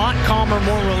a lot calmer,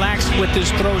 more relaxed with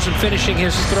his throws and finishing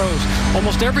his throws.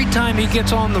 Almost every time he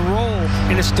gets on the roll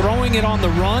and is throwing it on the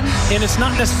run, and it's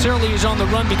not necessarily he's on the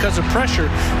run because of pressure.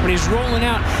 When he's rolling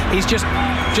out, he's just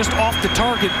off the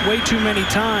target way too many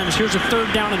times. Here's a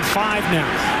 3rd down and 5 now.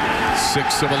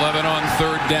 6 of 11 on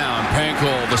 3rd down.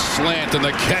 Pankhole, the slant and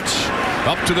the catch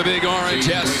up to the Big Orange,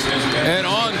 yes, and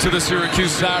on to the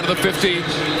Syracuse side of the 50.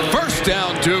 First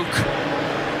down, Duke.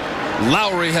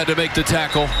 Lowry had to make the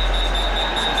tackle.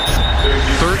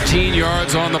 13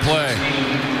 yards on the play.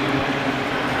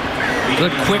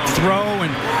 Good quick throw,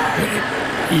 and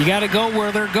You got to go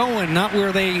where they're going, not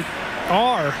where they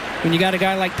are. When you got a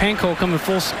guy like Panko coming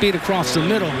full speed across the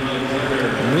middle,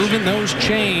 moving those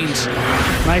chains.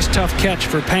 Nice tough catch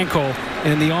for Panko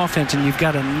in the offense, and you've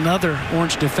got another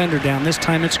Orange defender down. This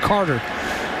time it's Carter.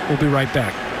 We'll be right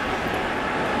back.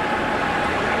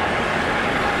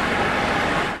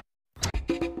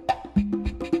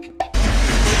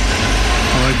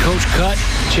 Coach cut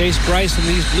Chase Brice and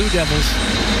these Blue Devils,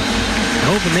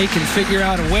 hoping they can figure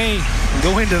out a way and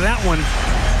go into that one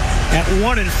at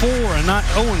 1-4 and not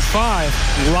 0-5.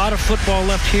 A lot of football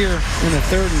left here in the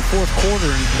third and fourth quarter,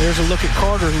 and there's a look at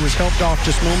Carter, who was helped off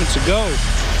just moments ago.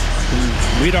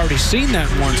 And we'd already seen that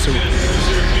one, so he's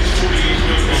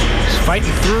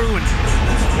fighting through and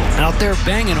out there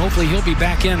banging. Hopefully he'll be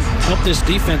back in, help this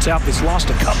defense out that's lost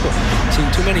a couple. Seen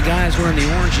too many guys wearing the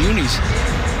orange unis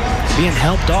being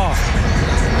helped off.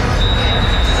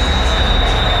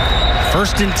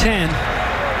 1st and 10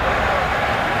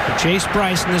 for Chase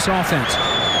Brice in this offense.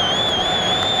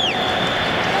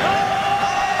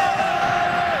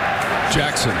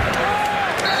 Jackson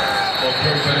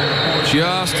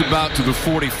just about to the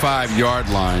 45-yard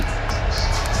line.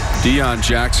 Deon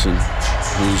Jackson,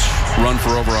 who's run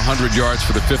for over 100 yards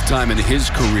for the 5th time in his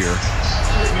career,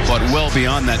 but well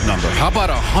beyond that number. How about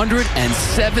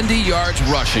 170 yards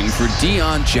rushing for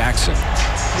Deon Jackson?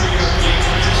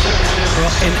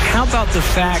 Well, and how about the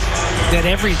fact that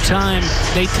every time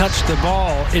they touch the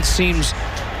ball, it seems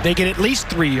they get at least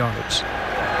 3 yards.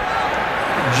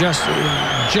 Just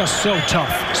so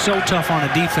tough on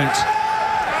a defense.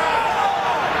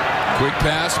 Quick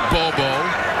pass, Bobo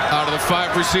out of the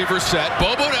 5-receiver set.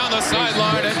 Bobo down the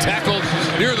sideline and tackled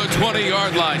near the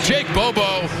 20-yard line. Jake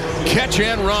Bobo, catch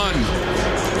and run.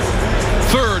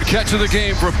 3rd catch of the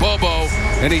game for Bobo,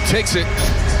 and he takes it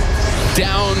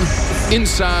down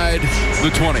inside the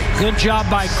 20. Good job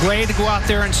by Gray to go out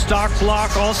there and stock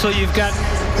block. Also, you've got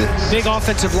big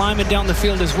offensive linemen down the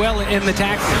field as well in the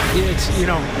tackle. It's,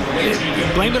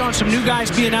 blame it on some new guys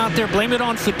being out there. Blame it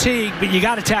on fatigue, but you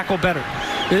got to tackle better.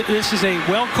 This is a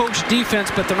well-coached defense,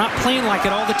 but they're not playing like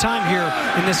it all the time here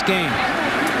in this game.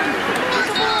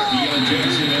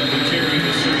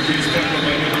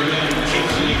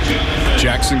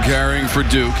 Jackson carrying for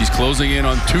Duke. He's closing in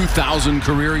on 2,000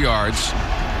 career yards.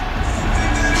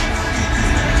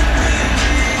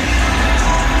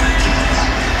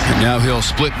 And now he'll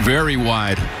split very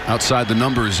wide outside the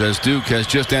numbers as Duke has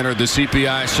just entered the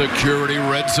CPI security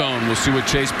red zone. We'll see what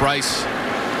Chase Brice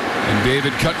and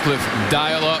David Cutcliffe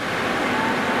dial up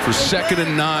for 2nd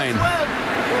and 9.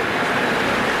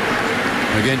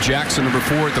 Again, Jackson, number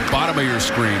 4 at the bottom of your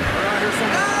screen.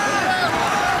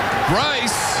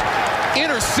 Brice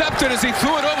intercepted as he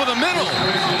threw it over the middle.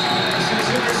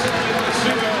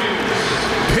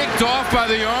 Picked off by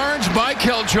the Orange.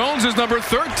 Mataeo Jones is number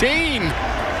 13.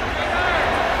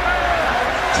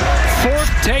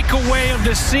 4th takeaway of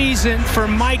the season for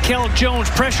Mataeo Jones.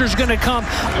 Pressure's going to come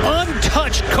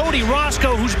untouched. Cody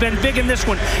Roscoe, who's been big in this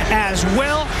one as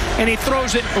well, and he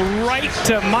throws it right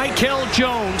to Mataeo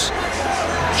Jones.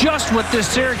 Just what this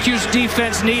Syracuse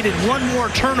defense needed. One more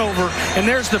turnover, and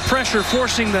there's the pressure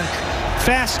forcing the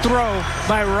fast throw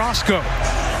by Roscoe.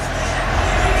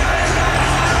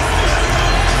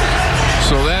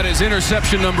 So that is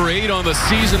interception number 8 on the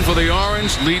season for the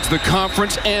Orange. Leads the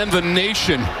conference and the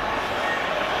nation.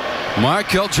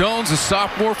 Mataeo Jones, a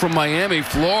sophomore from Miami,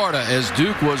 Florida, as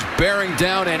Duke was bearing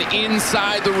down and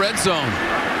inside the red zone.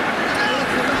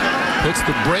 Puts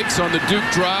the brakes on the Duke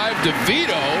drive.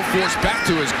 DeVito forced back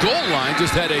to his goal line.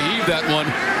 Just had to heave that one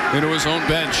into his own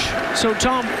bench. So,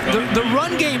 Tom, the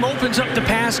run game opens up the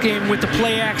pass game with the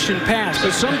play-action pass.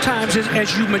 But sometimes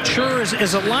as you mature as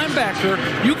a linebacker,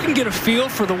 you can get a feel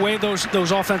for the way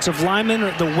those offensive linemen,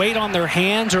 or the weight on their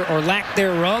hands or lack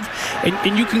thereof,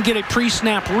 and you can get a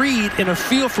pre-snap read and a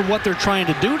feel for what they're trying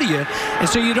to do to you. And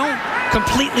so you don't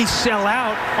completely sell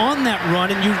out on that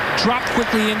run, and you drop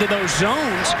quickly into those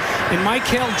zones. And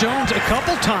Mataeo Jones, a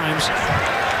couple times,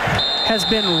 has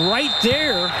been right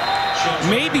there,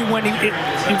 maybe when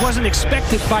it wasn't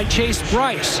expected by Chase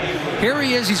Brice. Here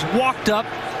he is, he's walked up,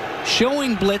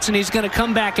 showing blitz, and he's going to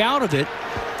come back out of it.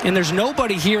 And there's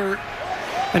nobody here,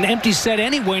 an empty set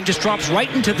anyway, and just drops right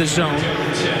into the zone.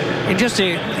 And just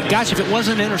gosh, if it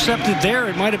wasn't intercepted there,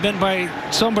 it might have been by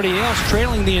somebody else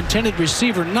trailing the intended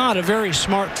receiver. Not a very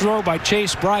smart throw by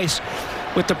Chase Brice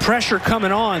with the pressure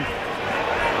coming on.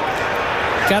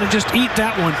 Got to just eat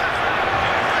that one.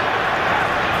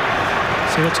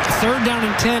 So it's 3rd down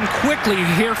and 10 quickly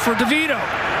here for DeVito.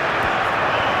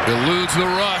 Eludes the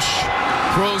rush.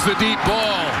 Throws the deep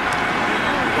ball.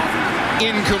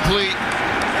 Incomplete.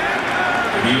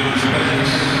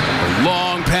 A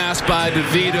long pass by by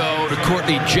DeVito to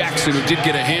Courtney Jackson, who did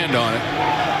get a hand on it.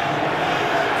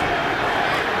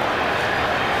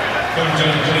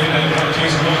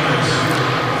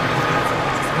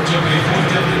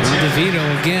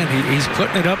 DeVito again, he's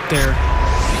putting it up there.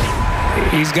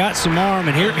 He's got some arm,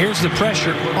 and here's the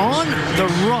pressure on the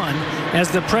run as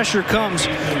the pressure comes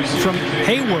from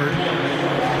Hayward.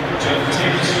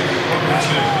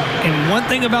 And one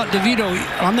thing about DeVito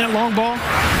on that long ball,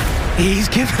 he's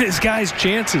giving his guys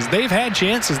chances. They've had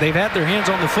chances. They've had their hands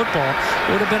on the football.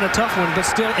 It would have been a tough one, but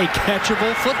still a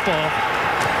catchable football.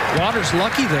 Waters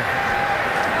lucky there.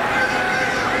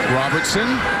 Robertson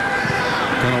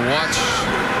going to watch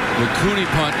the Cooney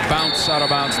punt bounce out of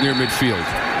bounds near midfield.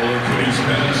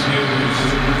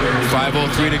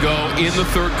 5:03 to go in the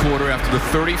third quarter after the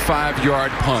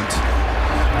 35-yard punt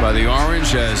by the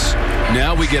Orange, as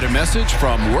now we get a message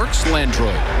from Works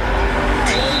Landroid.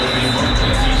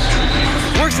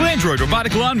 Works Landroid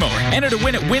robotic lawnmower. Enter to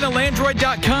win at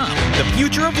winalandroid.com. The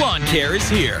future of lawn care is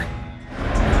here.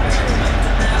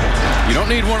 You don't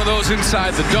need one of those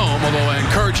inside the dome, although I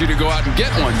encourage you to go out and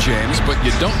get one, James, but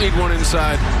you don't need one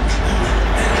inside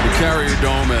the Carrier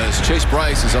Dome, as Chase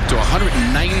Brice is up to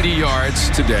 190 yards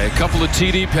today. A couple of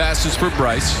TD passes for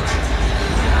Brice.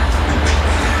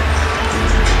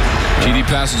 TD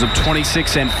passes of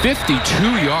 26 and 52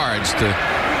 yards to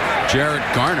Jarrett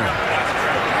Garner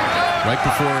right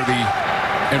before the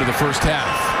end of the first half.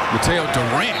 Mataeo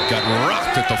Durant got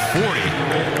rocked at the 40.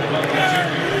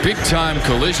 Big-time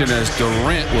collision as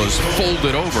Durant was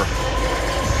folded over.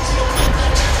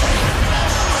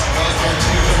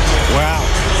 Wow.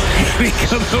 We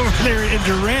come over there and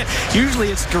Durant. Usually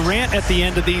it's Durant at the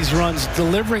end of these runs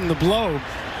delivering the blow.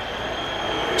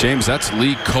 James, that's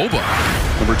Lee Koba,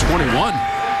 number 21. 21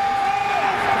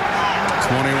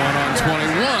 on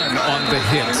 21 on the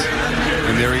hit.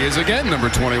 And there he is again, number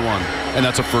 21. And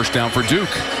that's a first down for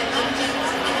Duke.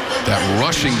 That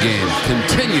rushing game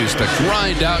continues to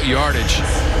grind out yardage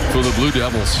for the Blue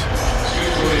Devils.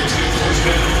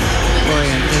 Boy,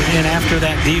 and after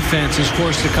that defense is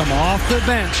forced to come off the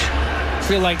bench,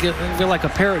 feel like a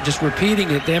parrot just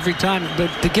repeating it every time. But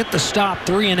to get the stop,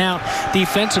 3 and out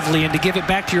defensively, and to give it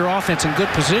back to your offense in good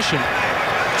position.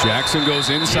 Jackson goes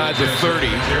inside the 30.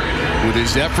 With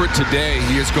his effort today,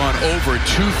 he has gone over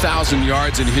 2,000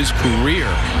 yards in his career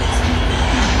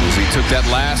as he took that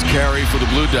last carry for the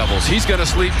Blue Devils. He's going to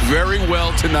sleep very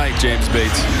well tonight, James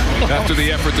Bates, after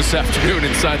the effort this afternoon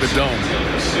inside the dome.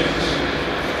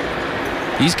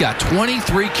 He's got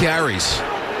 23 carries,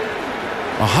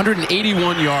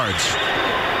 181 yards.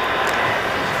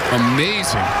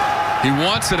 Amazing. He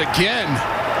wants it again.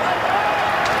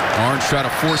 Orange try to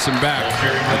force him back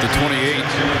at the 28.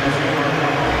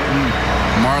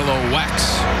 Marlowe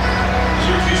Wax.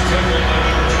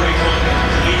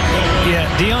 Yeah,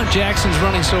 Deon Jackson's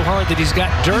running so hard that he's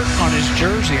got dirt on his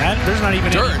jersey. There's not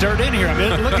even any dirt in here. I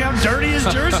mean, look how dirty his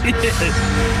jersey is.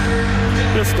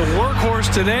 Just the workhorse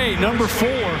today, number 4.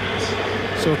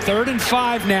 So 3rd and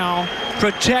 5 now.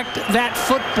 Protect that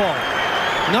football.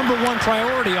 Number 1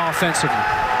 priority offensively.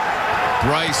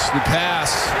 Brice, the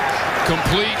pass,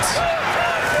 complete.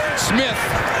 Smith.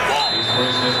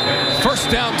 First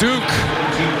down, Duke.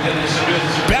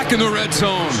 Back in the red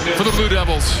zone for the Blue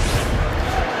Devils.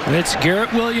 It's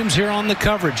Garrett Williams here on the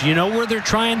coverage. You know where they're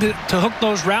trying to hook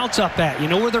those routes up at. You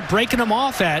know where they're breaking them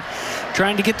off at,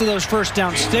 trying to get to those first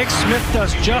down sticks. Smith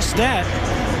does just that.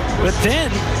 But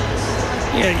then,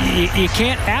 you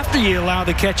can't, after you allow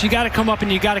the catch, you got to come up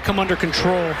and you got to come under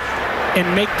control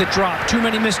and make the drop. Too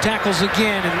many missed tackles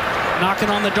again, and knocking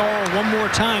on the door one more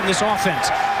time, this offense.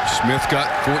 Smith got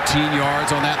 14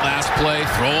 yards on that last play.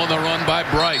 Throw on the run by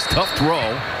Brice. Tough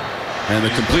throw. And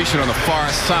the completion on the far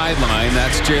sideline,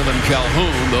 that's Jalen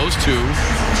Calhoun. Those two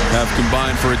have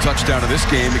combined for a touchdown in this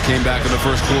game. It came back in the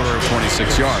first quarter of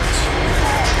 26 yards.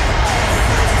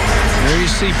 There you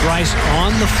see Brice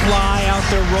on the fly out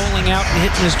there rolling out and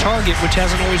hitting his target, which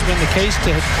hasn't always been the case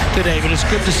today, but it's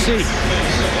good to see.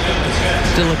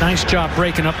 Still a nice job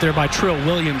breaking up there by Trill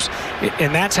Williams,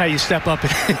 and that's how you step up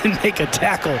and make a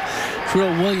tackle.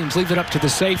 Trill Williams leave it up to the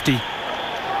safety.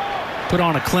 Put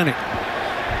on a clinic.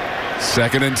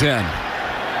 2nd and 10.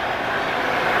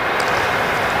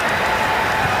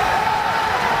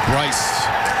 Brice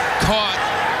caught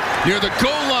near the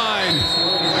goal line.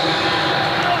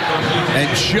 And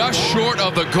just short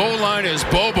of the goal line is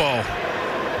Bobo.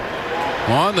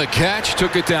 On the catch,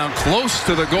 took it down close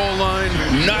to the goal line,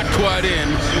 not quite in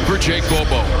for Jake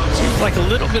Bobo. Seems like a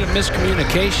little bit of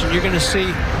miscommunication. You're going to see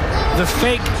the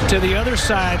fake to the other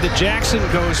side that Jackson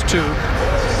goes to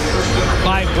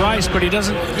by Brice, but he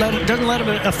doesn't let him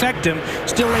affect him.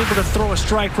 Still able to throw a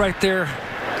strike right there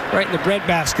right in the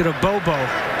breadbasket of Bobo.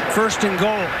 First and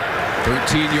goal.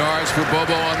 13 yards for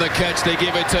Bobo on the catch. They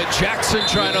give it to Jackson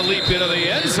trying to leap into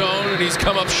the end zone, and he's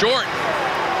come up short.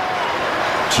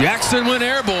 Jackson went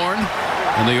airborne,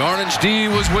 and the Orange D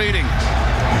was waiting.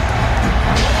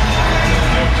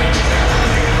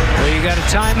 Well, you got to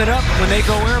time it up. When they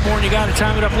go airborne, you got to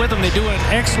time it up with them. They do an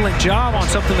excellent job on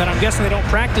something that I'm guessing they don't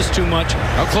practice too much.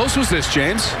 How close was this,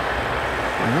 James?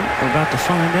 Well, we're about to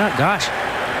find out. Gosh.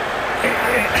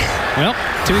 Well,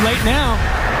 too late now.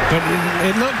 But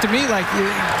it looked to me like the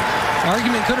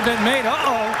argument could have been made.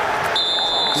 Uh-oh.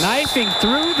 Knifing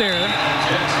through there.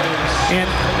 And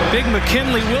big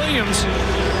McKinley Williams,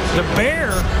 the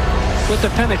bear, with the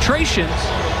penetration.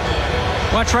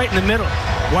 Watch right in the middle.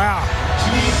 Wow.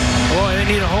 Boy, they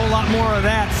need a whole lot more of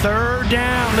that. Third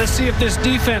down. Let's see if this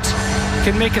defense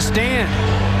can make a stand.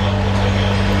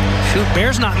 Shoot,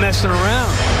 Bear's not messing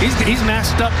around. He's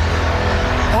masked up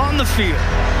on the field.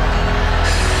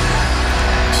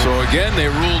 So again, they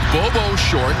ruled Bobo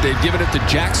short. They've given it to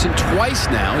Jackson twice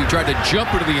now. He tried to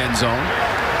jump into the end zone.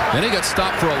 Then he got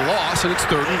stopped for a loss, and it's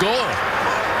 3rd and goal.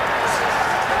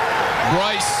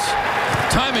 Brice,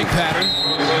 timing pattern.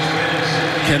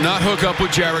 Cannot hook up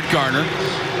with Jared Garner.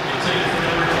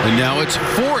 And now it's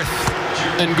 4th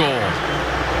and goal.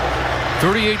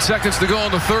 38 seconds to go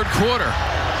in the 3rd quarter.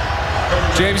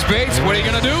 James Bates, what are you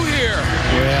going to do here?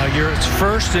 Yeah, it's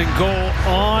 1st and goal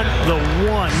on the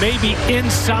 1, maybe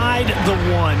inside the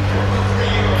 1.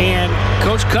 And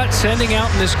Coach Cutt sending out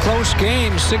in this close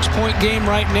game, 6-point game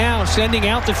right now, sending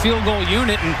out the field goal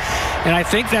unit. And I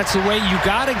think that's the way you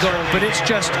got to go. But it's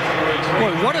just,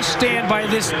 boy, what a stand by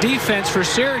this defense for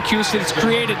Syracuse that's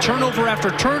created turnover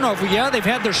after turnover. Yeah, they've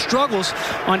had their struggles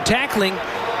on tackling,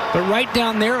 but right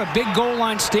down there, a big goal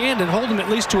line stand and hold them at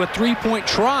least to a 3-point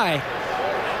try.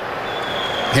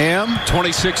 Ham,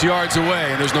 26 yards away,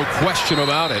 and there's no question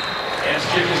about it.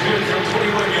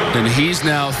 And he's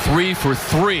now 3 for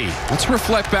 3. Let's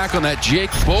reflect back on that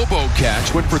Jake Bobo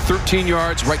catch. Went for 13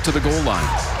 yards right to the goal line.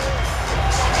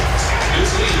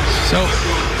 So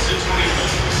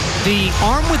the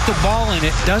arm with the ball in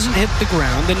it doesn't hit the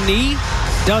ground. The knee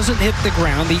doesn't hit the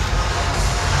ground.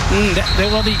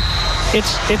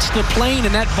 It's the plane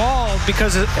and that ball,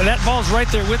 because that ball's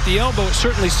right there with the elbow. It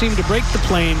certainly seemed to break the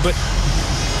plane, but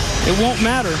it won't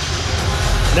matter.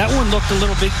 That one looked a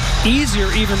little bit easier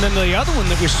even than the other one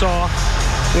that we saw.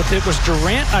 It was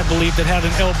Durant, I believe, that had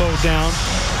an elbow down.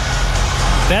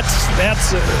 That's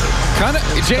kind of,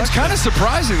 James, kind of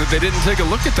surprising that they didn't take a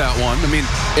look at that one. I mean,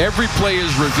 every play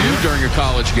is reviewed during a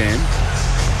college game.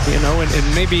 You know, and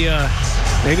maybe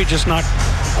just not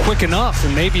quick enough,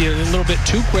 and maybe a little bit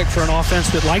too quick for an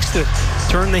offense that likes to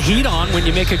turn the heat on when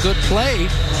you make a good play.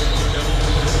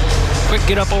 Quick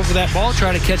get up over that ball,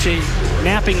 try to catch a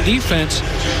napping defense.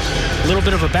 A little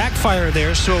bit of a backfire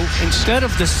there. So instead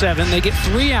of the 7, they get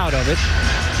 3 out of it.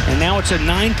 And now it's a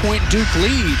 9-point Duke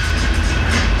lead.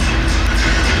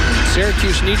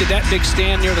 Syracuse needed that big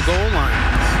stand near the goal line.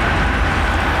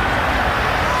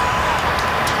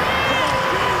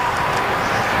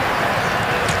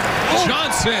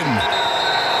 Johnson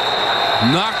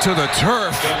knocked to the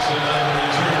turf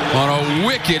on a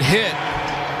wicked hit.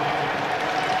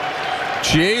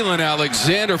 Jalen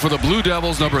Alexander for the Blue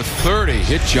Devils, number 30,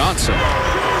 hit Johnson.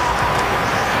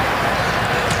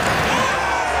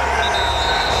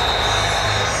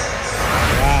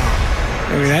 Wow.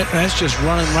 I mean, that's just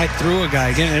running right through a guy.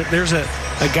 Again, there's a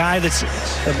guy that's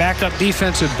a backup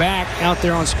defensive back out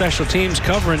there on special teams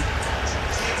covering.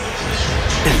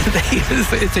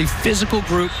 It's a physical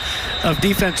group of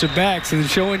defensive backs, and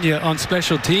showing you on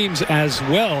special teams as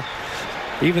well.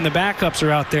 Even the backups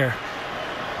are out there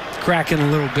cracking a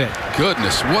little bit.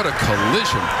 Goodness, what a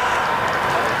collision.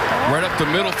 Right up the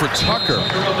middle for Tucker.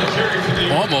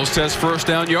 Almost has 1st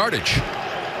down yardage.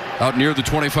 Out near the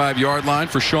 25-yard line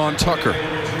for Sean Tucker.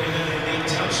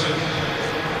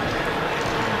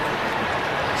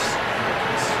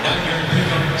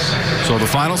 So the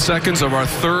final seconds of our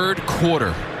 3rd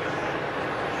quarter.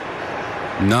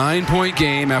 9-point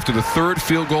game after the 3rd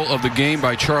field goal of the game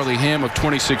by Charlie Ham of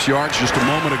 26 yards. Just a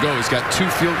moment ago, he's got 2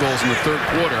 field goals in the 3rd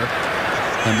quarter.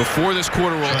 And before this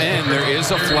quarter will end, there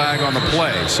is a flag on the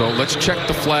play. So let's check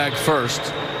the flag first.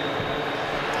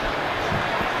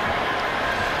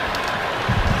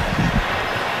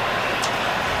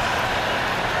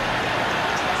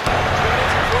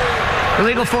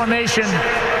 Illegal formation,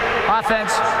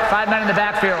 offense, 5 men in the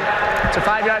backfield. It's a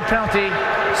 5-yard penalty,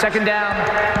 2nd down.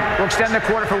 We'll extend the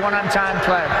quarter for 1 on-time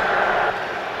play.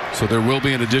 So there will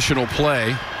be an additional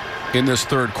play in this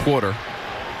 3rd quarter.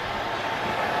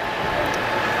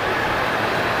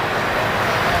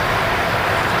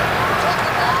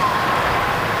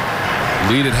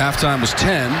 Lead at halftime was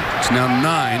 10. It's now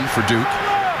 9 for Duke.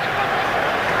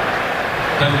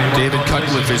 David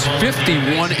Cutcliffe is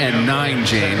 51-9,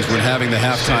 James, when having the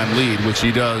halftime lead, which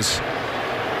he does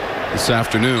this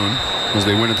afternoon as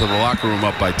they went into the locker room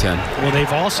up by 10. Well,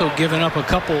 they've also given up a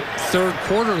couple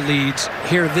third-quarter leads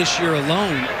here this year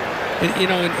alone.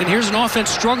 And here's an offense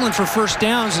struggling for first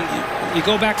downs, and you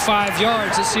go back 5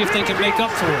 yards. Let's see if they can make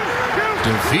up for it.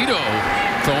 DeVito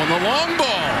throwing the long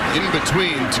ball in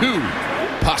between two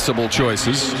possible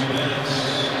choices,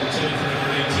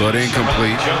 but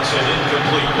incomplete.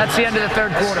 That's the end of the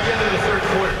third quarter.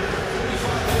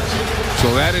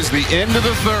 So that is the end of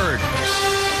the third.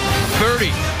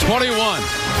 30-21.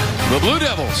 The Blue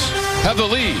Devils have the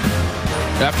lead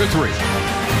after 3.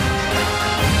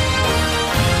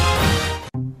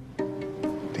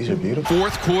 These are beautiful.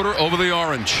 Fourth quarter over the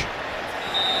Orange.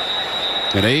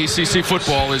 And ACC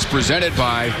football is presented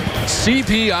by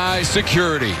CPI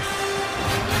Security.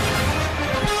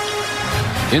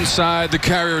 Inside the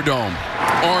Carrier Dome,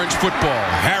 Orange football.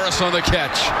 Harris on the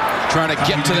catch, trying to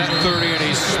get to that 30, and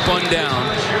he's spun down.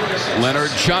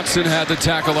 Leonard Johnson had the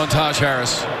tackle on Taj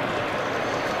Harris.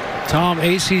 Tom,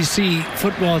 ACC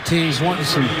football teams wanting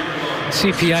some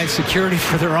CPI security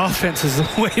for their offenses.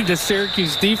 The way the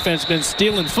Syracuse defense been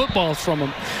stealing footballs from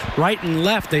them right and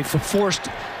left. They've forced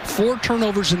 4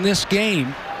 turnovers in this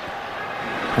game.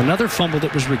 Another fumble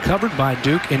that was recovered by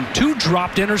Duke, and 2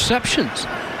 dropped interceptions.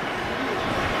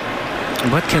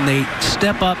 But can they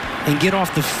step up and get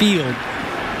off the field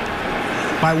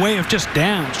by way of just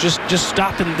downs, just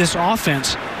stopping this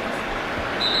offense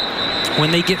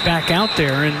when they get back out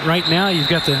there? And right now you've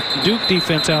got the Duke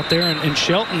defense out there, and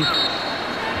Shelton,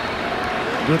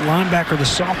 good linebacker, the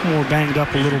sophomore, banged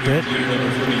up a little bit.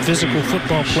 Physical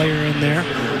football player in there.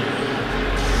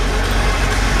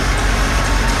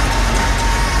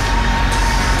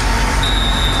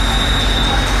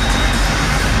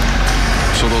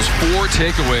 So those 4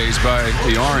 takeaways by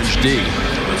the Orange D.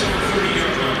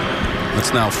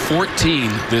 That's now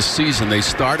 14 this season. They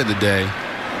started the day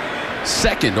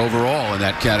 2nd overall in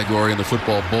that category in the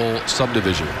Football Bowl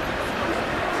subdivision.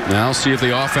 Now see if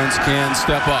the offense can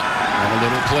step up. And a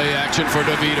little play action for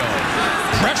DeVito.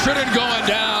 Pressured and going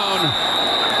down.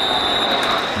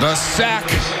 The sack.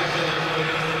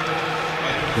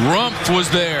 Rumpf was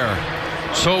there.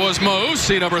 So was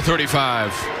Mausi, number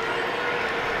 35.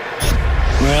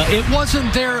 Well, it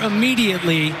wasn't there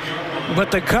immediately, but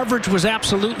the coverage was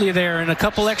absolutely there, and a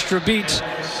couple extra beats.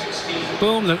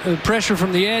 Boom, the pressure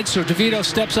from the edge, so DeVito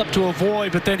steps up to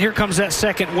avoid, but then here comes that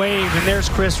second wave, and there's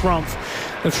Chris Rumpf,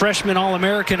 the freshman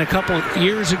All-American a couple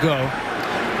years ago,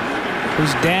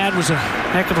 whose dad was a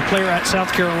heck of a player at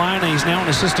South Carolina. He's now an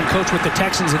assistant coach with the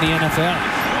Texans in the NFL.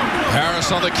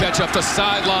 Harris on the catch up the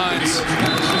sidelines.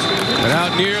 And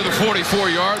out near the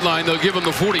 44-yard line, they'll give him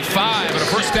the 45. And a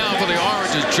first down for the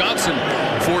Orange as Johnson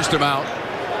forced him out.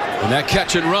 And that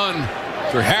catch and run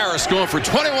for Harris, going for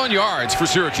 21 yards for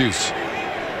Syracuse.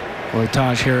 Boy,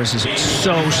 Taj Harris is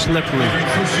so slippery.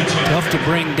 Tough to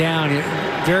bring down.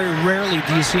 Very rarely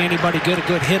do you see anybody get a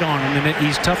good hit on him. And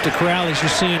he's tough to corral, as you're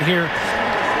seeing here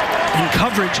in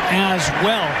coverage as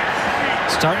well.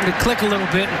 Starting to click a little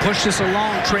bit and push this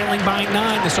along, trailing by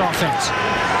 9, this offense.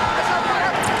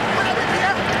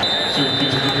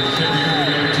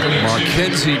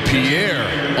 Mackenzie Pierre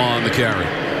on the carry.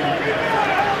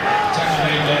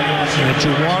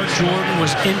 Jawar Jordan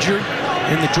was injured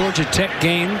in the Georgia Tech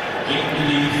game.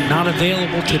 Not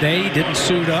available today. Didn't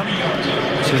suit up.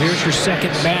 So here's your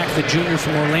second back, the junior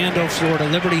from Orlando, Florida,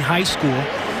 Liberty High School.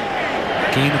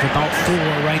 Gain of about 4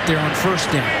 right there on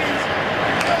first down.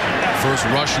 First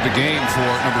rush of the game for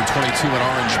number 22 at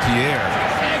Orange, Pierre.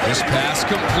 This pass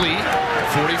complete.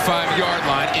 45-yard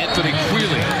line. Anthony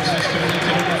Quealy.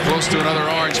 Close to another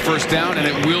Orange first down, and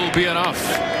it will be enough.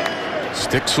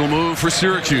 Sticks will move for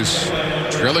Syracuse.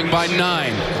 Trailing by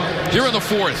 9. Here in the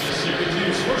 4th.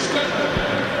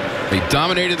 They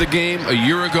dominated the game a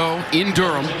year ago in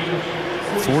Durham.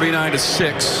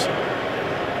 49-6.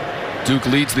 Duke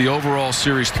leads the overall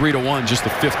series 3-1. Just the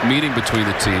 5th meeting between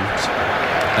the teams.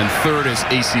 And 3rd is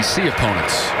ACC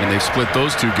opponents, and they've split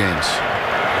those 2 games.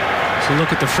 So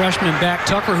look at the freshman back,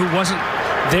 Tucker, who wasn't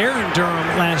there in Durham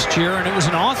last year, and it was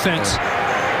an offense.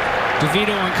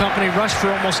 DeVito and company rushed for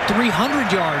almost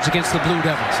 300 yards against the Blue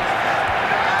Devils.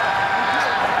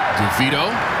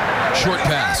 DeVito, short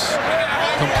pass,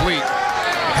 complete.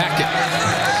 Hackett.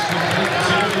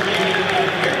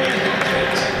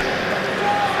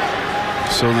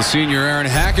 So the senior Aaron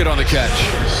Hackett on the catch.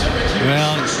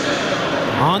 Well,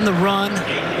 on the run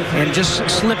and just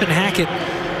slipping Hackett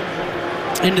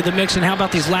into the mix. And how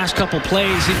about these last couple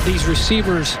plays? These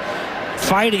receivers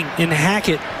fighting in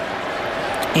Hackett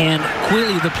and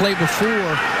Quealy the play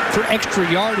before for extra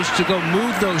yardage to go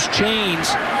move those chains.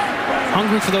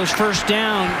 Hungry for those first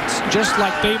downs, just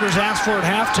like Babers asked for at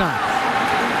halftime.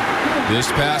 This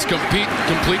pass complete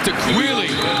to Quealy.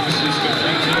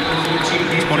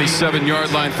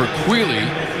 27-yard line for Quealy.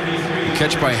 The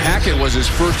catch by Hackett was his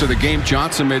first of the game.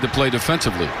 Johnson made the play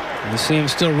defensively. You see him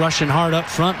still rushing hard up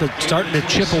front, but starting to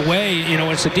chip away. You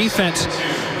know, it's a defense.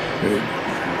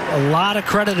 A lot of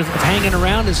credit of hanging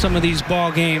around in some of these ball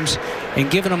games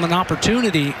and giving them an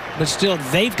opportunity, but still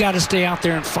they've got to stay out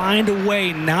there and find a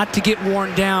way not to get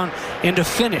worn down and to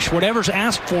finish whatever's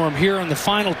asked for them here in the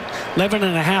final 11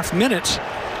 and a half minutes.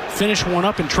 Finish one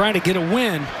up and try to get a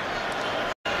win.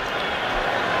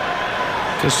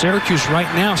 Because Syracuse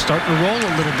right now starting to roll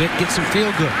a little bit, get some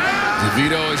feel good.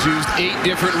 DeVito has used 8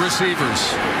 different receivers.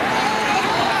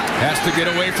 Has to get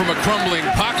away from a crumbling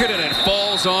pocket, and it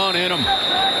falls on in him.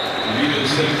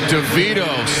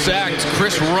 DeVito sacked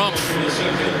Chris Rumpf.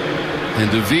 And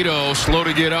DeVito slow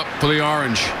to get up for the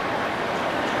Orange.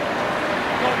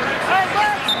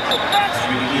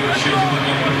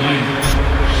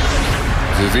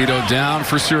 DeVito down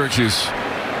for Syracuse.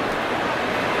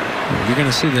 You're going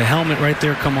to see the helmet right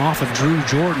there come off of Drew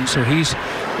Jordan, so he's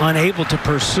unable to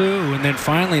pursue, and then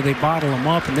finally they bottle him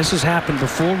up. And this has happened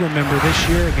before, remember, this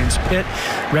year against Pitt.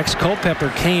 Rex Culpepper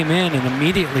came in and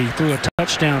immediately threw a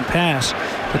touchdown pass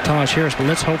to Taj Harris, but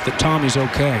let's hope that Tommy's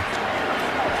okay.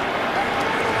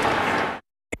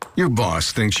 Your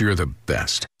boss thinks you're the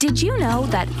best. Did you know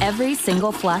that every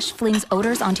single flush flings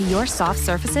odors onto your soft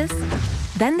surfaces?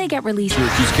 Then they get released.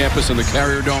 Syracuse campus in the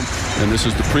Carrier Dome, and this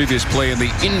is the previous play in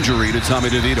the injury to Tommy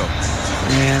DeVito.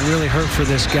 Man, really hurt for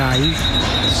this guy. He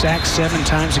sacked 7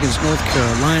 times against North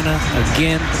Carolina,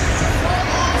 again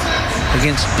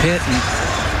against Pitt,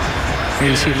 and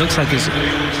you see, it looks like his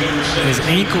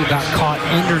ankle got caught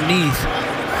underneath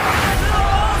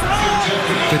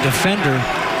the defender.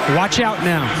 Watch out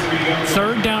now.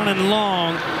 3rd down and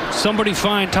long. Somebody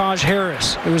find Taj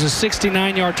Harris. It was a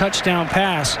 69-yard touchdown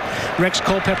pass. Rex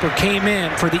Culpepper came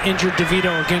in for the injured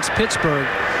DeVito against Pittsburgh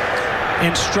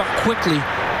and struck quickly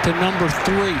to number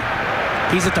 3.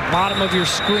 He's at the bottom of your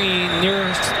screen near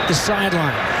the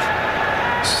sideline.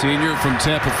 Senior from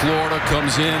Tampa, Florida,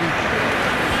 comes in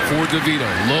for DeVito.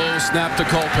 Low snap to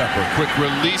Culpepper. Quick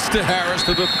release to Harris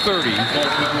to the 30.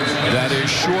 That is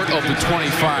short of the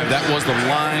 25. That was the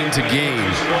line to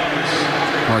gain.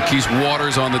 Marquise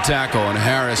Waters on the tackle, and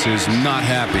Harris is not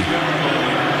happy.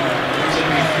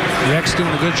 Rex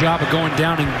doing a good job of going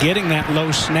down and getting that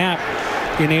low snap,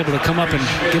 being able to come up and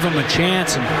give him a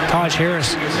chance, and Taj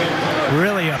Harris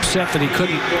really upset that he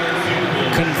couldn't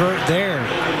convert there.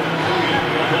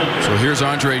 So here's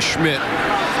Andre Schmidt.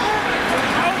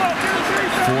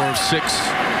 4 of 6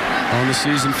 on the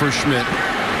season for Schmidt.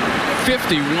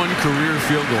 51 career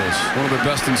field goals, one of the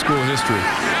best in school history.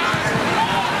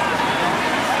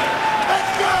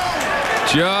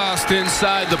 Just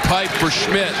inside the pipe for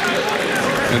Schmidt,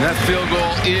 and that field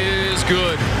goal is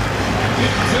good.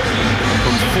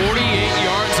 From 48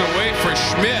 yards away for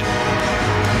Schmidt.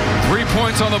 3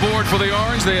 points on the board for the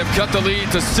Orange. They have cut the lead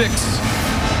to 6.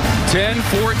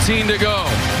 10-14 to go.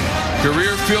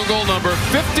 Career field goal number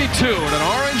 52 in an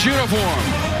orange uniform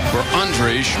for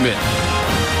Andre Schmidt.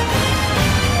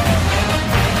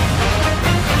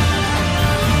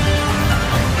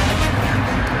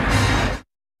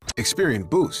 Experian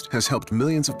Boost has helped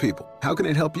millions of people. How can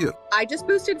it help you? I just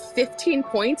boosted 15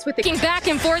 points with the back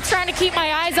and forth, trying to keep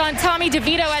my eyes on Tommy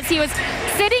DeVito as he was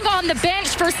sitting on the bench.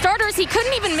 For starters, he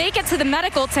couldn't even make it to the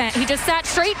medical tent. He just sat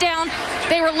straight down.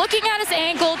 They were looking at his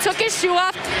ankle, took his shoe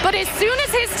off, but as soon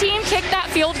as his team kicked that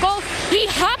field goal, he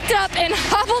hopped up and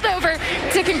hobbled over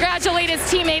to congratulate his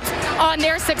teammates on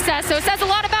their success. So it says a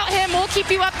lot about him. We'll keep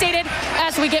you updated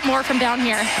as we get more from down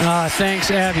here.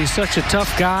 Thanks, Abby. Such a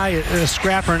tough guy, a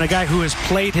scrapper, and a guy who has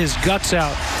played his guts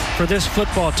out for this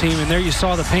football team. And there you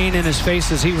saw the pain in his face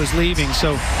as he was leaving.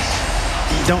 So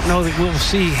don't know that we'll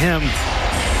see him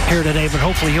here today, but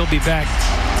hopefully he'll be back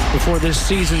before this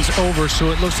season's over.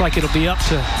 So it looks like it'll be up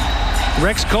to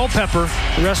Rex Culpepper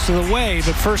the rest of the way.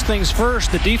 But first things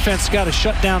first, the defense got to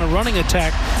shut down a running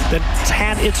attack that's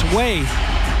had its way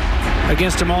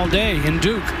against him all day in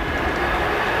Duke.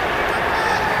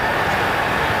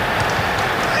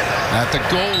 At the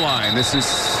goal line, this is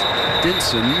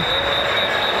Stinson.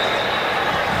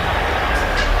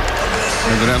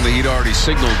 Evidently, he'd already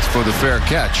signaled for the fair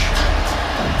catch.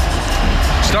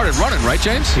 Started running, right,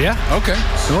 James? Yeah. Okay.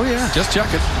 Oh, yeah. Just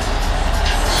checking.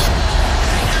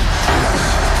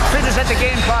 Fridges at the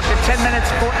game clock at 10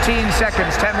 minutes, 14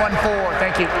 seconds. 10-1-4.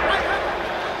 Thank you.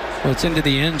 Well, it's into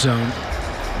the end zone.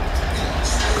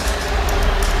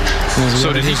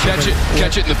 So did he catch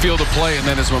it in the field of play, and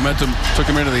then his momentum took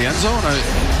him into the end zone?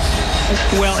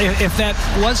 Well, if that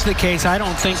was the case, I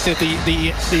don't think that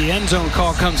the end zone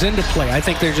call comes into play. I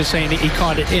think they're just saying he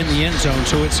caught it in the end zone,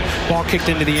 so it's ball kicked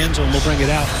into the end zone. We'll bring it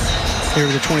out here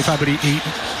to the 25, but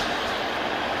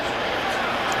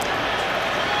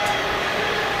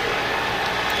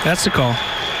that's the call.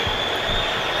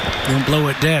 Don't blow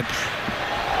it dead.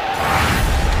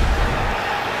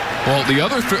 Well, the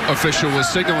other official was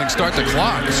signaling start the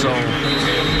clock, so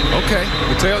okay.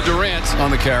 Mataeo Durant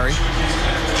on the carry.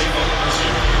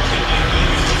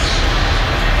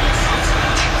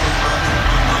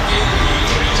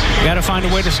 Got to find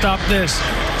a way to stop this.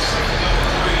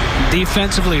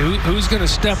 Defensively, who's going to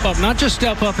step up? Not just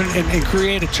step up and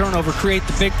create a turnover, create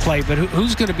the big play, but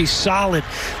who's going to be solid,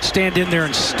 stand in there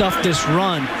and stuff this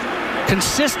run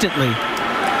consistently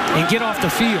and get off the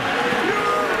field.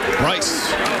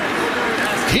 Brice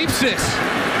keeps it.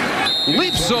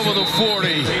 Leaps over the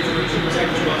 40.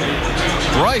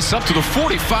 Brice up to the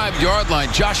 45-yard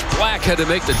line. Josh Black had to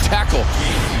make the tackle.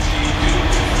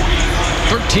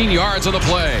 13 yards on the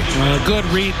play. A good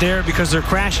read there because they're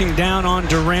crashing down on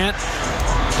Durant.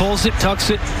 Pulls it, tucks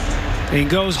it, and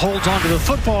goes, holds on to the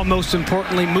football, most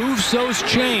importantly, moves those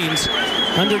chains.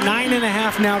 Under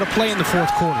 9.5 now to play in the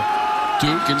fourth quarter.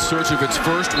 Duke in search of its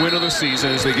first win of the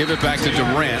season as they give it back to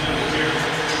Durant.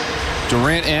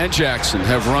 Durant and Jackson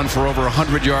have run for over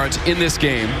 100 yards in this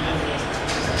game.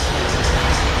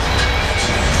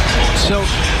 So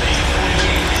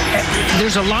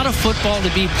there's a lot of football to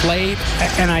be played,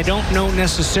 and I don't know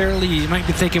necessarily, you might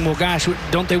be thinking, well, gosh,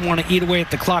 don't they want to eat away at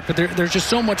the clock? But there's just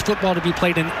so much football to be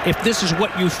played, and if this is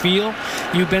what you feel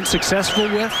you've been successful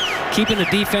with, keeping the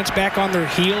defense back on their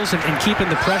heels and keeping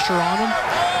the pressure on them,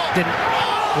 then,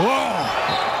 whoa.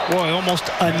 Boy, almost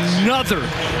another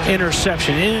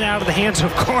interception in and out of the hands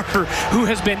of Carter, who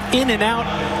has been in and out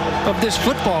of this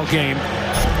football game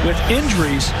with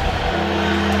injuries.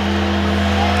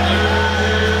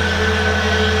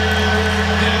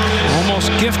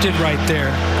 Almost gifted right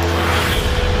there.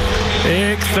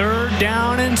 Big 3rd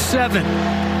down and 7.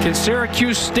 Can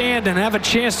Syracuse stand and have a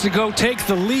chance to go take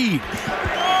the lead?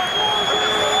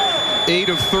 8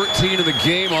 of 13 in the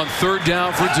game on 3rd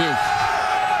down for Duke.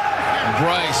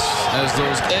 Brice, as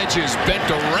those edges bent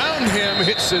around him,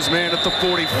 hits his man at the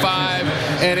 45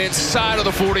 and inside of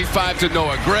the 45 to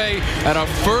Noah Gray, and a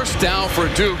 1st down for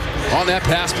Duke on that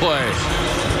pass play.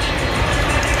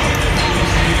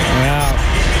 Wow.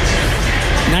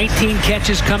 19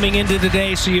 catches coming into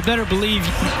today, so you better believe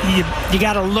you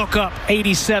got to look up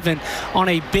 87 on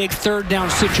a big 3rd down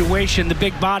situation. The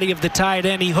big body of the tight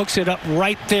end, he hooks it up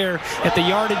right there at the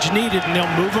yardage needed, and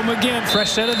they'll move him again.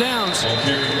 Fresh set of downs.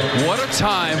 What a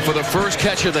time for the first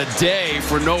catch of the day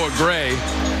for Noah Gray,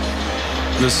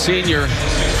 the senior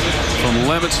from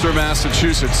Leominster,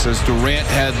 Massachusetts, as Durant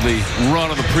had the run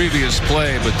on the previous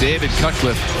play, but David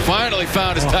Cutcliffe finally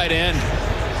found his tight end.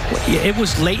 It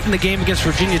was late in the game against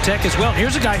Virginia Tech as well.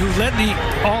 Here's a guy who led the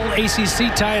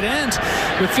all-ACC tight ends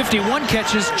with 51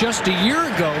 catches just a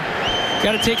year ago.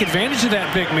 Got to take advantage of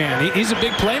that big man. He's a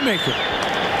big playmaker.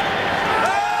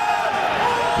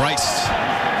 Brice.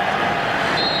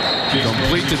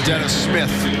 Complete to Dennis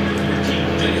Smith.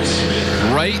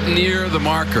 Right near the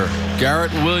marker.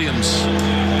 Garrett Williams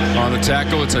on the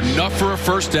tackle. It's enough for a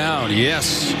 1st down.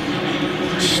 Yes.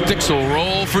 Sticks will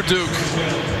roll for Duke.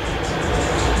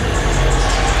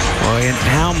 Boy, and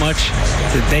how much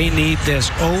did they need this?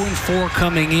 0-4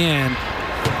 coming in.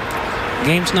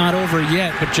 Game's not over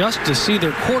yet, but just to see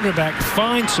their quarterback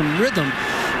find some rhythm,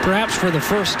 perhaps for the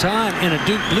first time in a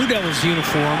Duke Blue Devils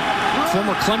uniform,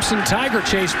 former Clemson Tiger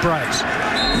Chase Brice.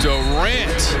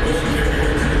 Durant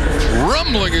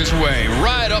rumbling his way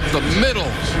right up the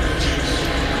middle.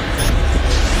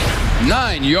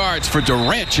 9 yards for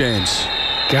Durant, James.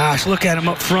 Gosh, look at him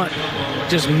up front,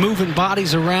 just moving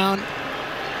bodies around.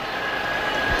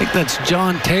 I think that's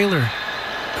John Taylor.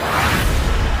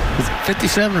 Is it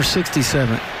 57 or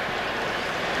 67?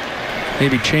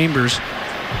 Maybe Chambers.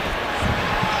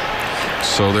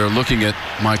 So they're looking at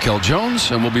Michael Jones,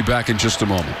 and we'll be back in just a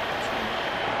moment.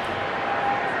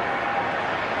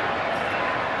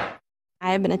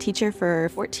 I have been a teacher for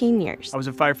 14 years. I was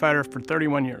a firefighter for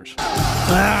 31 years.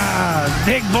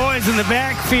 Big boys in the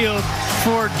backfield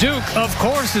for Duke, of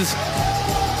course,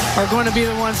 are going to be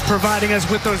the ones providing us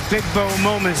with those big bow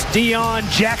moments. Deon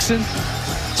Jackson,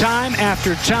 time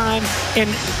after time, and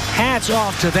hats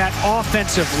off to that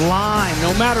offensive line.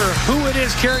 No matter who it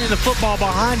is carrying the football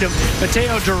behind him,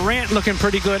 Mataeo Durant looking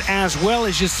pretty good as well,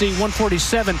 as you see.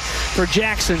 147 for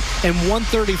Jackson and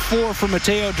 134 for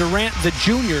Mataeo Durant, the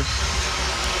junior.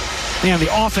 Man, the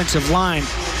offensive line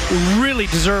really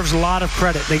deserves a lot of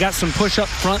credit. They got some push up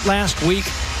front last week.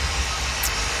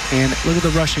 And look at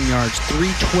the rushing yards,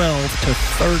 312 to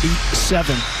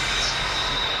 37.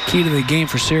 Key to the game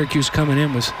for Syracuse coming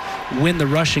in was win the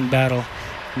rushing battle.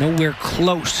 Nowhere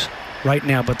close right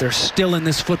now, but they're still in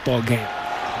this football game.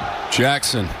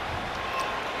 Jackson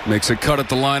makes a cut at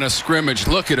the line of scrimmage.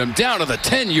 Look at him down to the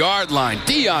 10-yard line.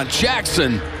 Deon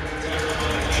Jackson.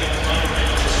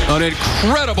 An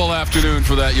incredible afternoon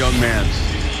for that young man.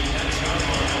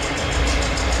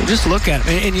 Just look at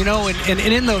him. And you know, and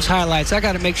in those highlights, I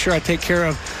got to make sure I take care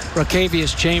of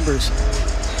Rakevius Chambers,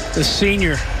 the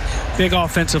senior big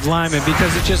offensive lineman,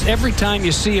 because it's just every time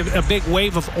you see a big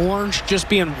wave of orange just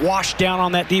being washed down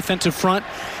on that defensive front,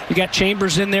 you got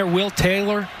Chambers in there, Will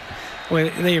Taylor.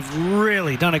 Well, they've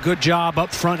really done a good job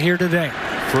up front here today.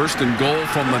 1st and goal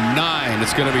from the 9.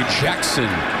 It's going to be Jackson.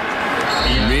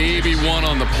 Maybe one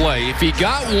on the play. If he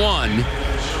got one,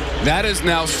 that is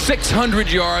now 600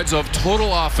 yards of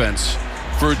total offense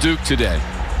for Duke today.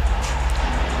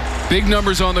 Big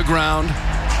numbers on the ground.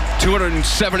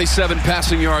 277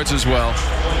 passing yards as well.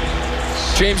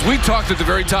 James, we talked at the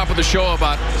very top of the show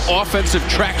about offensive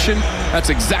traction. That's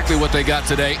exactly what they got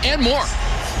today and more.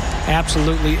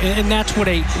 Absolutely. And that's what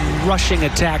a rushing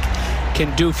attack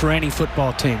can do for any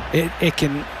football team. It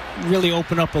can really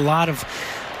open up a lot of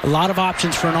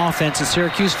options for an offense, and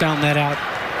Syracuse found that out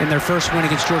in their first win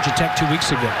against Georgia Tech 2 weeks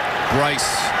ago.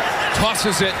 Brice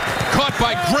tosses it, caught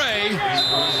by Gray,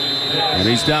 and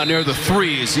he's down near the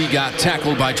 3 as he got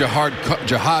tackled by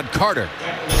Jihad Carter.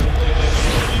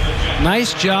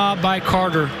 Nice job by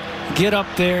Carter. Get up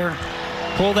there,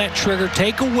 pull that trigger,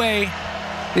 take away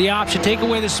the option, take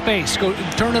away the space. Go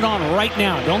turn it on right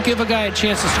now. Don't give a guy a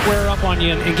chance to square up on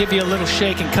you and give you a little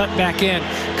shake and cut back in.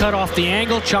 Cut off the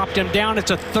angle, chopped him down.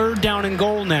 It's a 3rd down and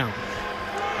goal now.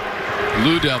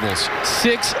 Blue Devils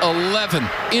 6-11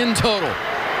 in total.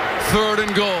 3rd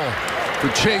and goal for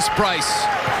Chase Brice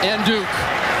and Duke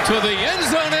to the end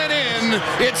zone and in.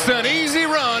 It's an easy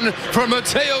run for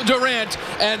Mataeo Durant,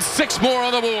 and 6 more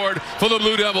on the board for the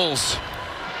Blue Devils.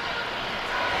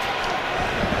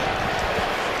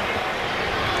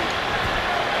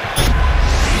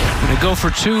 They go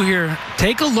for 2 here.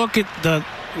 Take a look at the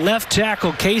left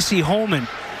tackle, Casey Holman,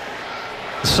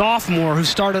 the sophomore who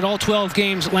started all 12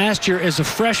 games last year as a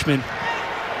freshman.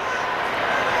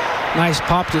 Nice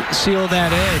pop to seal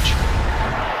that edge.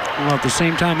 Well, at the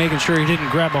same time, making sure he didn't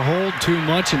grab a hold too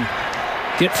much and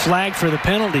get flagged for the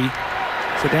penalty.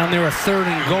 So down there, a 3rd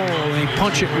and goal, and they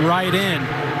punch it right in.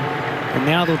 And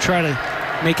now they'll try to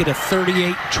make it a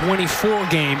 38-24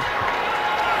 game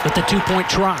with the 2-point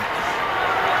try.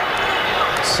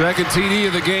 2nd TD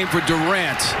of the game for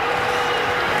Durant.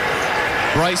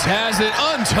 Brice has it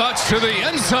untouched to the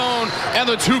end zone, and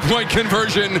the 2-point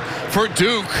conversion for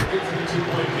Duke.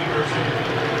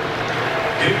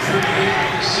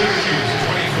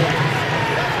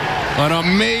 An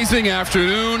amazing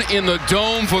afternoon in the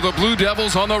Dome for the Blue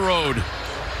Devils on the road.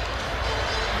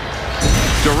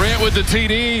 Durant with the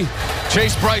TD.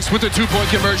 Chase Brice with the 2-point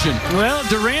conversion. Well,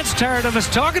 Durant's tired of us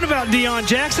talking about Deon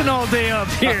Jackson all day up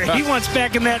here. He wants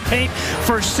back in that paint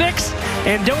for 6,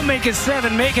 and don't make it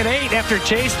 7, make it 8 after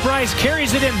Chase Brice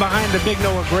carries it in behind the big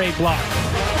Noah Gray block.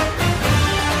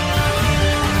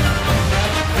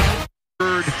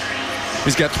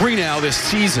 He's got 3 now this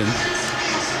season.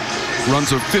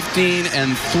 Runs of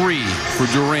 15-3 for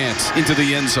Durant into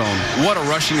the end zone. What a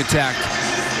rushing attack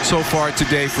so far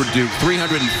today for Duke.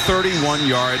 331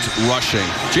 yards rushing.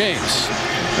 James,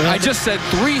 I just said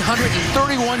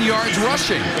 331 yards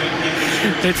rushing.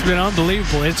 It's been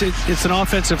unbelievable. It's an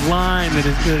offensive line that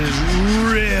is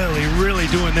really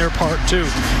doing their part too,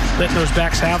 letting those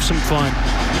backs have some fun.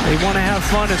 They want to have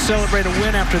fun and celebrate a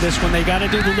win after this one. They got to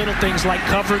do the little things like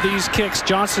cover these kicks.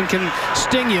 Johnson can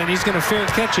sting you, and he's going to fair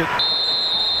catch it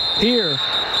here.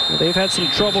 They've had some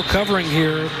trouble covering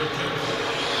here.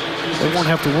 They won't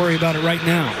have to worry about it right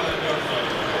now.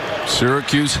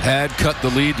 Syracuse had cut the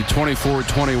lead to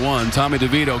 24-21. Tommy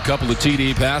DeVito, a couple of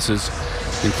TD passes,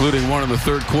 including one in the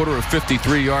 3rd quarter of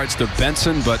 53 yards to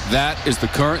Benson, but that is the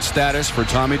current status for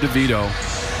Tommy DeVito,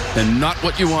 and not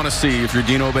what you want to see if you're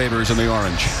Dino Babers in the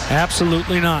Orange.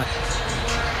 Absolutely not.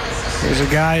 There's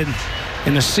a guy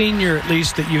in the senior, at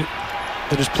least, that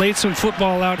has played some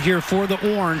football out here for the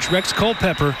Orange, Rex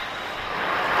Culpepper.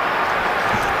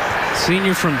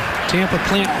 Senior from Tampa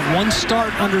Plant, 1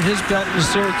 start under his belt in his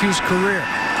Syracuse career.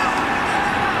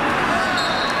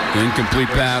 Incomplete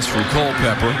pass from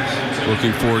Culpepper,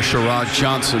 looking for Sherrod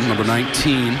Johnson, number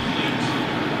 19.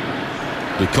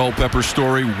 The Culpepper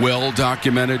story, well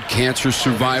documented, cancer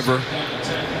survivor.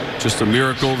 Just a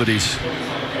miracle that he's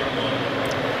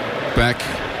back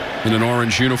in an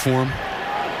orange uniform.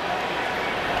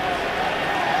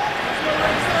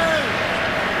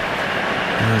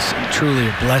 It's truly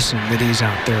a blessing that he's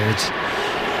out there. It's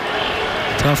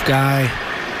a tough guy,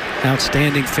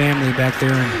 outstanding family back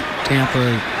there in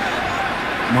Tampa.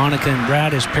 Monica and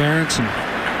Brad, his parents, and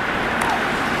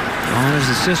on his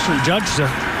assistant judge, the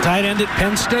tight end at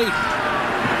Penn State.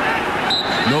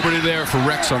 Nobody there for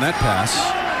Rex on that pass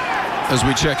as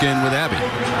we check in with Abby.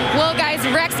 Well, guys,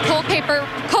 Rex Culpepper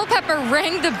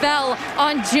rang the bell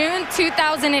on June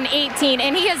 2018,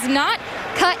 and he has not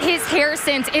cut his hair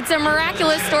since. It's a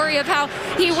miraculous story of how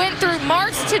he went through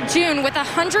March to June with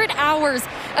 100 hours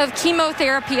of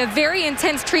chemotherapy, a very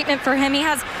intense treatment for him. He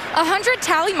has 100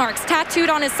 tally marks tattooed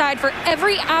on his side for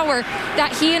every hour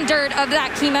that he endured of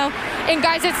that chemo. And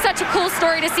guys, it's such a cool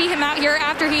story to see him out here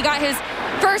after he got his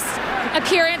first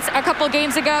appearance a couple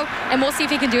games ago, and we'll see if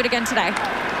he can do it again today.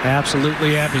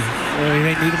 Absolutely, Abby. Well,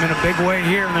 they need him in a big way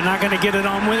here, and they're not going to get it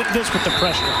on with this with the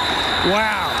pressure.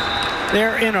 Wow.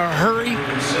 They're in a hurry.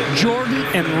 Jordan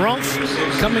and Rumpf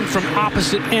coming from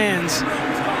opposite ends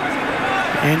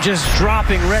and just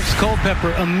dropping Rex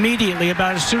Culpepper immediately.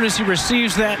 About as soon as he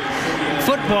receives that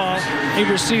football, he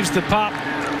receives the pop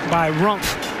by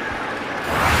Rumpf.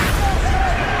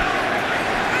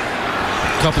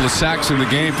 A couple of sacks in the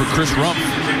game for Chris Rumpf.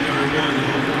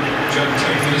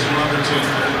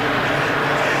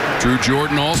 Drew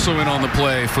Jordan also in on the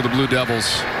play for the Blue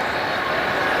Devils.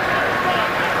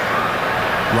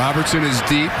 Robertson is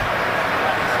deep.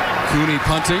 Cooney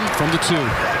punting from the 2.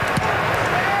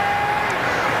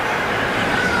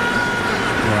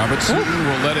 Robertson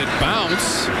will let it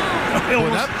bounce.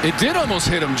 It did almost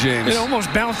hit him, James. It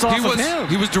almost bounced off of him.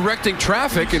 He was directing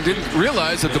traffic and didn't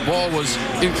realize that the ball was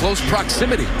in close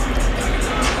proximity.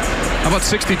 How about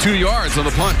 62 yards on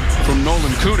the punt from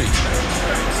Nolan Cooney?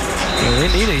 Well,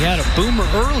 he had a boomer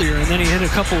earlier, and then he hit a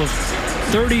couple of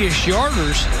 30-ish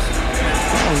yarders.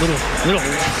 A little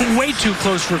way too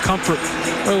close for comfort.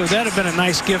 Oh, that'd have been a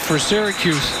nice gift for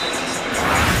Syracuse.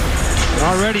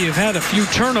 Already have had a few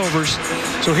turnovers,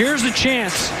 so here's the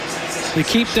chance to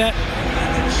keep that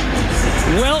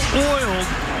well-oiled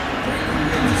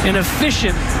and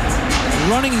efficient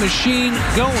running machine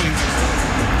going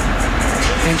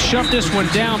and shut this one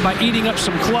down by eating up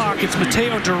some clock. It's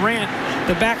Mataeo Durant,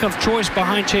 the back of choice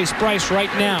behind Chase Brice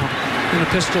right now in a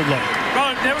pistol look.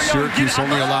 Syracuse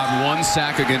only allowed 1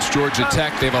 sack against Georgia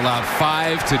Tech. They've allowed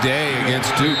 5 today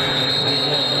against Duke.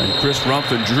 And Chris Rumpf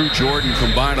and Drew Jordan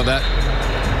combined on that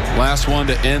last one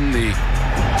to end the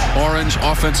Orange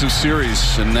offensive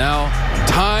series. And now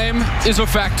time is a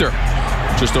factor.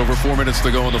 Just over 4 minutes to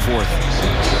go in the 4th.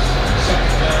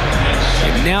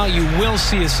 And now you will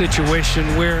see a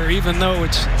situation where, even though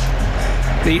it's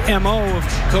the MO of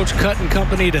Coach Cutt and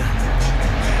company to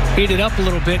heat it up a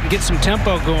little bit and get some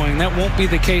tempo going, that won't be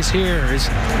the case here.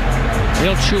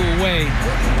 They'll chew away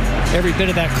every bit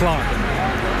of that clock.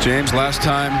 James, last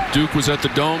time Duke was at the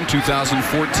Dome, 2014,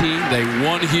 they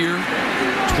won here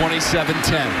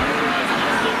 27-10.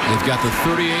 They've got the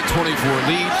 38-24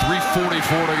 lead,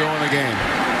 3:44 to go in the game.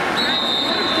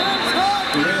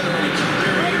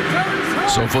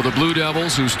 So for the Blue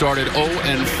Devils, who started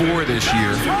 0-4 this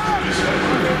year,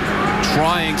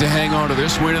 trying to hang on to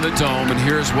this win in the Dome, and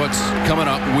here's what's coming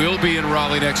up. We'll be in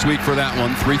Raleigh next week for that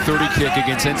one. 3:30 kick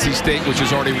against NC State, which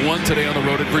has already won today on the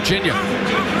road at Virginia.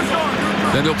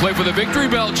 Then they'll play for the Victory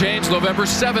Bell, James, November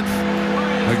 7th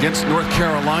against North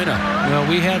Carolina. Well,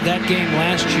 we had that game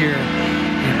last year,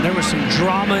 and there was some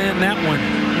drama in that one.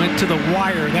 Went to the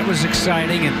wire. That was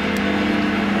exciting, and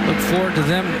look forward to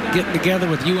them getting together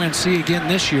with UNC again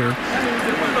this year.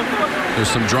 There's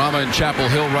some drama in Chapel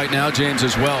Hill right now, James,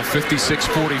 as well.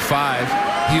 56-45.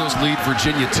 Heels lead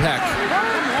Virginia Tech,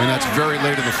 and that's very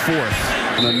late in the 4th.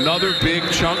 And another big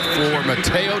chunk for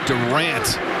Mataeo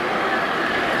Durant.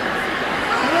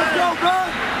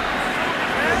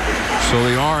 So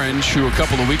the Orange, who a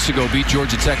couple of weeks ago beat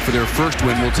Georgia Tech for their first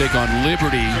win, will take on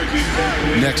Liberty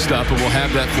next up, and we'll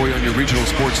have that for you on your regional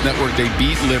sports network. They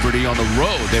beat Liberty on the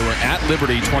road. They were at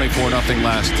Liberty 24-0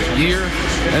 last year.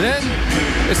 And then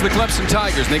it's the Clemson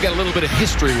Tigers, and they got a little bit of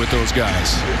history with those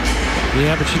guys.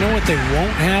 Yeah, but you know what they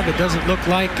won't have? It doesn't look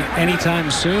like anytime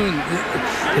soon.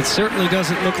 It certainly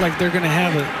doesn't look like they're going to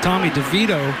have a Tommy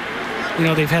DeVito. You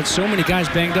know, they've had so many guys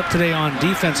banged up today on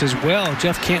defense as well.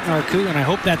 Jeff Canton-Arku, and I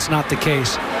hope that's not the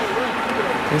case.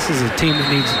 This is a team that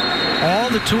needs all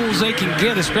the tools they can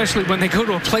get, especially when they go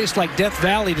to a place like Death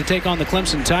Valley to take on the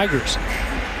Clemson Tigers.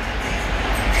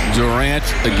 Durant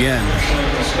again.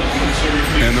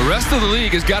 And the rest of the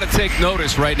league has got to take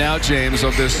notice right now, James,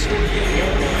 of this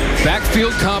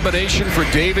backfield combination for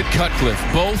David Cutcliffe.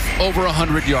 Both over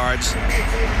 100 yards.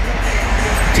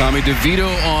 Tommy DeVito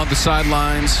on the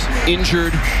sidelines,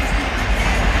 injured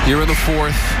here in the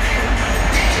fourth.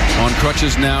 On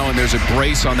crutches now, and there's a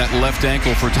brace on that left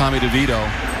ankle for Tommy DeVito,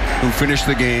 who finished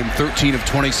the game 13 of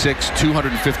 26,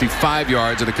 255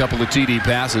 yards and a couple of TD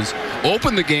passes.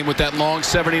 Opened the game with that long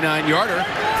 79-yarder,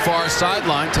 far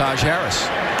sideline, Taj Harris.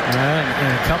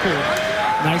 And a couple of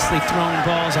nicely thrown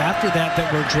balls after that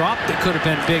were dropped that could have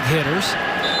been big hitters.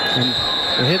 And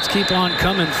the hits keep on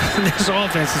coming from this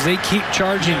offense as they keep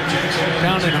charging,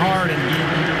 pounding hard. And,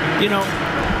 you know,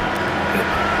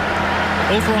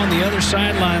 over on the other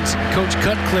sidelines, Coach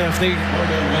Cutcliffe,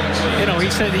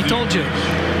 he told you,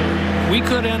 we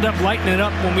could end up lighting it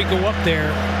up when we go up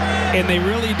there, and they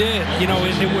really did. You know,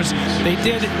 they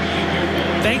did,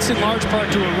 thanks in large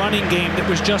part to a running game that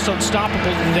was just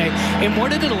unstoppable today. And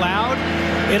what it allowed?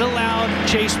 It allowed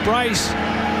Chase Brice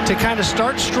to kind of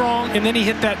start strong, and then he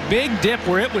hit that big dip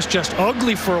where it was just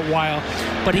ugly for a while.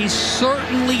 But he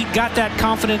certainly got that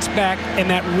confidence back and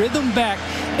that rhythm back.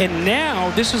 And now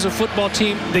this is a football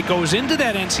team that goes into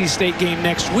that NC State game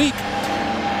next week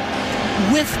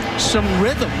with some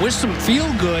rhythm, with some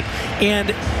feel good,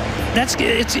 and it's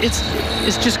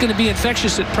just going to be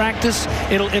infectious at practice.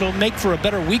 It'll make for a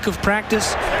better week of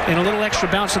practice and a little extra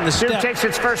bounce in the step. Duke takes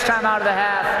its first time out of the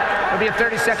half. It'll be a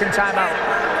 30-second timeout.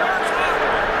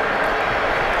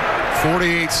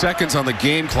 48 seconds on the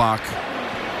game clock.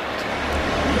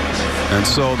 And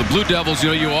so the Blue Devils,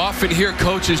 you often hear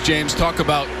coaches, James, talk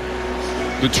about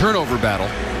the turnover battle.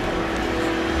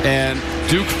 And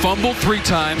Duke fumbled 3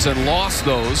 times and lost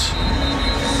those.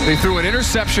 They threw an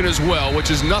interception as well, which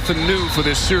is nothing new for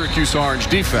this Syracuse Orange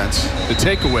defense. The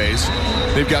takeaways,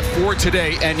 they've got 4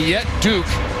 today, and yet Duke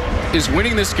is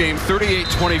winning this game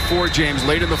 38-24, James,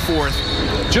 late in the fourth.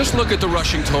 Just look at the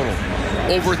rushing total.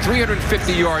 Over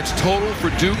 350 yards total for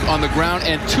Duke on the ground,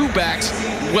 and 2 backs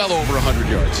well over 100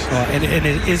 yards.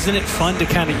 Isn't it fun to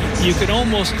kind of, you can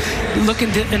almost look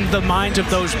in the minds of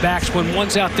those backs when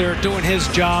one's out there doing his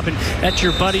job, and that's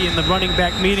your buddy in the running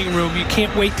back meeting room. You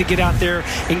can't wait to get out there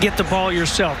and get the ball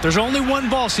yourself. There's only one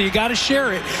ball, so you got to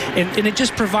share it, and it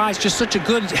just provides just such a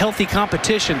good, healthy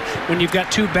competition when you've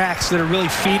got 2 backs that are really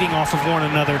feeding off of one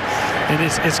another. And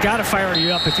it's got to fire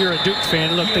you up if you're a Duke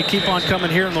fan. Look, they keep on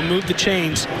coming here, and they'll move the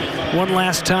chains one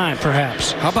last time,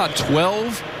 perhaps. How about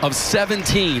 12 of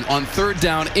 17 on third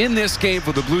down in this game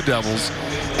for the Blue Devils,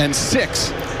 and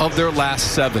 6 of their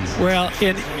last 7? Well,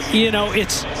 and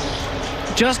it's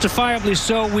justifiably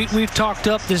so. We've talked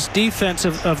up this defense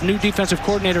of new defensive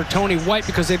coordinator Tony White,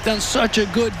 because they've done such a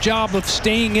good job of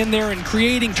staying in there and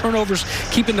creating turnovers,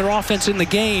 keeping their offense in the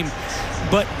game.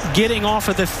 But getting off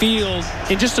of the field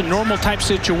in just a normal type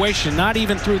situation, not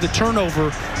even through the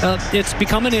turnover, it's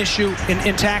become an issue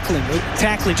in tackling.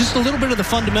 Just a little bit of the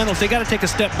fundamentals. They got to take a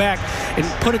step back and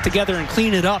put it together and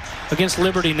clean it up against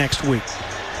Liberty next week.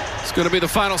 It's going to be the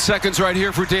final seconds right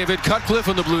here for David Cutcliffe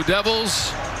and the Blue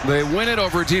Devils. They win it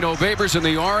over Dino Babers and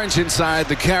the Orange inside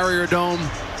the Carrier Dome.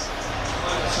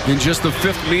 In just the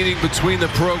 5th meeting between the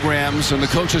programs, and the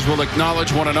coaches will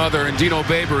acknowledge one another, and Dino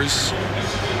Babers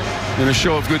in a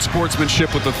show of good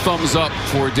sportsmanship with the thumbs up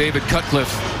for David Cutcliffe,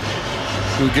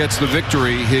 who gets the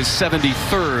victory, his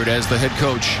 73rd as the head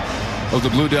coach of the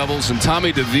Blue Devils. And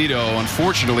Tommy DeVito,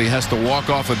 unfortunately, has to walk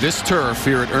off of this turf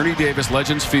here at Ernie Davis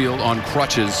Legends Field on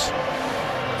crutches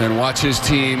and watch his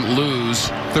team lose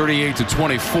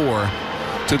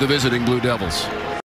 38-24 to the visiting Blue Devils.